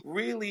the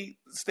really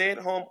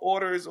stay-at-home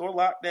orders or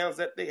lockdowns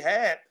that they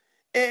had.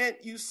 And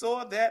you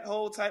saw that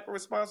whole type of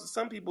response to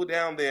some people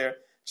down there.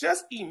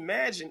 Just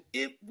imagine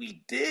if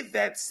we did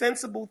that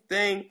sensible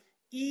thing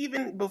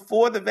even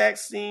before the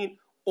vaccine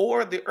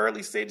or the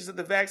early stages of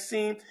the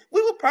vaccine,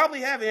 we would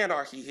probably have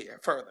anarchy here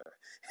further.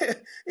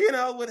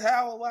 With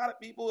how a lot of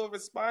people have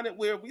responded,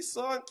 where we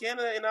saw in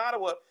Canada and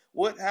Ottawa,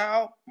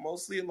 how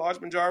mostly a large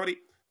majority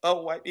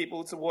of white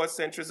people towards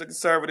centrists and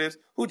conservatives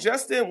who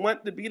just didn't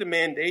want to be the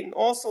mandate, and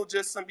also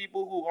just some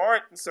people who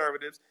aren't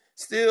conservatives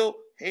still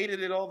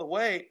hated it all the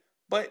way,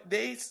 but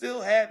they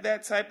still had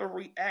that type of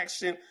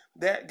reaction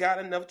that got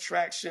enough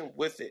traction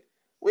with it.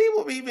 We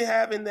will be even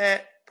having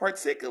that,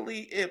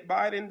 particularly if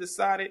Biden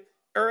decided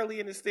early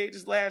in the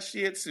stages last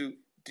year to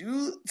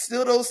do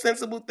still those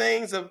sensible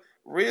things of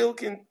real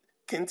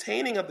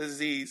containing of the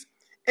disease,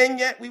 and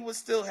yet we would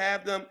still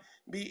have them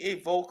be a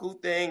vocal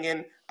thing.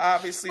 And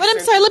obviously, but I'm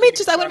sorry, I want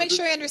to make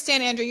sure I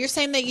understand, Andrew. You're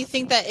saying that you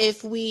think that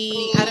if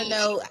we, I don't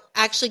know,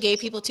 actually gave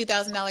people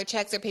 $2,000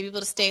 checks or paid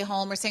people to stay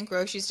home or sent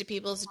groceries to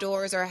people's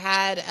doors or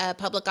had a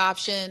public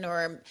option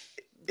or,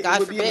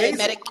 God forbid,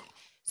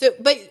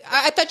 but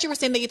I thought you were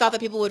saying that you thought that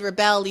people would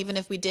rebel even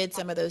if we did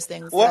some of those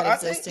things that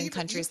exist in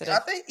countries that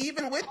have. I think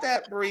even with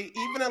that, Bree,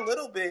 even a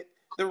little bit,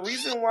 the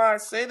reason why I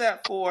say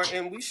that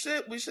and we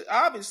should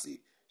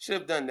obviously should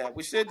have done that.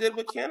 We should have did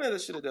what Canada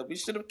should have done. We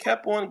should have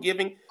kept on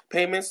giving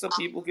payments so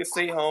people can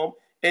stay home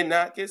and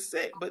not get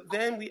sick. But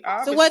then we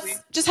obviously... So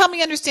just help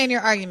me understand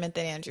your argument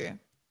then, Andrew.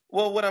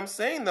 Well, what I'm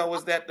saying, though,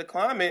 is that the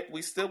climate,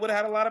 we still would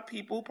have had a lot of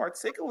people,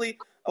 particularly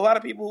a lot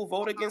of people who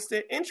vote against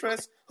their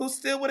interests, who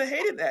still would have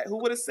hated that, who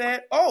would have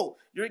said, oh,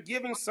 you're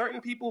giving certain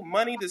people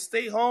money to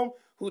stay home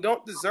who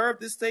don't deserve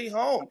to stay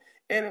home.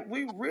 And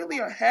we really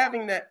are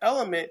having that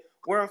element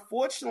where,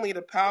 unfortunately,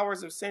 the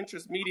powers of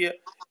centrist media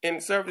and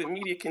conservative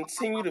media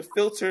continue to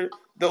filter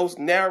those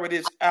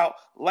narratives out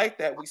like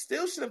that. We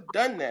still should have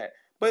done that,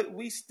 but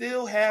we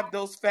still have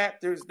those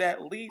factors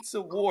that lead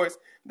towards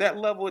that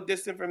level of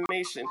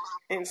disinformation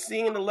and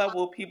seeing the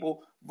level of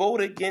people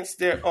vote against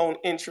their own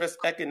interests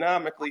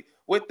economically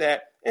with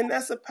that. And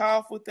that's a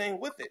powerful thing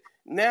with it.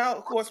 Now,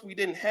 of course, we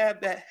didn't have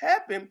that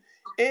happen.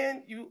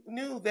 And you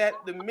knew that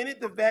the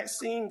minute the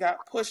vaccine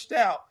got pushed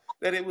out,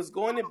 that it was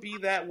going to be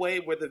that way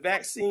where the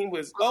vaccine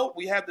was, oh,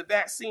 we have the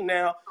vaccine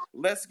now,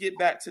 let's get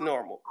back to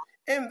normal.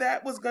 And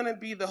that was going to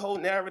be the whole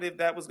narrative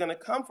that was going to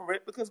come from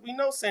it, because we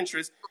know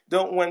centrists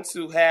don't want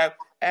to have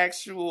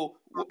actual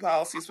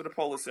policies for the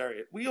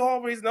proletariat. We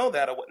always know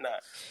that or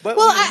whatnot. But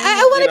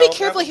I want to be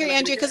careful here,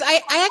 Andrew, because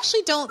I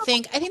actually don't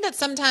think, I think that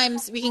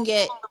sometimes we can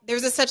get,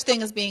 there's a such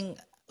thing as being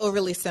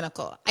overly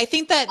cynical. I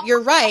think that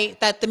you're right,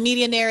 that the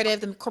media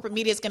narrative, the corporate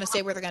media is going to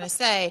say what they're going to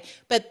say,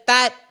 but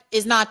that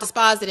is not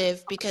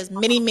dispositive because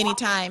many, many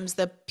times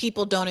the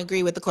people don't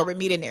agree with the corporate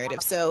media narrative.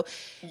 So,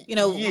 we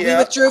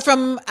withdrew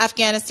from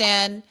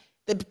Afghanistan.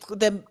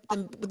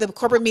 The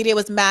corporate media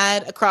was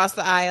mad across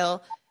the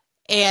aisle,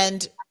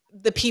 and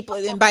the people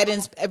in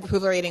Biden's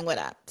approval rating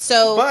went up.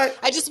 So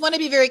I just want to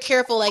be very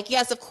careful. Like,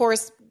 yes, of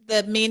course,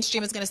 the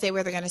mainstream is going to say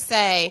what they're going to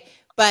say,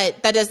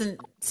 but that doesn't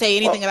say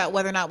anything about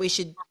whether or not we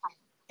should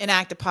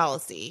enact a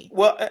policy.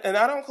 Well, and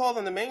I don't call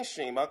them the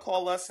mainstream. I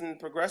call us in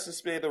progressive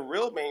spirit the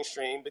real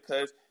mainstream,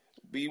 because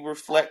we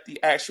reflect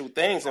the actual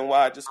things, and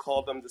why I just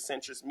call them the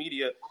centrist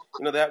media,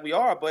 that we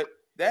are. But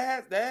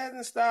that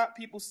hasn't stopped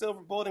people still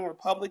from voting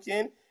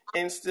Republican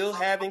and still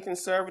having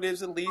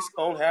conservatives at least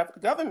own half of the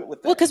government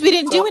with that. Well, because we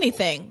didn't do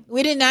anything.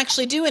 We didn't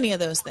actually do any of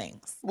those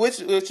things. Which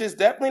is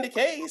definitely the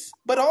case.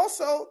 But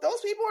also,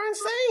 those people are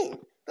insane.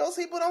 Those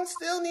people don't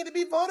still need to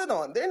be voted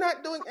on. They're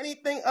not doing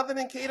anything other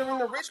than catering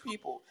to rich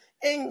people.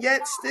 And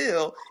yet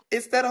still,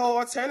 it's that whole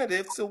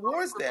alternative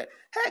towards that.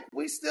 Heck,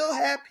 we still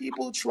have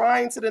people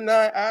trying to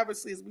deny,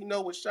 obviously, as we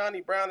know with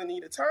Shani Brown and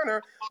Nina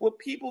Turner, where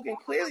people can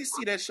clearly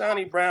see that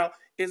Shani Brown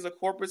is a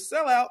corporate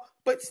sellout,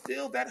 but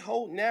still that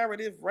whole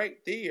narrative right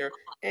there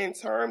in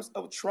terms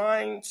of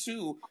trying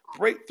to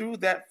break through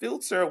that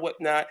filter or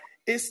whatnot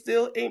is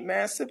still a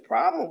massive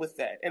problem with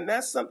that. And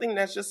that's something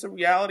that's just a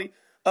reality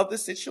of the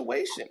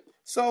situation.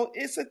 So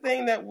it's a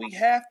thing that we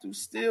have to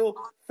still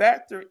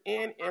factor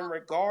in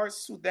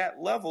regards to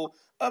that level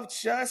of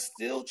just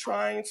still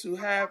trying to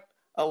have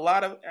a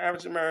lot of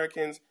average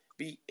Americans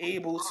be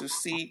able to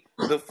see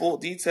the full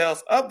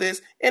details of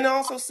this, and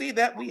also see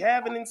that we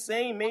have an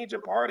insane major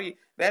party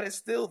that is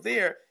still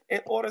there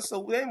in order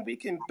so then we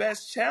can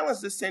best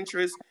challenge the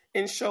centrists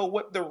and show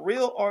what the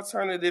real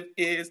alternative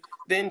is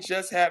than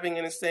just having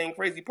an insane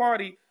crazy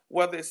party,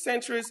 whether it's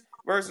centrist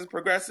versus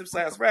progressive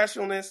 /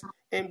 rationalist,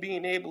 and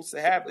being able to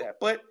have that.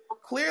 But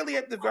clearly,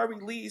 at the very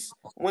least,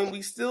 when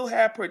we still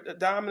have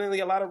predominantly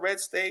a lot of red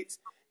states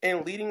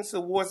and leading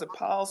towards the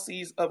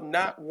policies of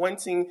not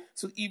wanting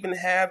to even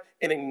have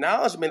an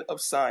acknowledgement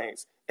of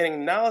science, an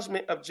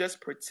acknowledgement of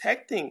just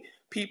protecting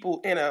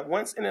people in a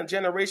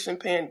once-in-a-generation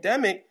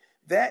pandemic,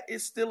 that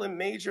is still a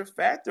major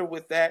factor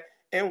with that,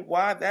 and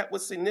why that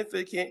was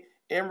significant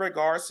in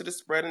regards to the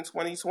spread in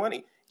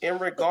 2020. in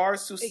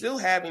regards to still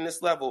having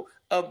this level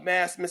of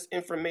mass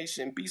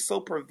misinformation be so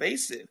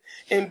pervasive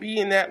and be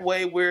in that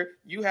way where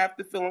you have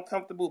to feel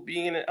uncomfortable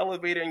being in an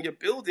elevator in your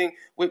building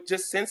with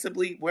just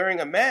sensibly wearing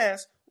a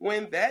mask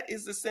when that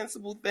is the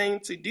sensible thing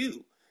to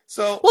do.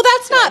 So, well,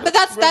 that's not, but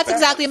that's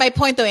exactly my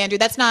point though, Andrew.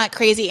 That's not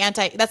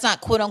that's not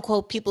quote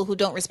unquote people who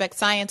don't respect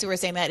science who are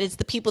saying that. It's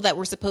the people that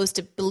we're supposed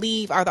to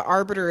believe are the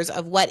arbiters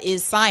of what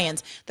is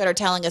science that are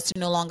telling us to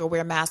no longer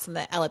wear masks in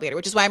the elevator,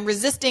 which is why I'm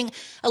resisting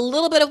a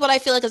little bit of what I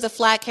feel like is a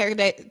flat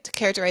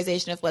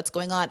characterization of what's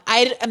going on.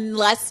 I'm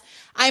less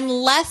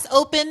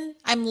open.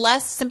 I'm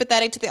less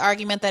sympathetic to the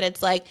argument that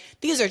it's like,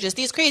 these are just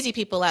these crazy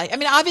people. I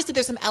mean, obviously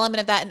there's some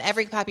element of that in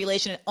every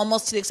population,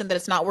 almost to the extent that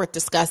it's not worth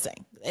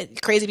discussing.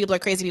 Crazy people are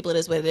crazy people. It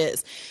is what it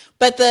is.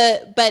 But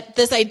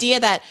this idea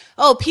that,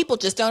 oh, people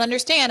just don't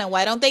understand and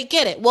why don't they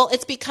get it? Well,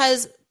 it's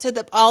because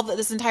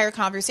this entire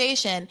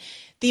conversation,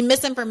 the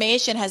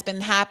misinformation has been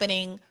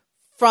happening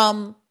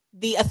from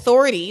the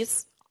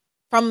authorities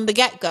from the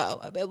get-go.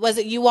 Was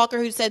it you, Walker,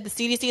 who said the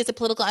CDC is a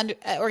political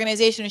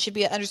organization and should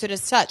be understood as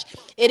such?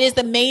 It is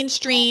the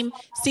mainstream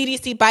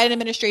CDC, Biden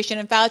administration,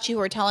 and Fauci who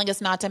are telling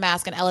us not to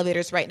mask in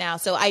elevators right now.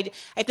 So I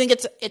think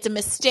it's a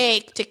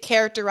mistake to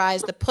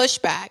characterize the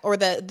pushback or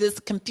this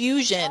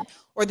confusion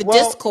or the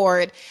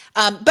discord.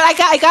 But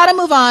I got to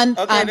move on,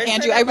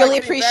 Andrew. I really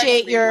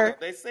appreciate your...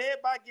 They say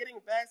it by getting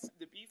vaccinated.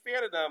 To be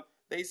fair to them,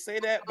 they say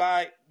that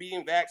by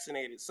being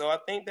vaccinated. So I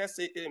think that's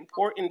an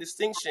important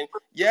distinction.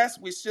 Yes,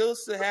 we still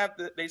should have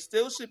they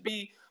still should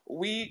be,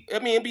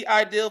 it'd be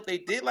ideal if they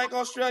did like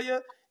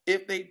Australia,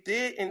 if they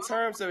did in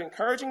terms of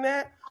encouraging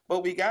that,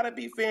 but we got to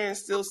be fair and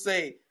still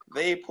say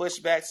they push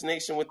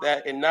vaccination with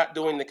that and not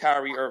doing the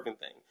Kyrie Irving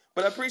thing.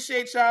 But I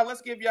appreciate y'all.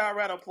 Let's give y'all a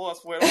round of applause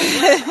for it.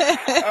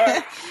 All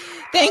right.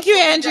 Thank you,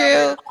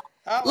 Andrew.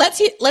 Let's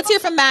hear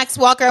from Max.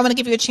 Walker, I want to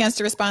give you a chance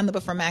to respond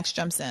before Max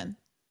jumps in.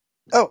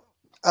 Oh,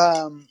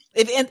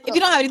 if you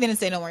don't have anything to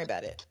say, don't worry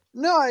about it.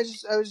 No, I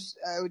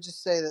would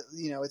just say that,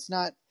 it's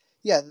not.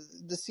 Yeah,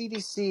 the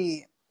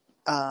CDC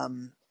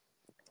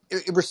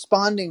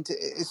responding to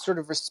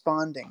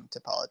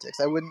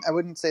politics. I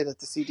wouldn't say that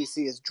the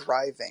CDC is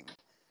driving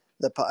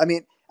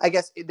I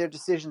guess their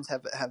decisions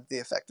have the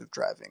effect of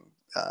driving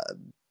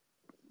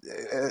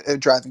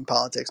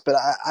politics. But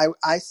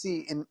I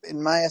see in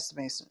my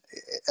estimation,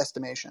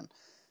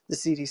 the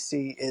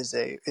CDC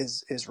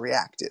is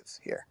reactive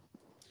here.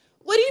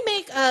 What do you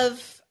make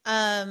of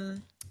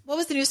what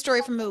was the news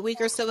story from a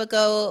week or so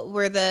ago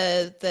where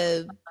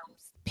the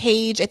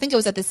page, I think it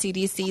was at the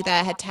CDC,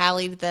 that had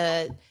tallied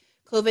the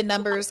COVID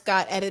numbers,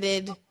 got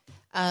edited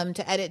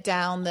to edit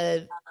down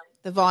the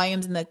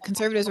volumes, and the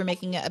conservatives were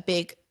making a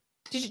big.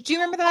 Do you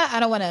remember that? I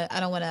don't want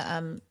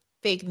to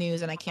fake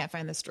news, and I can't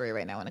find the story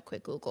right now on a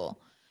quick Google.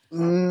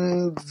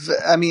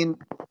 I mean,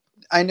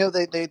 I know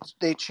they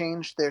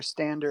changed their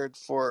standard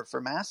for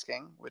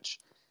masking, which.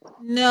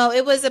 No,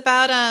 it was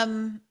about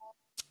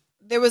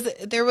there was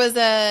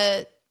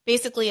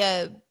basically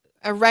a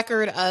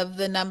record of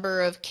the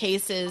number of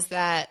cases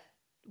that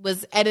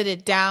was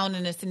edited down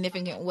in a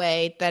significant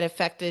way that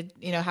affected,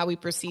 how we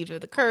perceived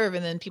the curve,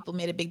 and then people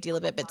made a big deal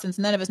of it. But since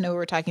none of us know what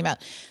we're talking about,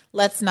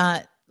 let's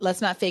not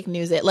fake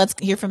news it. Let's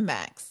hear from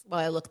Max while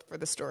I look for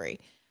the story.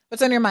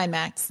 What's on your mind,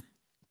 Max?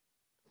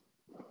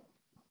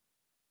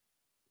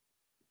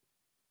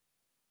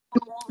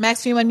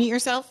 Max, do you unmute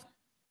yourself?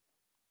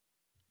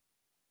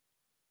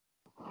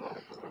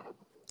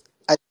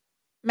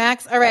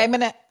 Max, all right. I'm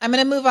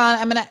gonna move on.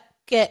 I'm gonna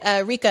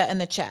get Rika in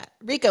the chat.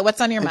 Rika,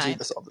 what's on your mind? I do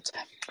this all the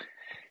time.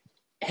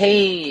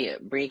 Hey,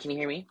 Bree, can you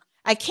hear me?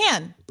 I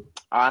can.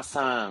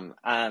 Awesome.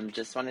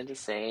 Just wanted to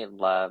say,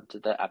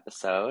 loved the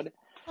episode.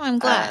 Oh, I'm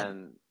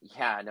glad.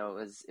 Yeah, no,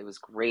 it was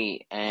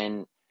great.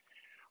 And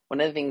one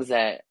of the things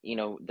that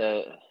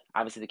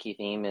obviously the key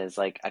theme is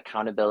like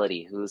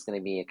accountability. Who's going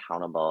to be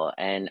accountable?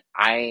 And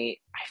I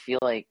feel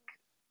like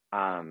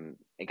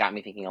it got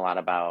me thinking a lot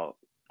about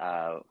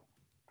kind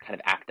of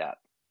ACT UP.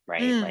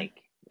 Right? Like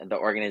the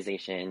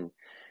organization,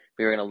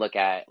 we were going to look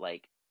at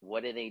like,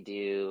 what did they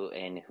do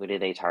and who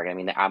did they target? I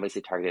mean, they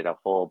obviously targeted a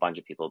whole bunch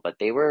of people, but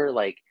they were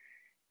like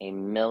a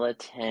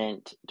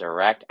militant,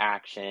 direct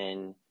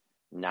action,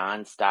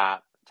 nonstop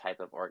type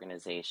of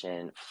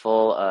organization,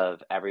 full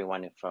of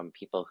everyone from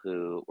people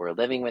who were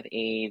living with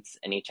AIDS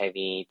and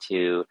HIV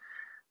to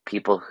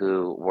people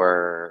who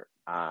were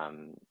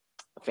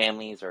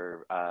families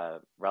or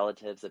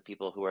relatives of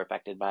people who were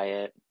affected by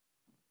it,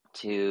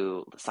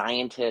 to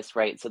scientists,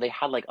 right? So they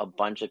had like a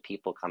bunch of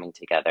people coming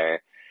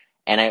together.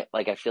 And I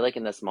feel like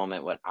in this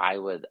moment, what I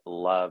would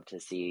love to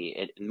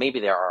see,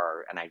 maybe there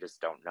are, and I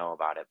just don't know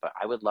about it, but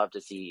I would love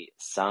to see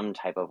some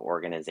type of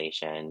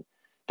organization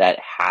that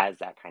has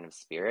that kind of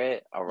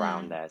spirit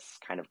around this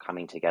kind of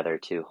coming together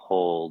to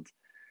hold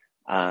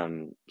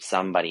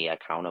somebody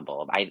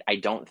accountable. I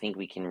don't think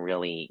we can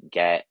really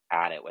get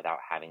at it without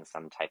having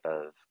some type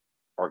of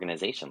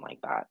organization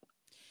like that.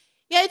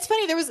 Yeah, it's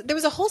funny. There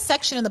was a whole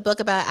section in the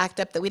book about ACT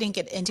UP that we didn't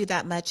get into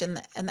that much in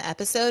the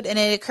episode, and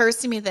it occurs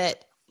to me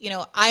that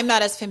I'm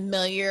not as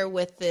familiar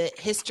with the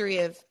history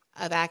of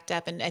ACT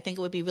UP, and I think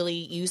it would be really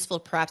useful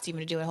perhaps even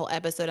to do a whole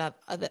episode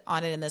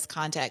on it in this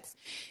context,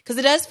 because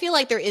it does feel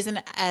like there isn't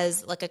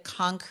as like a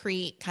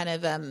concrete kind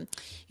of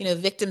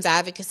victims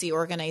advocacy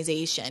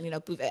organization,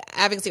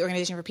 advocacy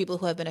organization for people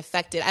who have been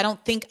affected. I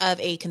don't think of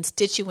a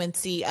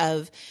constituency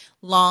of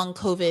long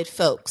COVID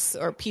folks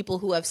or people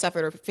who have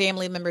suffered or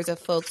family members of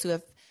folks who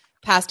have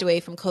passed away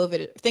from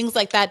COVID. Things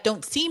like that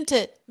don't seem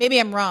to, maybe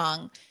I'm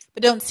wrong,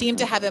 but don't seem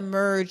to have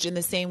emerged in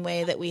the same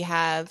way that we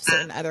have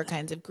certain other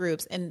kinds of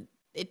groups. And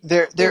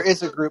there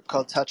is a group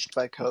called Touched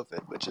by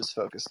COVID, which is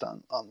focused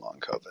on long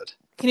COVID.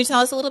 Can you tell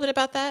us a little bit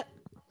about that?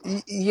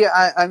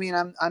 Yeah, I mean,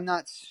 I'm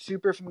not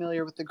super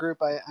familiar with the group.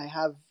 I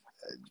have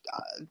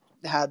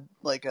had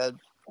like a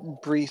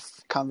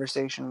brief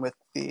conversation with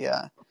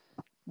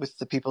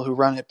the people who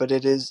run it, but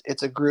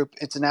it's a group.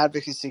 It's an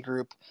advocacy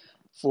group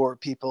for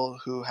people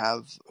who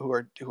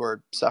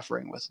are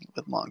suffering with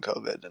long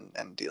COVID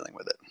and dealing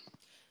with it.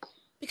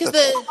 Because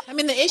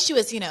the issue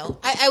is,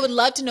 I would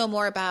love to know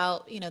more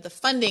about, the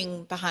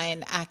funding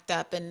behind ACT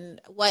UP and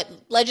what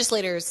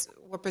legislators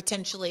were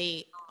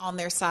potentially on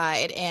their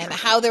side and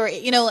how they were,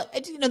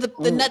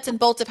 the nuts and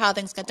bolts of how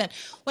things got done.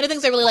 One of the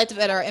things I really liked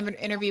about our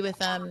interview with,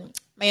 my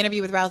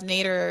interview with Ralph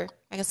Nader,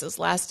 I guess it was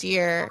last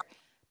year,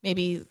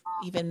 maybe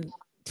even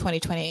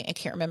 2020, I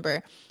can't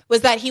remember,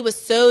 was that he was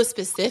so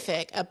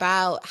specific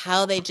about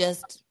how they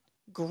just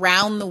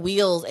ground the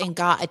wheels and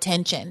got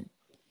attention.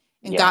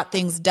 And got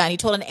things done. He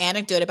told an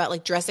anecdote about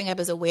like dressing up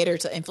as a waiter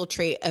to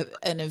infiltrate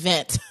an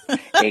event.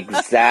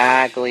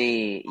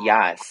 Exactly.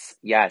 Yes.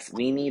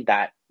 We need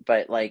that.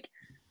 But like,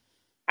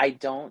 I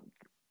don't,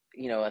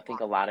 I think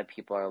a lot of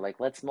people are like,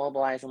 let's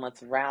mobilize and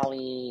let's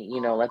rally,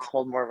 let's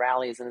hold more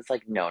rallies. And it's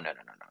like, no.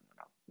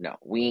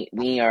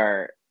 We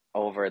are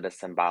over the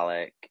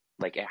symbolic.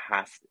 Like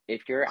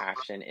if your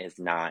action is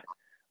not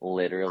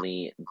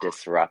literally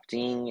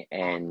disrupting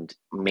and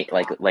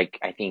like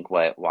I think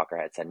what Walker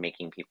had said,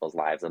 making people's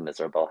lives a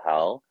miserable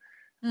hell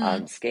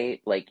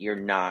scape, like you're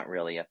not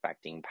really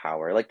affecting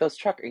power. Like those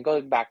and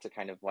going back to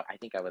kind of what I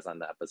think I was on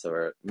the episode,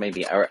 or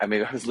maybe I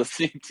was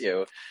listening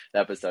to the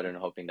episode and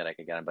hoping that I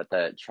could get on, but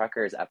the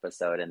truckers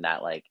episode and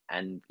that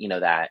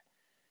that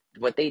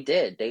what they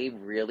did, they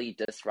really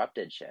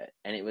disrupted shit,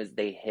 and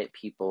they hit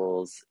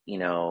people's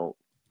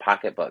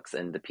pocketbooks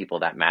and the people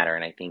that matter.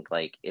 And I think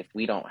like if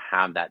we don't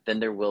have that, then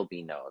there will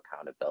be no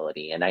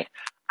accountability. And I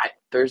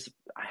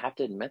have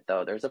to admit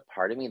though, there's a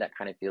part of me that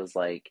kind of feels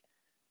like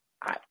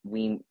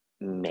we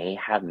may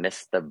have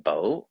missed the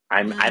boat.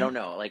 I don't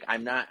know. Like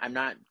I'm not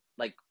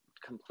like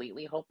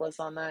completely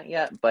hopeless on that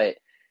yet, but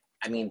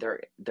I mean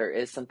there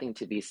is something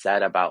to be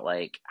said about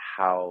like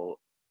how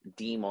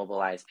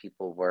demobilized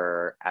people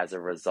were as a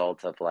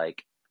result of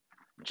like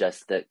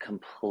just the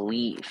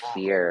complete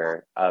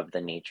fear of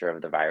the nature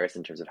of the virus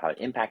in terms of how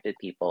it impacted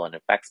people and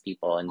affects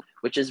people, and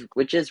which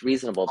is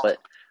reasonable,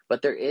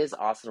 but there is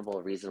also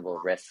a reasonable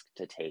risk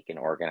to take in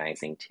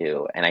organizing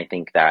too. And I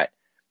think that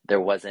there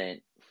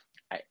wasn't,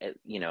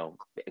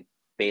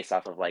 based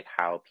off of like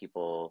how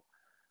people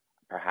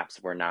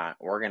perhaps were not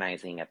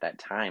organizing at that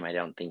time, I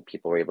don't think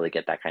people were able to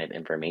get that kind of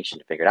information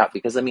to figure it out.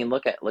 Because I mean,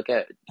 look at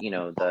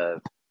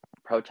the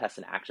protests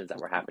and actions that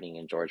were happening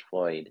in George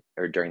Floyd,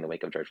 or during the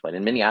wake of George Floyd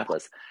in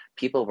Minneapolis.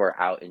 People were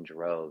out in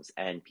droves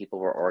and people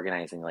were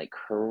organizing like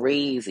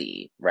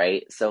crazy,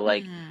 right? So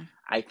like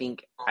I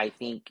think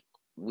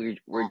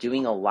we're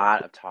doing a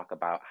lot of talk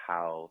about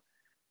how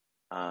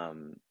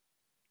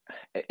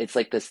it's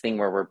like this thing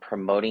where we're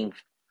promoting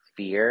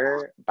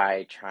fear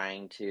by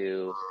trying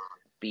to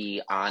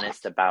be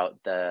honest about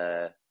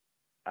the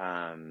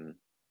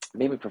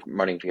maybe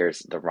promoting fear is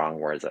the wrong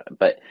words,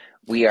 but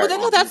we are. Well,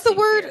 no, that's the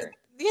word. Fear.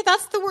 Yeah,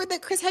 that's the word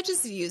that Chris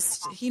Hedges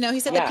used. He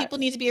said that people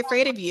need to be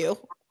afraid of you.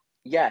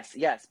 Yes,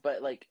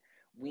 but like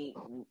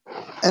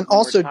and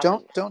also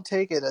don't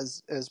take it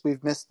as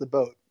we've missed the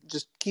boat.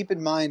 Just keep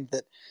in mind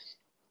that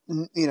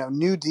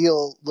New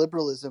Deal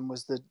liberalism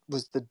was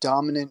the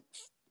dominant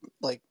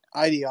like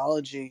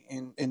ideology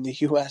in the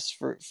U.S.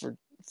 for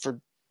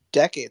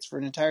decades, for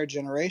an entire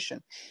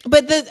generation.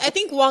 But I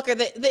think, Walker,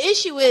 the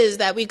issue is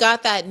that we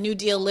got that New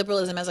Deal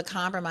liberalism as a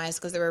compromise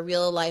because there were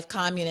real life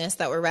communists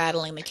that were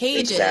rattling the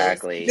cages.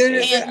 Exactly.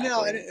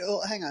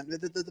 No, hang on.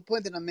 The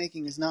point that I'm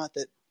making is not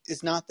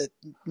that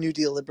New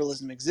Deal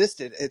liberalism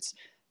existed.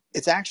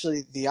 It's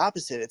actually the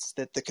opposite. It's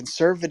that the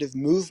conservative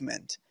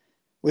movement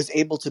was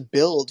able to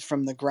build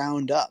from the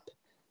ground up,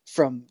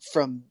 from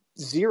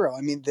zero.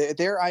 I mean,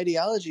 their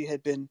ideology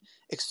had been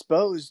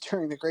exposed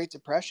during the Great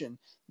Depression.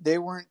 They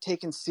weren't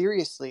taken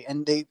seriously,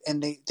 and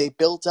they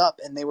built up,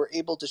 and they were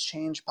able to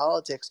change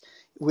politics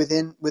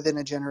within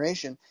a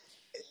generation.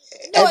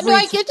 No, every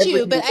I get you,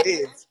 new but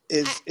wave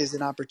is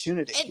an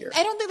opportunity here.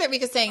 I don't think that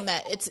Rika's saying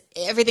that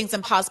everything's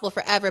impossible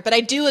forever, but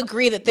I do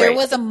agree that there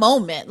was a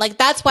moment. Like,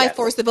 that's why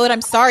Force the Vote.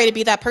 I'm sorry to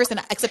be that person,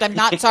 except I'm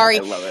not sorry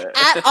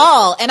at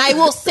all. And I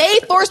will say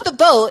Force the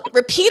Vote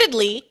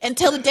repeatedly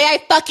until the day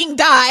I fucking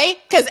die,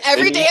 because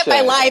every day of my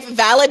life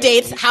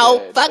validates how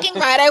fucking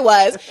right I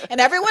was.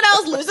 And everyone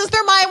else loses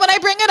their mind when I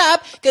bring it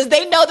up, because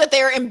they know that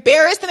they're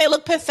embarrassed and they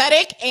look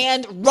pathetic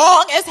and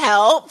wrong as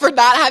hell for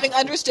not having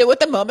understood what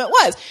the moment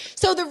was.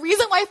 So the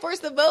reason why Force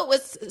the Vote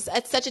was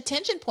at such a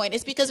tension point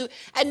is because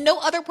at no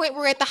other point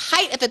were we at the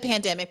height of the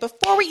pandemic,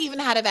 before we even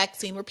had a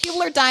vaccine, where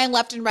people are dying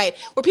left and right,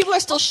 where people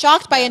are still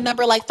shocked by a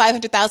number like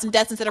 500,000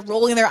 deaths instead of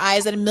rolling their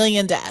eyes at 1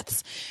 million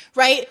deaths,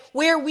 right?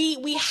 Where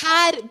we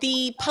had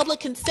the public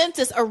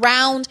consensus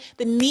around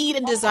the need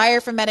and desire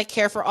for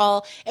Medicare for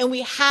all, and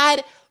we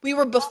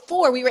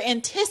were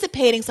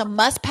anticipating some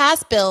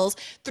must-pass bills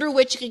through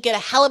which you could get a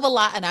hell of a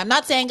lot. And I'm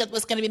not saying it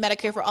was going to be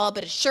Medicare for all,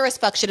 but it sure as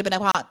fuck should have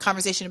been a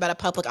conversation about a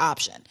public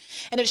option.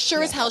 And it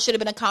sure as hell should have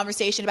been a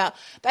conversation about,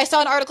 I saw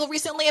an article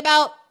recently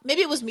about,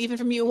 maybe it was even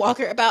from you,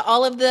 Walker, about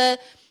all of the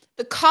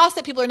costs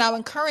that people are now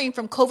incurring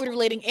from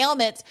COVID-related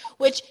ailments,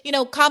 which,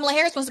 Kamala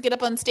Harris wants to get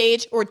up on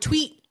stage or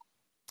tweet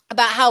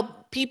about how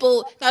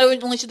people, not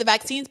only should the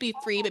vaccines be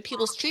free, but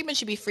people's treatment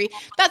should be free.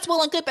 That's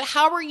well and good, but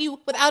how are you,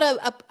 without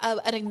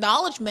an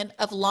acknowledgement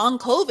of long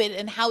COVID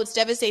and how it's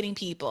devastating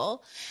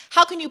people,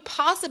 how can you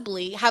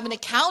possibly have an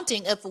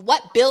accounting of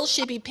what bills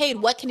should be paid,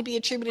 what can be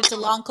attributed to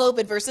long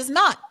COVID versus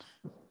not?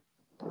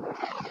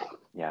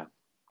 Yeah.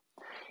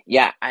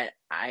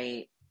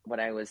 What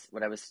I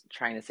was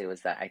trying to say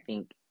was that I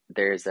think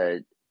there's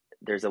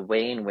a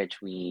way in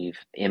which we've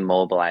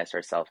immobilized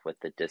ourselves with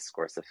the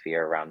discourse of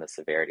fear around the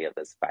severity of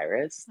this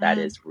virus. That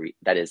is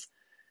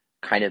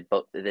kind of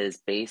it is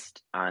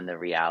based on the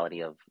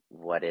reality of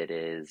what it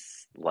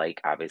is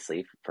like,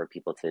 obviously, for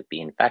people to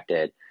be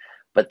infected.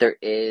 But there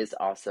is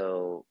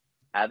also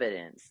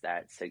evidence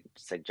that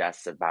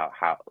suggests about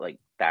how,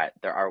 that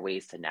there are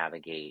ways to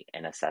navigate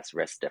and assess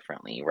risk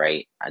differently,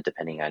 right?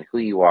 Depending on who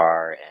you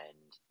are and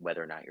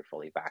whether or not you're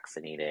fully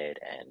vaccinated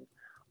and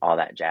all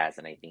that jazz.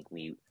 And I think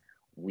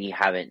we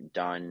haven't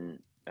done,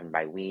 and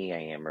by we,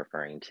 I am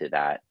referring to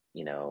that,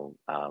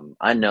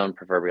 unknown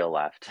proverbial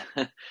left,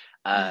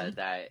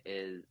 that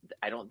is,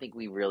 I don't think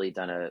we've really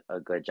done a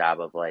good job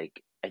of, I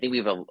think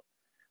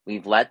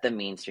we've let the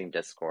mainstream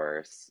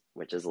discourse,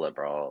 which is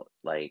liberal,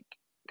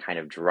 kind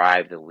of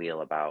drive the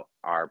wheel about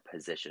our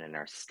position and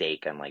our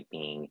stake on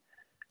being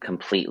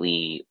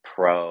completely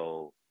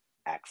pro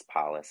X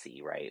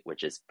policy, right?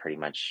 Which is pretty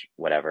much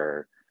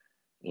whatever,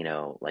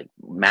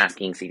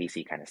 masking,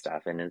 CDC kind of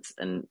stuff. And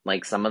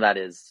some of that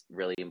is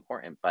really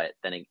important, but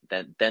then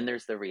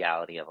there's the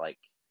reality of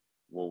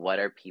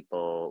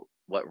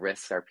what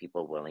risks are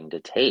people willing to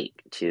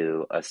take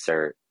to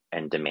assert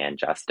and demand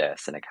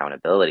justice and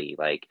accountability?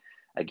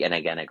 Again,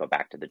 I go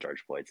back to the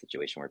George Floyd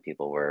situation where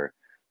people were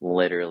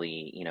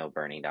literally,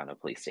 burning down a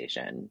police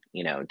station,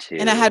 and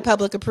it had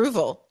public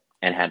approval.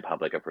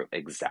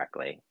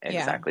 Exactly.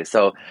 Yeah.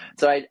 So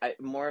I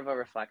more of a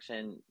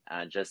reflection,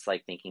 just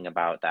thinking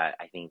about that.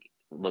 I think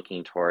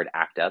looking toward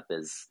ACT UP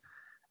is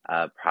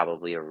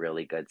probably a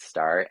really good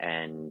start,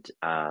 and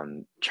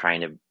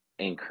trying to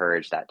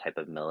encourage that type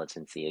of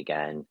militancy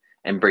again,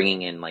 and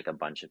bringing in a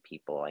bunch of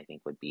people, I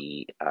think would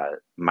be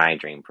my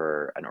dream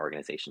for an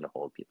organization to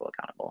hold people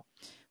accountable.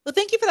 Well,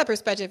 thank you for that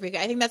perspective, Rika.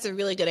 I think that's a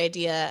really good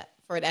idea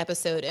for an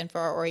episode and for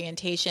our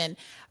orientation.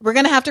 We're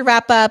going to have to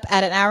wrap up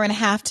at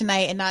 1.5 hours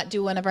tonight and not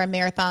do one of our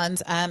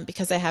marathons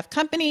because I have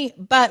company.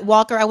 But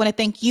Walker, I want to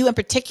thank you in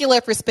particular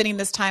for spending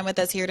this time with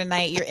us here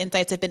tonight. Your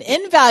insights have been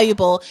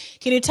invaluable.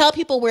 Can you tell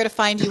people where to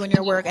find you and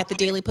your work at the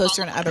Daily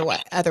Poster and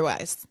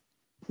otherwise?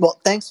 Well,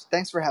 thanks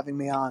for having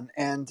me on.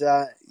 And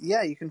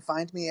you can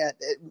find me at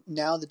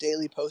now. The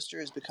Daily Poster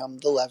has become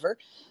The Lever.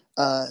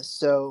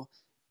 So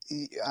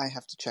I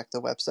have to check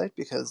the website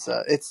because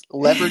it's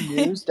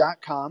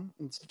levernews.com.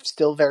 It's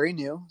still very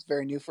new. It's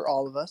very new for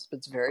all of us, but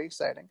it's very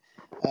exciting.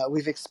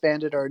 We've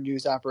expanded our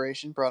news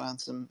operation, brought on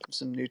some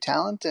new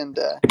talent, and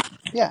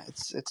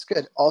it's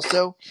good.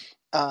 Also,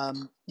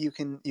 you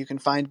can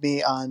find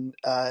me on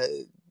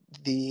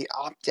the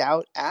Opt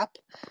Out app,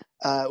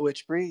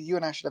 which Bree, you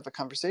and I should have a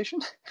conversation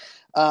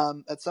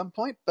at some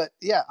point. But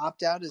yeah,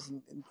 Opt Out is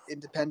an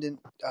independent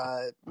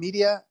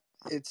media.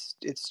 It's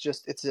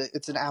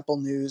an Apple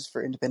News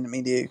for independent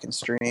media. You can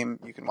stream,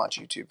 you can watch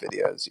YouTube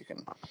videos,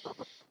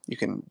 you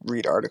can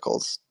read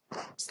articles.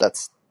 So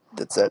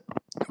that's it,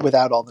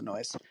 without all the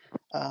noise.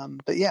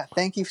 But yeah,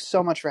 thank you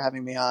so much for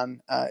having me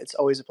on. It's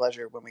always a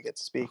pleasure when we get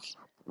to speak.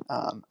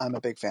 I'm a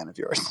big fan of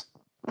yours.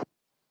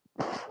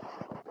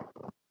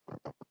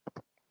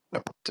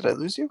 Oh, did I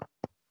lose you?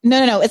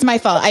 No, it's my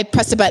fault. I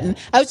pressed a button.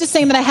 I was just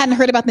saying that I hadn't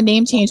heard about the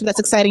name change, but that's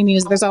exciting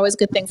news. There's always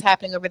good things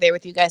happening over there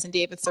with you guys and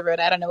David Sirota.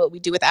 I don't know what we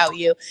do without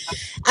you.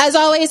 As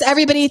always,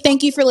 everybody,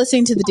 thank you for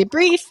listening to The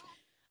Debrief.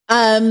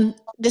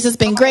 This has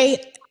been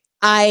great.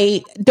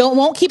 I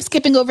won't keep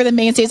skipping over the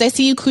mainstays. I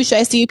see you, Kusha.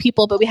 I see you,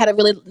 people, but we had a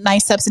really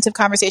nice substantive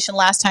conversation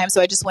last time,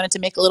 so I just wanted to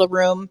make a little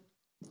room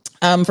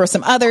For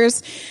some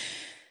others,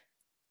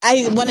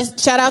 I want to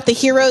shout out the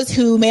heroes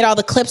who made all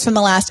the clips from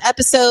the last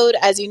episode.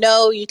 As you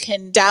know, you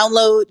can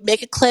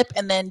make a clip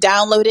and then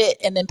download it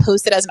and then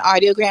post it as an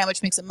audiogram,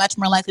 which makes it much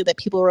more likely that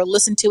people will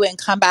listen to it and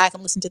come back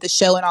and listen to the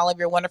show and all of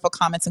your wonderful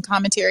comments and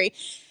commentary.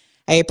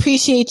 I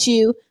appreciate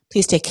you.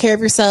 Please take care of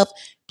yourself.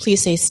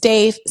 Please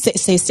stay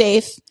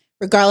safe,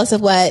 regardless of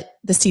what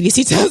the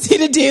CDC tells you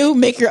to do.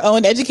 Make your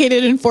own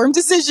educated, informed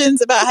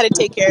decisions about how to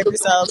take care of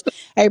yourselves.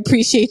 I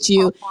appreciate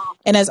you.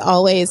 And as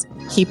always,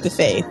 keep the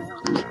faith.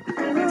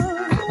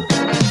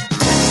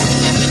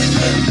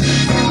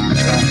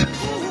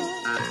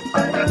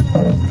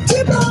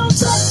 Keep on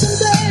trusting,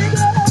 baby.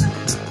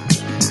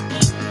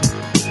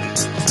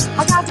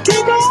 I got to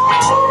keep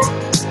on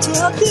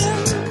trucking.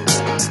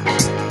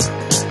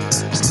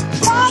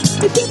 Got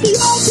to get the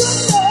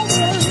ocean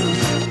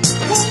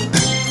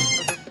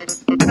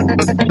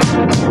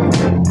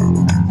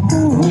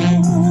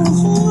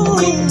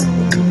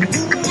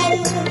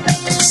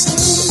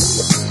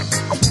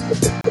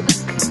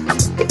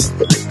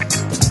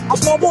I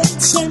love it,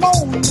 shame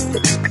on me,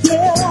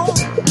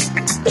 yeah.